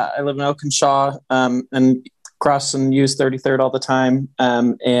also, I live in Oakenshaw and cross and use 33rd all the time,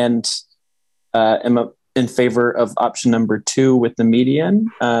 and am in favor of option number 2 with the median.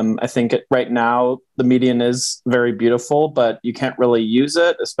 I think right now the median is very beautiful, but you can't really use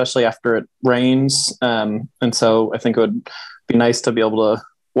it, especially after it rains. And so I think it would be nice to be able to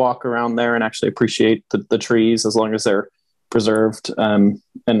walk around there and actually appreciate the trees as long as they're preserved, and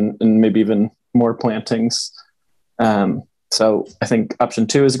maybe even more plantings. So I think option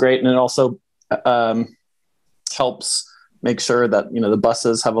 2 is great. And it also helps make sure that, the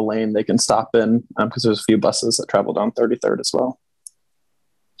buses have a lane they can stop in, because there's a few buses that travel down 33rd as well.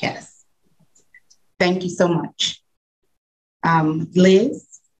 Yes. Thank you so much. Liz?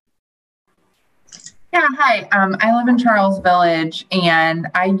 Yeah, hi. I live in Charles Village, and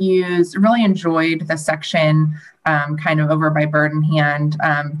I really enjoyed the section kind of over by Bird in Hand.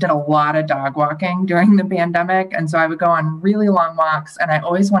 Did a lot of dog walking during the pandemic, and so I would go on really long walks, and I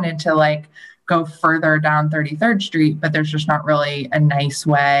always wanted to go further down 33rd Street, but there's just not really a nice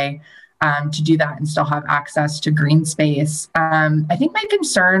way to do that and still have access to green space. I think my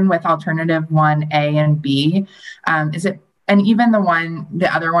concern with alternative 1A and B and even the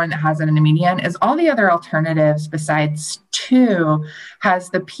other one that has it in the median, is all the other alternatives besides 2 has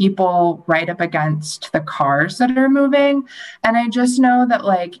the people right up against the cars that are moving. And I just know that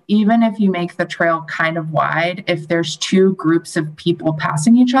even if you make the trail kind of wide, if there's 2 groups of people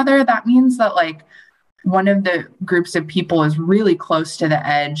passing each other, that means that one of the groups of people is really close to the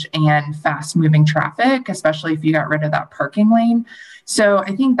edge and fast moving traffic, especially if you got rid of that parking lane. So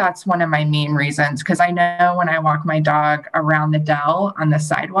I think that's one of my main reasons, because I know when I walk my dog around the Dell on the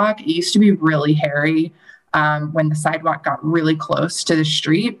sidewalk, it used to be really hairy when the sidewalk got really close to the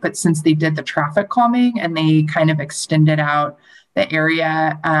street. But since they did the traffic calming and they kind of extended out the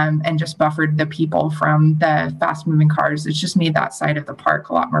area and just buffered the people from the fast moving cars, it's just made that side of the park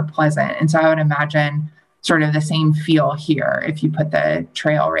a lot more pleasant. And so I would imagine sort of the same feel here if you put the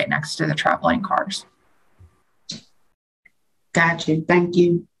trail right next to the traveling cars. Got you. Thank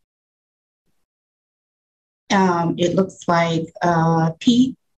you. It looks like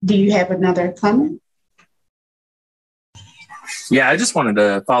Pete, do you have another comment? Yeah, I just wanted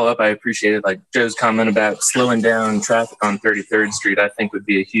to follow up. I appreciated like Joe's comment about slowing down traffic on 33rd Street. I think would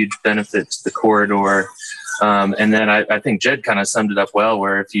be a huge benefit to the corridor. And then I think Jed kind of summed it up well,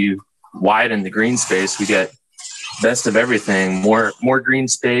 where if you widen the green space, we get best of everything, more green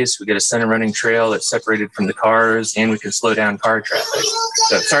space. We get a center running trail that's separated from the cars, and we can slow down car traffic.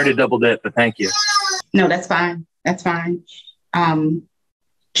 So sorry to double dip, but thank you. No, that's fine. That's fine.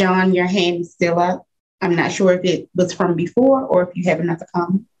 John, your hand is still up. I'm not sure if it was from before or if you have another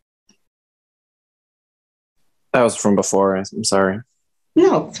comment. That was from before. I'm sorry.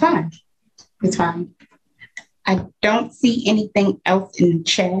 No, it's fine. It's fine. I don't see anything else in the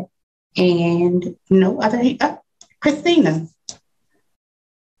chat and no other. Christina,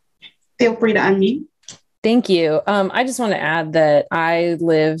 feel free to unmute. Thank you. I just want to add that I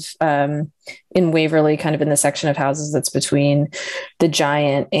live in Waverly, kind of in the section of houses that's between the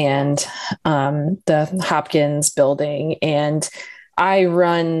Giant and the Hopkins building. And I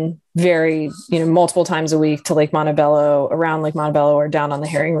run multiple times a week to Lake Montebello, around Lake Montebello, or down on the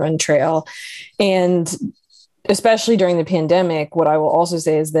Herring Run Trail. And especially during the pandemic, what I will also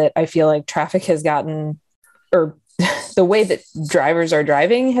say is that I feel like traffic has gotten, or the way that drivers are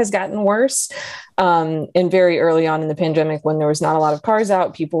driving has gotten worse. And very early on in the pandemic, when there was not a lot of cars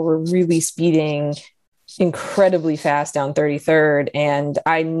out, people were really speeding incredibly fast down 33rd. And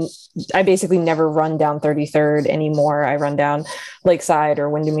I basically never run down 33rd anymore. I run down Lakeside or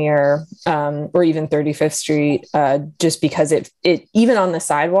Windermere, or even 35th Street, just because it even on the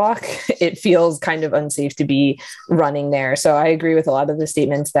sidewalk, it feels kind of unsafe to be running there. So I agree with a lot of the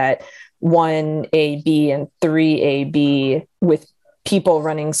statements that 1AB and 3AB, with people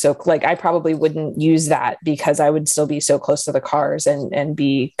running so, like, I probably wouldn't use that because I would still be so close to the cars and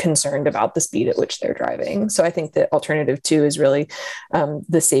be concerned about the speed at which they're driving. So I think that alternative 2 is really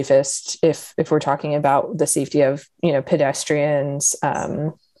the safest if we're talking about the safety of, pedestrians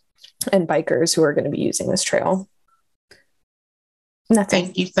and bikers who are going to be using this trail.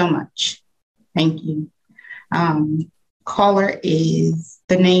 Thank you so much. Thank you. Caller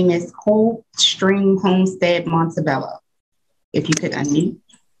the name is Coldstream Homestead Montebello. If you could unmute.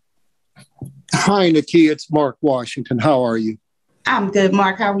 Hi, Nikki. It's Mark Washington. How are you? I'm good,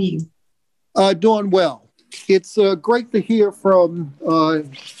 Mark. How are you? Doing well. It's great to hear from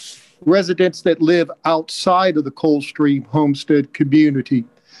residents that live outside of the Coldstream Homestead community.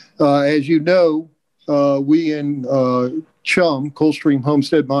 As you know, we in Chum, Coldstream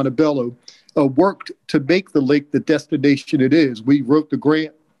Homestead Montebello, worked to make the lake the destination it is. We wrote the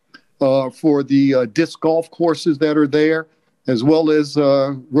grant for the disc golf courses that are there, as well as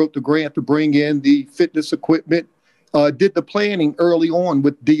wrote the grant to bring in the fitness equipment, did the planning early on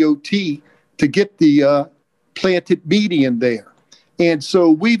with DOT to get the planted median there. And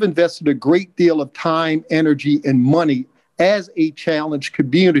so we've invested a great deal of time, energy, and money as a challenged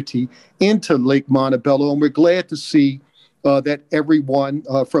community into Lake Montebello, and we're glad to see that everyone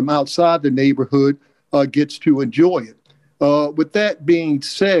from outside the neighborhood gets to enjoy it. With that being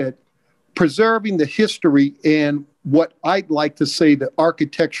said, preserving the history and what I'd like to say the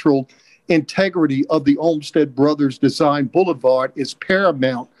architectural integrity of the Olmsted Brothers Design Boulevard is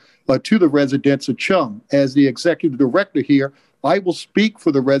paramount to the residents of Chum. As the executive director here, I will speak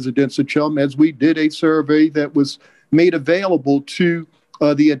for the residents of Chum, as we did a survey that was made available to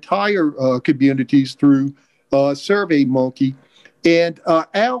the entire communities through SurveyMonkey. And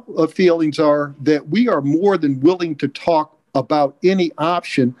our feelings are that we are more than willing to talk about any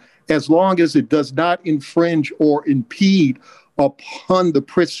option as long as it does not infringe or impede upon the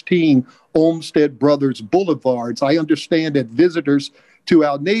pristine Olmsted Brothers Boulevards. I understand that visitors to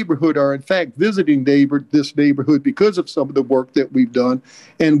our neighborhood are in fact visiting this neighborhood because of some of the work that we've done,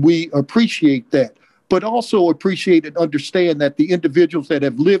 and we appreciate that. But also appreciate and understand that the individuals that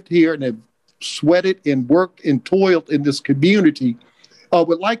have lived here and have sweated and worked and toiled in this community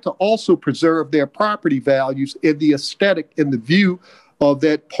would like to also preserve their property values and the aesthetic and the view of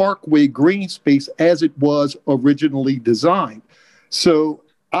that parkway green space as it was originally designed. So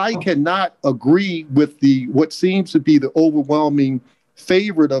I cannot agree with what seems to be the overwhelming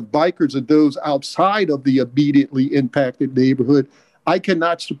favorite of bikers and those outside of the immediately impacted neighborhood. I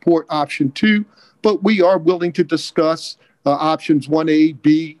cannot support option 2, but we are willing to discuss options 1A,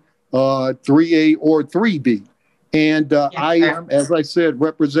 B, 3A, or 3B. And I am, as I said,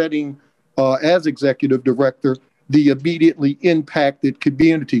 representing as executive director, the immediately impacted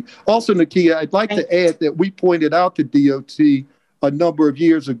community. Also, Nakia, I'd like to add that we pointed out to DOT a number of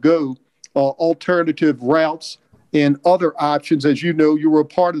years ago alternative routes and other options. As you know, you were a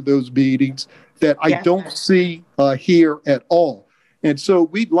part of those meetings that I don't see here at all. And so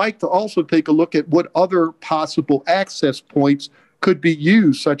we'd like to also take a look at what other possible access points could be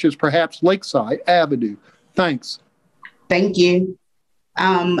used, such as perhaps Lakeside Avenue. Thanks. Thank you.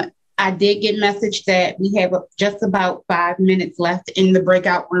 I did get message that we have just about 5 minutes left in the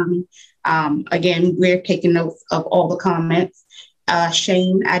breakout room. Again, we're taking notes of all the comments.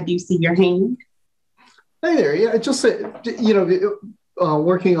 Shane, I do see your hand. Hey there. Yeah, just,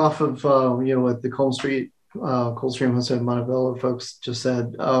 working off of, what the Coldstream Homestead Montebello folks just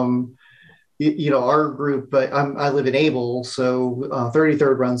said, our group, I live in Able, so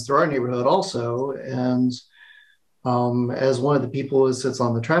 33rd runs through our neighborhood also. And as one of the people who sits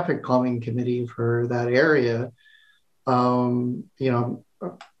on the traffic calming committee for that area, working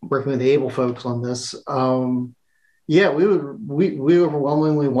with the Able folks on this, we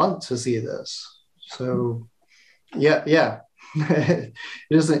overwhelmingly want to see this. So, yeah. It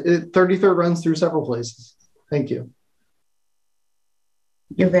isn't. 33rd runs through several places. Thank you.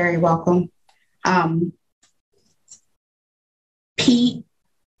 You're very welcome. Pete,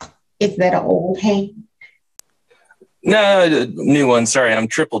 is that an old hand? No, new one. Sorry, I'm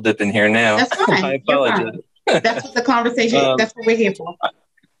triple dipping here now. That's fine. I apologize. That's what the conversation. That's what we're here for.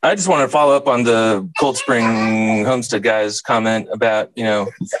 I just want to follow up on the Cold Spring Homestead guys' comment about,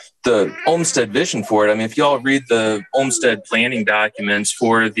 the Olmsted vision for it. I mean, if y'all read the Olmsted planning documents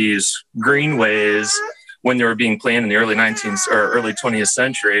for these greenways when they were being planned in the early 19th or early 20th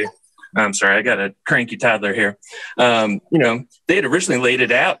century, I'm sorry, I got a cranky toddler here. They had originally laid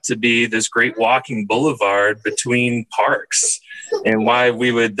it out to be this great walking boulevard between parks, and why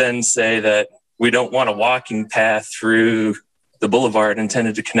we would then say that we don't want a walking path through the boulevard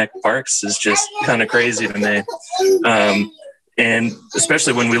intended to connect parks is just kind of crazy to me. And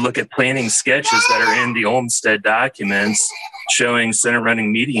especially when we look at planning sketches that are in the Olmsted documents showing center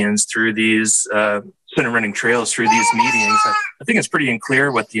running medians through these center running trails through these medians, I think it's pretty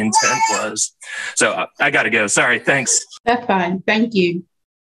unclear what the intent was. So I got to go. Sorry. Thanks. That's fine. Thank you.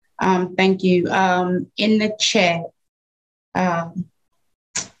 Thank you. In the chat,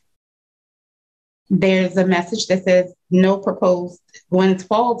 there's a message that says no proposed Glens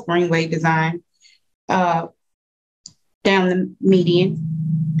Falls Greenway design down the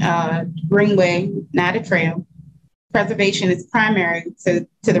median. Greenway, not a trail. Preservation is primary to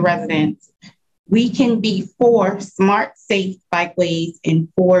the residents. We can be for smart, safe bikeways and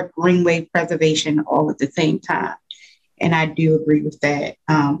for greenway preservation all at the same time. And I do agree with that.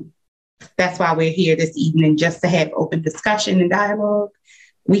 That's why we're here this evening, just to have open discussion and dialogue.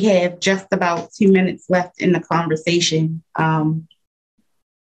 We have just about 2 minutes left in the conversation.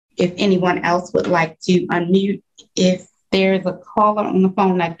 If anyone else would like to unmute, if there's a caller on the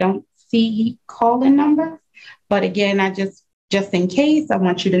phone, I don't see call-in number, but again, I just in case, I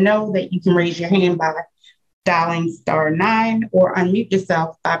want you to know that you can raise your hand by dialing *9 or unmute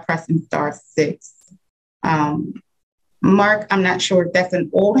yourself by pressing *6. Mark, I'm not sure if that's an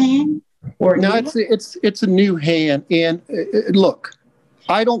old hand or no. It's a new hand, and look,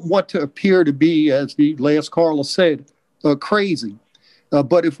 I don't want to appear to be, as the last caller said, crazy.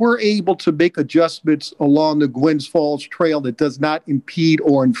 But if we're able to make adjustments along the Glens Falls Trail that does not impede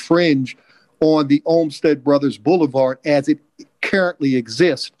or infringe on the Olmsted Brothers Boulevard as it currently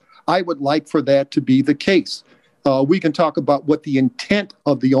exists, I would like for that to be the case. We can talk about what the intent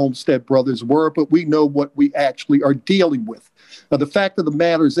of the Olmsted Brothers were, but we know what we actually are dealing with. The fact of the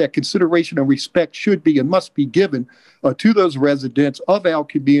matter is that consideration and respect should be and must be given to those residents of our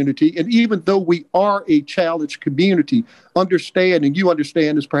community. And even though we are a challenged community, understand, and you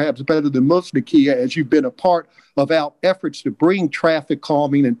understand this perhaps better than most, Nakia, as you've been a part of our efforts to bring traffic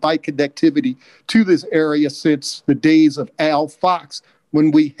calming and bike connectivity to this area since the days of Al Fox,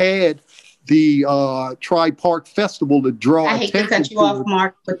 when we had the Tri-Park Festival to draw attention. I hate to cut you off,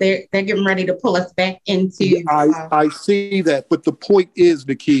 Mark, but they're getting ready to pull us back into... I see that, but the point is,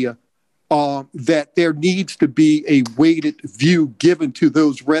 Nakia, that there needs to be a weighted view given to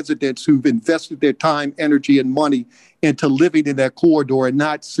those residents who've invested their time, energy, and money into living in that corridor and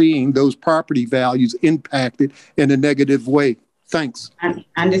not seeing those property values impacted in a negative way. Thanks.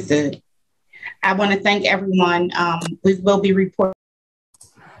 Understood. I want to thank everyone. We will be reporting.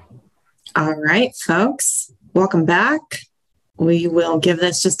 All right, folks, welcome back. We will give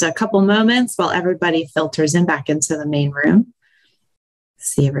this just a couple moments while everybody filters in back into the main room.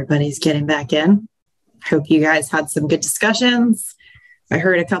 See everybody's getting back in. Hope you guys had some good discussions. I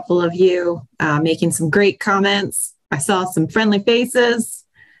heard a couple of you making some great comments. I saw some friendly faces,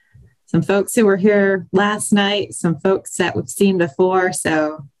 some folks who were here last night, some folks that we've seen before.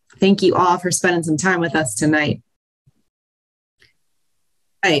 So thank you all for spending some time with us tonight.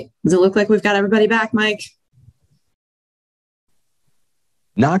 All right, does it look like we've got everybody back, Mike?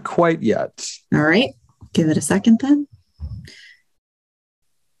 Not quite yet. All right, give it a second then.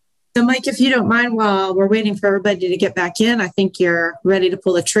 So Mike, if you don't mind, while we're waiting for everybody to get back in, I think you're ready to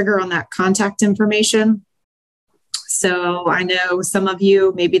pull the trigger on that contact information. So I know some of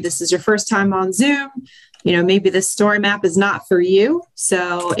you, maybe this is your first time on Zoom, maybe this story map is not for you.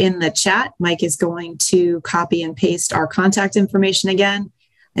 So in the chat, Mike is going to copy and paste our contact information again.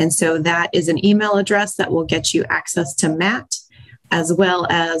 And so that is an email address that will get you access to Matt, as well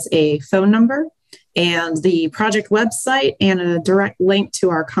as a phone number and the project website and a direct link to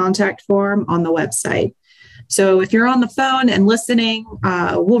our contact form on the website. So if you're on the phone and listening,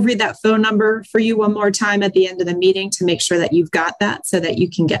 we'll read that phone number for you one more time at the end of the meeting to make sure that you've got that so that you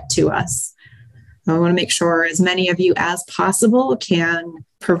can get to us. I want to make sure as many of you as possible can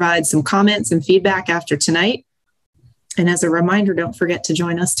provide some comments and feedback after tonight. And as a reminder, don't forget to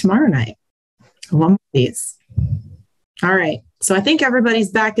join us tomorrow night. One more, please. All right. So I think everybody's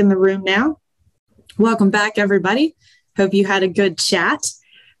back in the room now. Welcome back, everybody. Hope you had a good chat.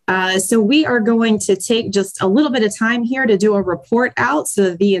 So we are going to take just a little bit of time here to do a report out so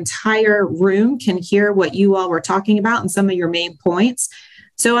that the entire room can hear what you all were talking about and some of your main points.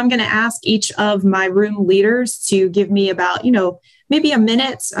 So I'm going to ask each of my room leaders to give me about, maybe a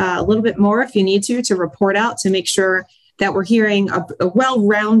minute, a little bit more if you need to report out to make sure that we're hearing a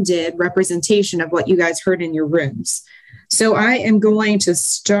well-rounded representation of what you guys heard in your rooms. So I am going to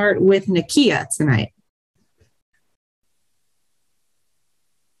start with Nakia tonight.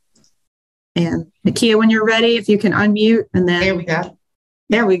 And Nakia, when you're ready, if you can unmute and then. There we go.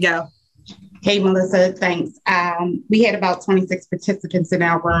 There we go. Hey, Melissa, thanks. We had about 26 participants in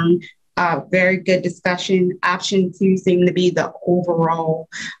our room. Very good discussion. Option 2 seemed to be the overall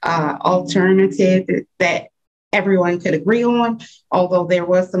alternative that everyone could agree on, although there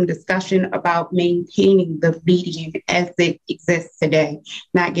was some discussion about maintaining the median as it exists today,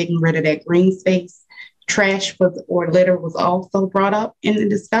 not getting rid of that green space. Trash or litter was also brought up in the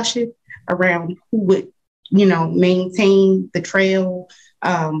discussion around who would, maintain the trail,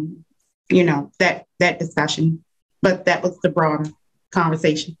 that discussion. But that was the broader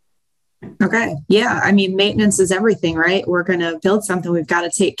conversation. Okay. Yeah. I mean, maintenance is everything, right? We're going to build something. We've got to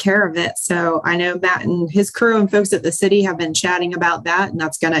take care of it. So I know Matt and his crew and folks at the city have been chatting about that, and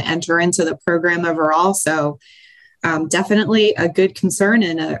that's going to enter into the program overall. So definitely a good concern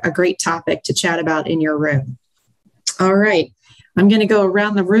and a great topic to chat about in your room. All right. I'm going to go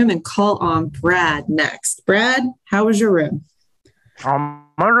around the room and call on Brad next. Brad, how was your room? My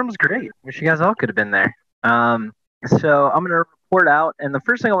room was great. Wish you guys all could have been there. So I'm going to report out. And the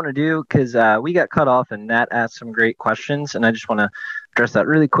first thing I want to do, because we got cut off and Nat asked some great questions, and I just want to address that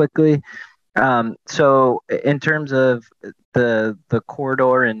really quickly. So in terms of the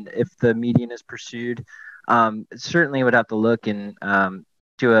corridor and if the median is pursued, certainly would have to look and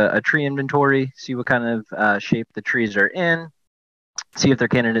do a tree inventory, see what kind of shape the trees are in, see if they're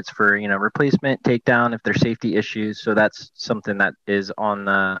candidates for replacement, takedown, if there's safety issues. So that's something that is on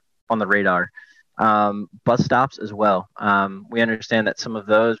the radar. Bus stops as well. We understand that some of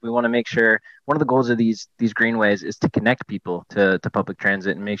those, we want to make sure, one of the goals of these greenways is to connect people to public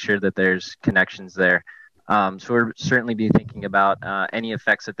transit and make sure that there's connections there. So we'll certainly be thinking about any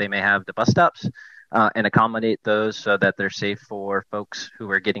effects that they may have to bus stops and accommodate those so that they're safe for folks who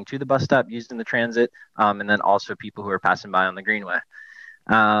are getting to the bus stop using the transit, and then also people who are passing by on the greenway.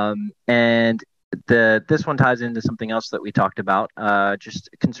 And this one ties into something else that we talked about, just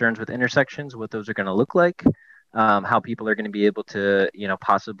concerns with intersections, what those are going to look like, how people are going to be able to,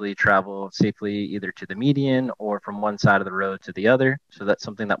 possibly travel safely either to the median or from one side of the road to the other. So that's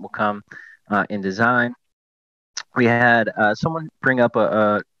something that will come in design. We had someone bring up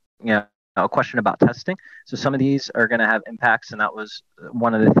a question about testing. So some of these are going to have impacts, and that was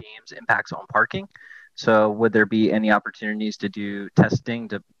one of the themes, impacts on parking. So would there be any opportunities to do testing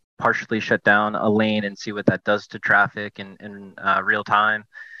to partially shut down a lane and see what that does to traffic in real time?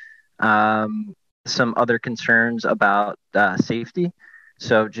 Some other concerns about safety.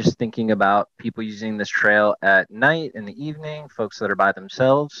 So just thinking about people using this trail at night, in the evening, folks that are by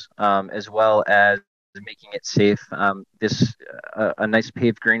themselves, as well as making it safe. A nice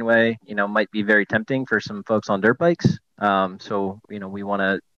paved greenway, might be very tempting for some folks on dirt bikes. So, we want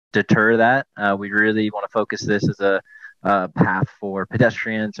to deter that. We really want to focus this as a path for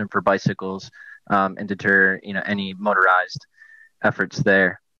pedestrians and for bicycles, and deter, any motorized efforts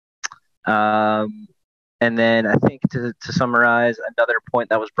there. And then I think to summarize, another point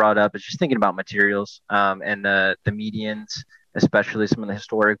that was brought up is just thinking about materials and the medians, especially some of the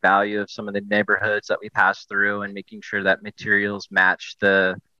historic value of some of the neighborhoods that we pass through, and making sure that materials match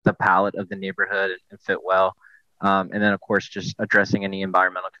the palette of the neighborhood and fit well. And then, of course, just addressing any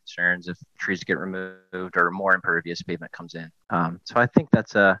environmental concerns if trees get removed or more impervious pavement comes in. So I think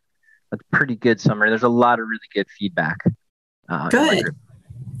that's a pretty good summary. There's a lot of really good feedback. Good.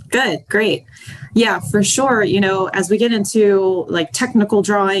 Good, great. Yeah, for sure. You know, as we get into like technical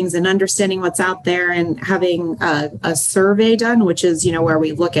drawings and understanding what's out there and having a survey done, which is, you know, where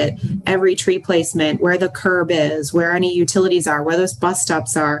we look at every tree placement, where the curb is, where any utilities are, where those bus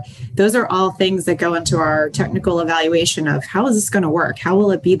stops are. Those are all things that go into our technical evaluation of how is this going to work? How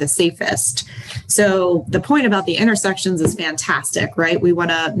will it be the safest? So the point about the intersections is fantastic, right? We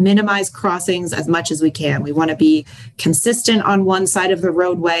want to minimize crossings as much as we can. We want to be consistent on one side of the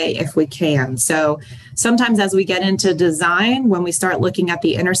roadway if we can. So sometimes as we get into design, when we start looking at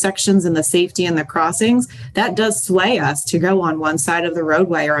the intersections and the safety and the crossings, that does sway us to go on one side of the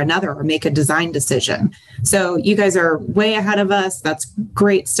roadway or another or make a design decision. So you guys are way ahead of us. That's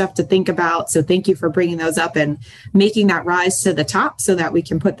great stuff to think about. So thank you for bringing those up and making that rise to the top so that we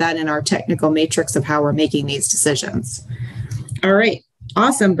can put that in our technical matrix of how we're making these decisions. All right.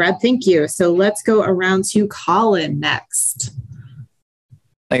 Awesome, Brad. Thank you. So let's go around to Colin next.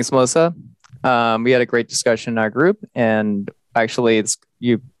 Thanks, Melissa. We had a great discussion in our group, and actually,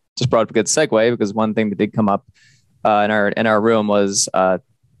 you just brought up a good segue, because one thing that did come up in our room was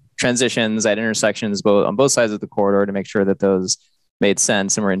transitions at intersections on both sides of the corridor to make sure that those made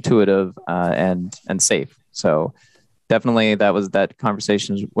sense and were intuitive and safe. So definitely that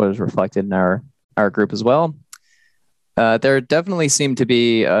conversation was reflected in our group as well. There definitely seemed to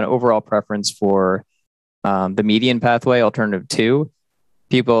be an overall preference for the median pathway, alternative 2.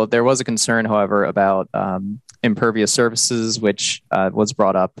 There was a concern, however, about impervious surfaces, which was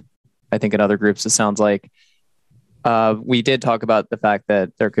brought up, I think, in other groups. It sounds like we did talk about the fact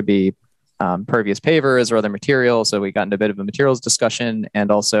that there could be pervious pavers or other materials. So we got into a bit of a materials discussion,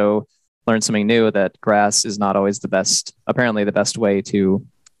 and also learned something new, that grass is not always apparently the best way to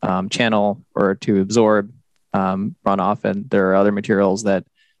channel or to absorb runoff. And there are other materials that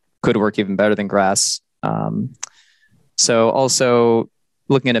could work even better than grass. So also,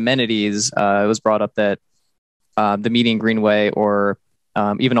 looking at amenities, it was brought up that the median greenway, or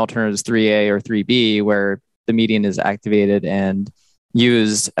even alternatives 3A or 3B, where the median is activated and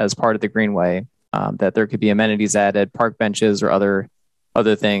used as part of the greenway, that there could be amenities added, park benches or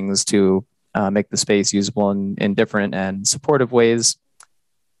other things to make the space usable in different and supportive ways.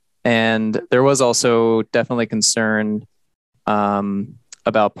 And there was also definitely concern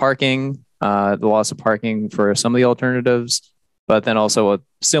about parking, the loss of parking for some of the alternatives, but then also a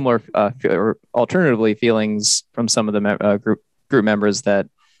similar, alternatively, feelings from some of the group members that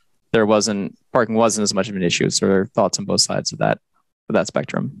parking wasn't as much of an issue. So there are thoughts on both sides of that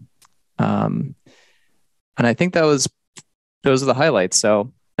spectrum. And I think those are the highlights.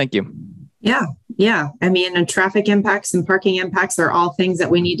 So thank you. Yeah. I mean, and traffic impacts and parking impacts are all things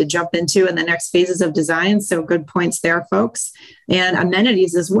that we need to jump into in the next phases of design. So good points there, folks. And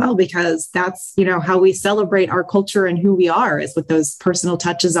amenities as well, because that's, how we celebrate our culture and who we are, is with those personal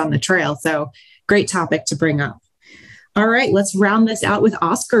touches on the trail. So great topic to bring up. All right, let's round this out with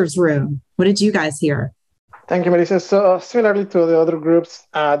Oscar's room. What did you guys hear? Thank you, Melissa. So similarly to the other groups,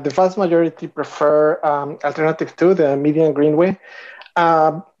 the vast majority prefer alternative 2, the median greenway.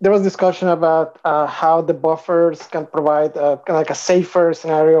 There was discussion about how the buffers can provide kind of like a safer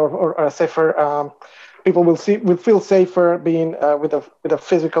scenario, or a safer. People will feel safer being with a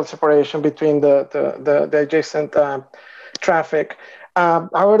physical separation between the adjacent traffic.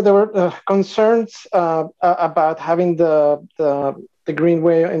 However, there were concerns about having the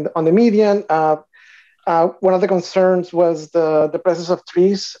greenway on the median. One of the concerns was the presence of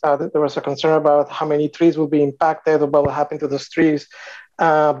trees. There was a concern about how many trees will be impacted, or what will happen to those trees.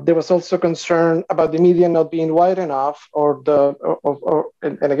 There was also concern about the median not being wide enough, and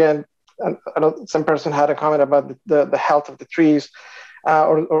again, I know some person had a comment about the health of the trees,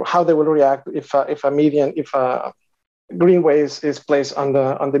 or how they will react if a greenway is placed on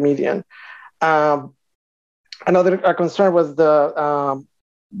the median. Another concern was the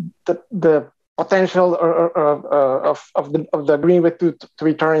potential of the greenway to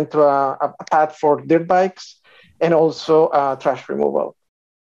return into a path for dirt bikes, and also trash removal.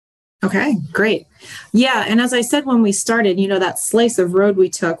 Okay, great. Yeah, and as I said when we started, that slice of road we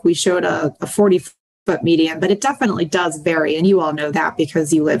took, we showed a 40 foot median, but it definitely does vary. And you all know that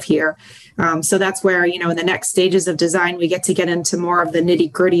because you live here. So that's where, in the next stages of design, we get into more of the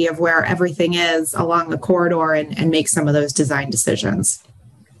nitty gritty of where everything is along the corridor and make some of those design decisions.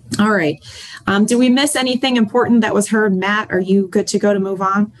 All right. Do we miss anything important that was heard? Matt, are you good to go to move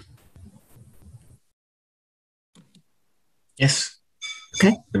on? Yes.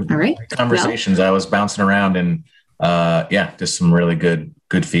 Okay. All right. Conversations. I was bouncing around and just some really good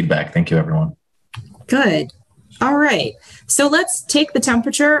feedback. Thank you, everyone. Good. All right. So let's take the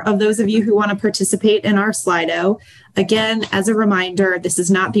temperature of those of you who want to participate in our Slido. Again, as a reminder, this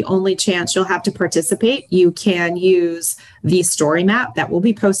is not the only chance you'll have to participate. You can use the story map that will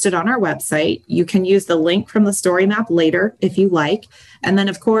be posted on our website. You can use the link from the story map later if you like. And then,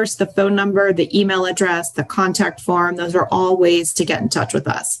 of course, the phone number, the email address, the contact form, those are all ways to get in touch with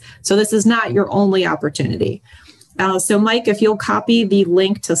us. So this is not your only opportunity. So Mike, if you'll copy the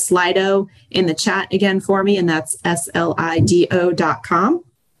link to Slido in the chat again for me, and that's slido.com.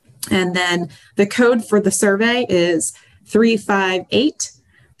 And then the code for the survey is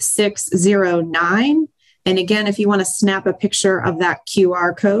 358609. And again, if you want to snap a picture of that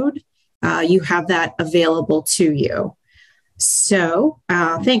QR code, you have that available to you. So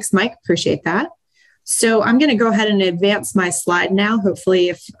thanks, Mike. Appreciate that. So I'm going to go ahead and advance my slide now. Hopefully,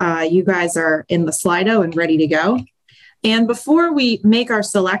 if you guys are in the Slido and ready to go. And before we make our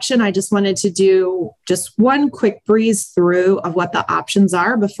selection, I just wanted to do just one quick breeze through of what the options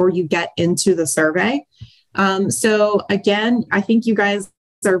are before you get into the survey. So again, I think you guys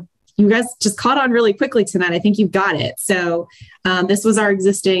just caught on really quickly tonight. I think you've got it. So this was our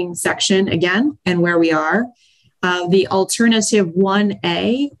existing section again, and where we are. The alternative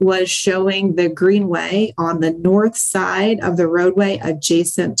 1A was showing the greenway on the north side of the roadway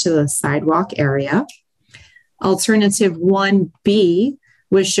adjacent to the sidewalk area. Alternative 1B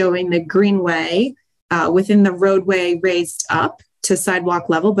was showing the greenway within the roadway raised up to sidewalk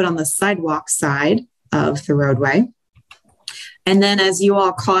level, but on the sidewalk side of the roadway. And then, as you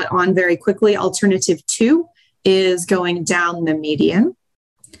all caught on very quickly, alternative 2 is going down the median.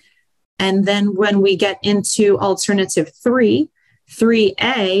 And then when we get into alternative 3,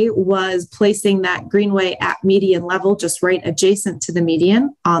 3A was placing that greenway at median level, just right adjacent to the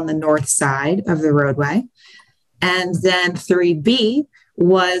median on the north side of the roadway. And then 3B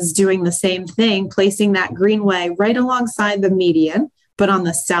was doing the same thing, placing that greenway right alongside the median, but on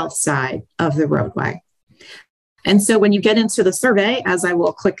the south side of the roadway. And so when you get into the survey, as I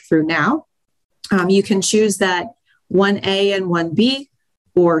will click through now, you can choose that 1A and 1B,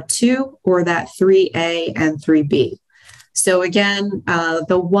 or 2, or that 3A and 3B. So again,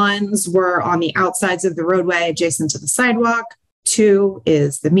 the ones were on the outsides of the roadway adjacent to the sidewalk. 2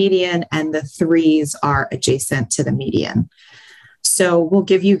 is the median, and the 3s are adjacent to the median. So we'll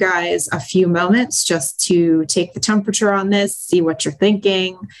give you guys a few moments just to take the temperature on this, see what you're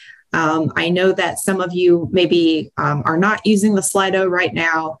thinking. I know that some of you maybe are not using the Slido right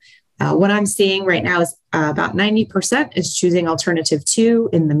now. What I'm seeing right now is about 90% is choosing alternative 2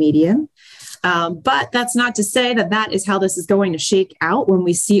 in the median. But that's not to say that that is how this is going to shake out when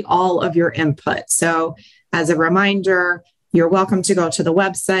we see all of your input. So as a reminder, you're welcome to go to the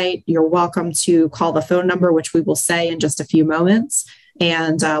website. You're welcome to call the phone number, which we will say in just a few moments,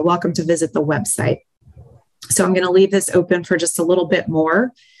 and welcome to visit the website. So I'm going to leave this open for just a little bit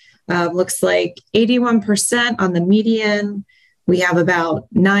more. Looks like 81% on the median. We have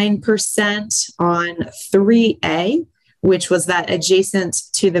about 9% on 3A, which was that adjacent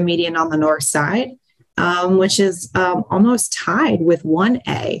to the median on the north side, which is almost tied with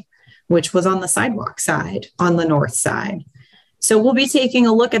 1A, which was on the sidewalk side, on the north side. So we'll be taking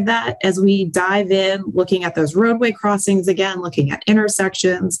a look at that as we dive in, looking at those roadway crossings again, looking at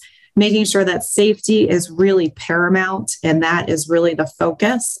intersections, making sure that safety is really paramount. And that is really the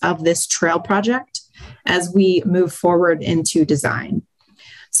focus of this trail project as we move forward into design.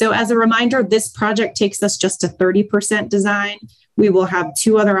 So as a reminder, this project takes us just to 30% design. We will have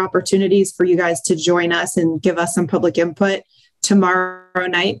 2 other opportunities for you guys to join us and give us some public input tomorrow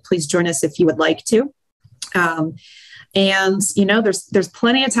night. Please join us if you would like to. And there's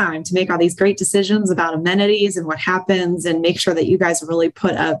plenty of time to make all these great decisions about amenities and what happens, and make sure that you guys really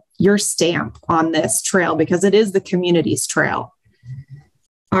put your stamp on this trail, because it is the community's trail.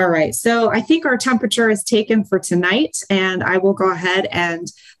 All right, so I think our temperature is taken for tonight, and I will go ahead and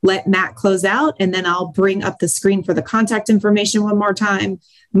let Matt close out, and then I'll bring up the screen for the contact information one more time.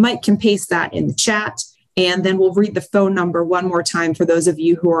 Mike can paste that in the chat, and then we'll read the phone number one more time for those of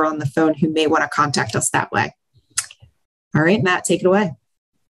you who are on the phone who may want to contact us that way. All right, Matt, take it away.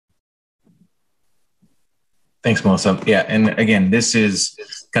 Thanks, Melissa. Yeah, and again, this is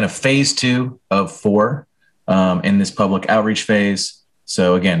kind of phase 2 of 4 in this public outreach phase.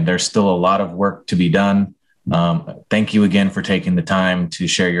 So again, there's still a lot of work to be done. Thank you again for taking the time to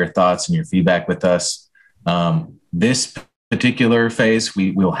share your thoughts and your feedback with us. This particular phase,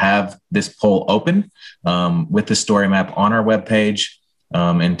 we will have this poll open with the story map on our webpage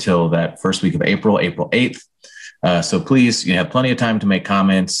until that first week of April 8th. So please, you have plenty of time to make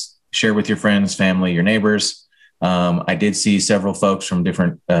comments, share with your friends, family, your neighbors. I did see several folks from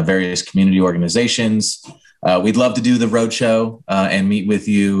different various community organizations. We'd love to do the roadshow and meet with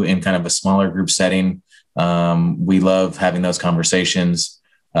you in kind of a smaller group setting. We love having those conversations.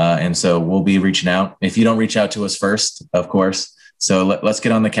 And so we'll be reaching out. If you don't reach out to us first, of course. So let's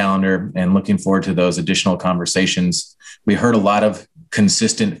get on the calendar, and looking forward to those additional conversations. We heard a lot of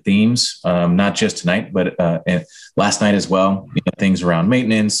consistent themes, not just tonight, but last night as well. Things around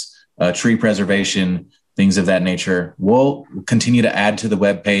maintenance, tree preservation, things of that nature. We'll continue to add to the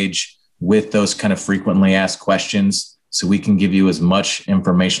webpage with those kind of frequently asked questions, so we can give you as much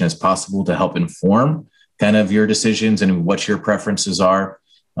information as possible to help inform kind of your decisions and what your preferences are.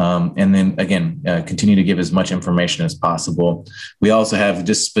 And then again, continue to give as much information as possible. We also have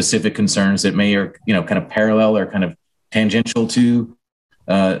just specific concerns that may, or kind of parallel or kind of tangential to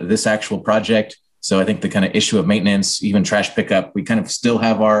this actual project. So I think the kind of issue of maintenance, even trash pickup, we kind of still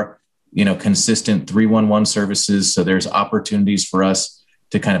have our consistent 311 services. So there's opportunities for us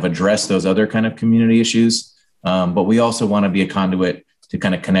to kind of address those other kind of community issues. But we also want to be a conduit to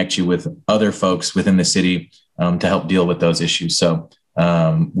kind of connect you with other folks within the city to help deal with those issues. So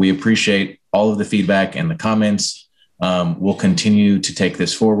we appreciate all of the feedback and the comments. We'll continue to take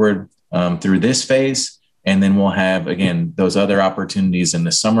this forward through this phase. And then we'll have, again, those other opportunities in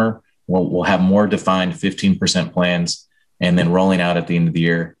the summer. We'll have more defined 15% plans, and then rolling out at the end of the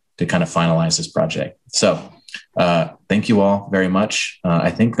year to kind of finalize this project. So thank you all very much.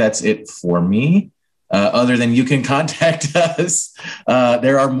 I think that's it for me. Other than you can contact us.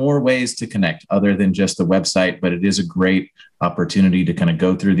 There are more ways to connect other than just the website, but it is a great opportunity to kind of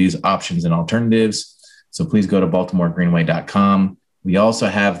go through these options and alternatives. So please go to baltimoregreenway.com. We also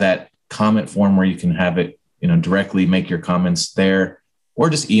have that comment form where you can have it, directly make your comments there, or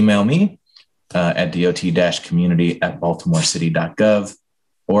just email me at dot-community@baltimorecity.gov,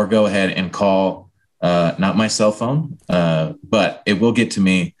 or go ahead and call, not my cell phone, but it will get to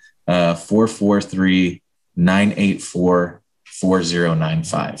me,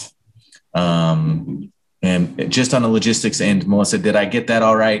 443-984-4095. And just on the logistics end, Melissa, did I get that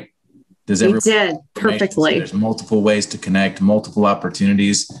all right? You did perfectly. So there's multiple ways to connect, multiple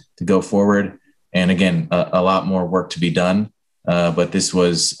opportunities to go forward. And again, a lot more work to be done. But this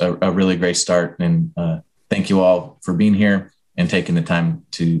was a really great start. And thank you all for being here and taking the time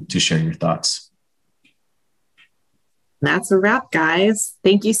to share your thoughts. That's a wrap, guys.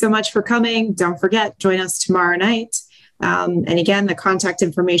 Thank you so much for coming. Don't forget, join us tomorrow night. And again, the contact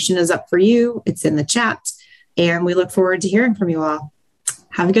information is up for you. It's in the chat. And we look forward to hearing from you all.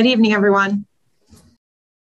 Have a good evening, everyone.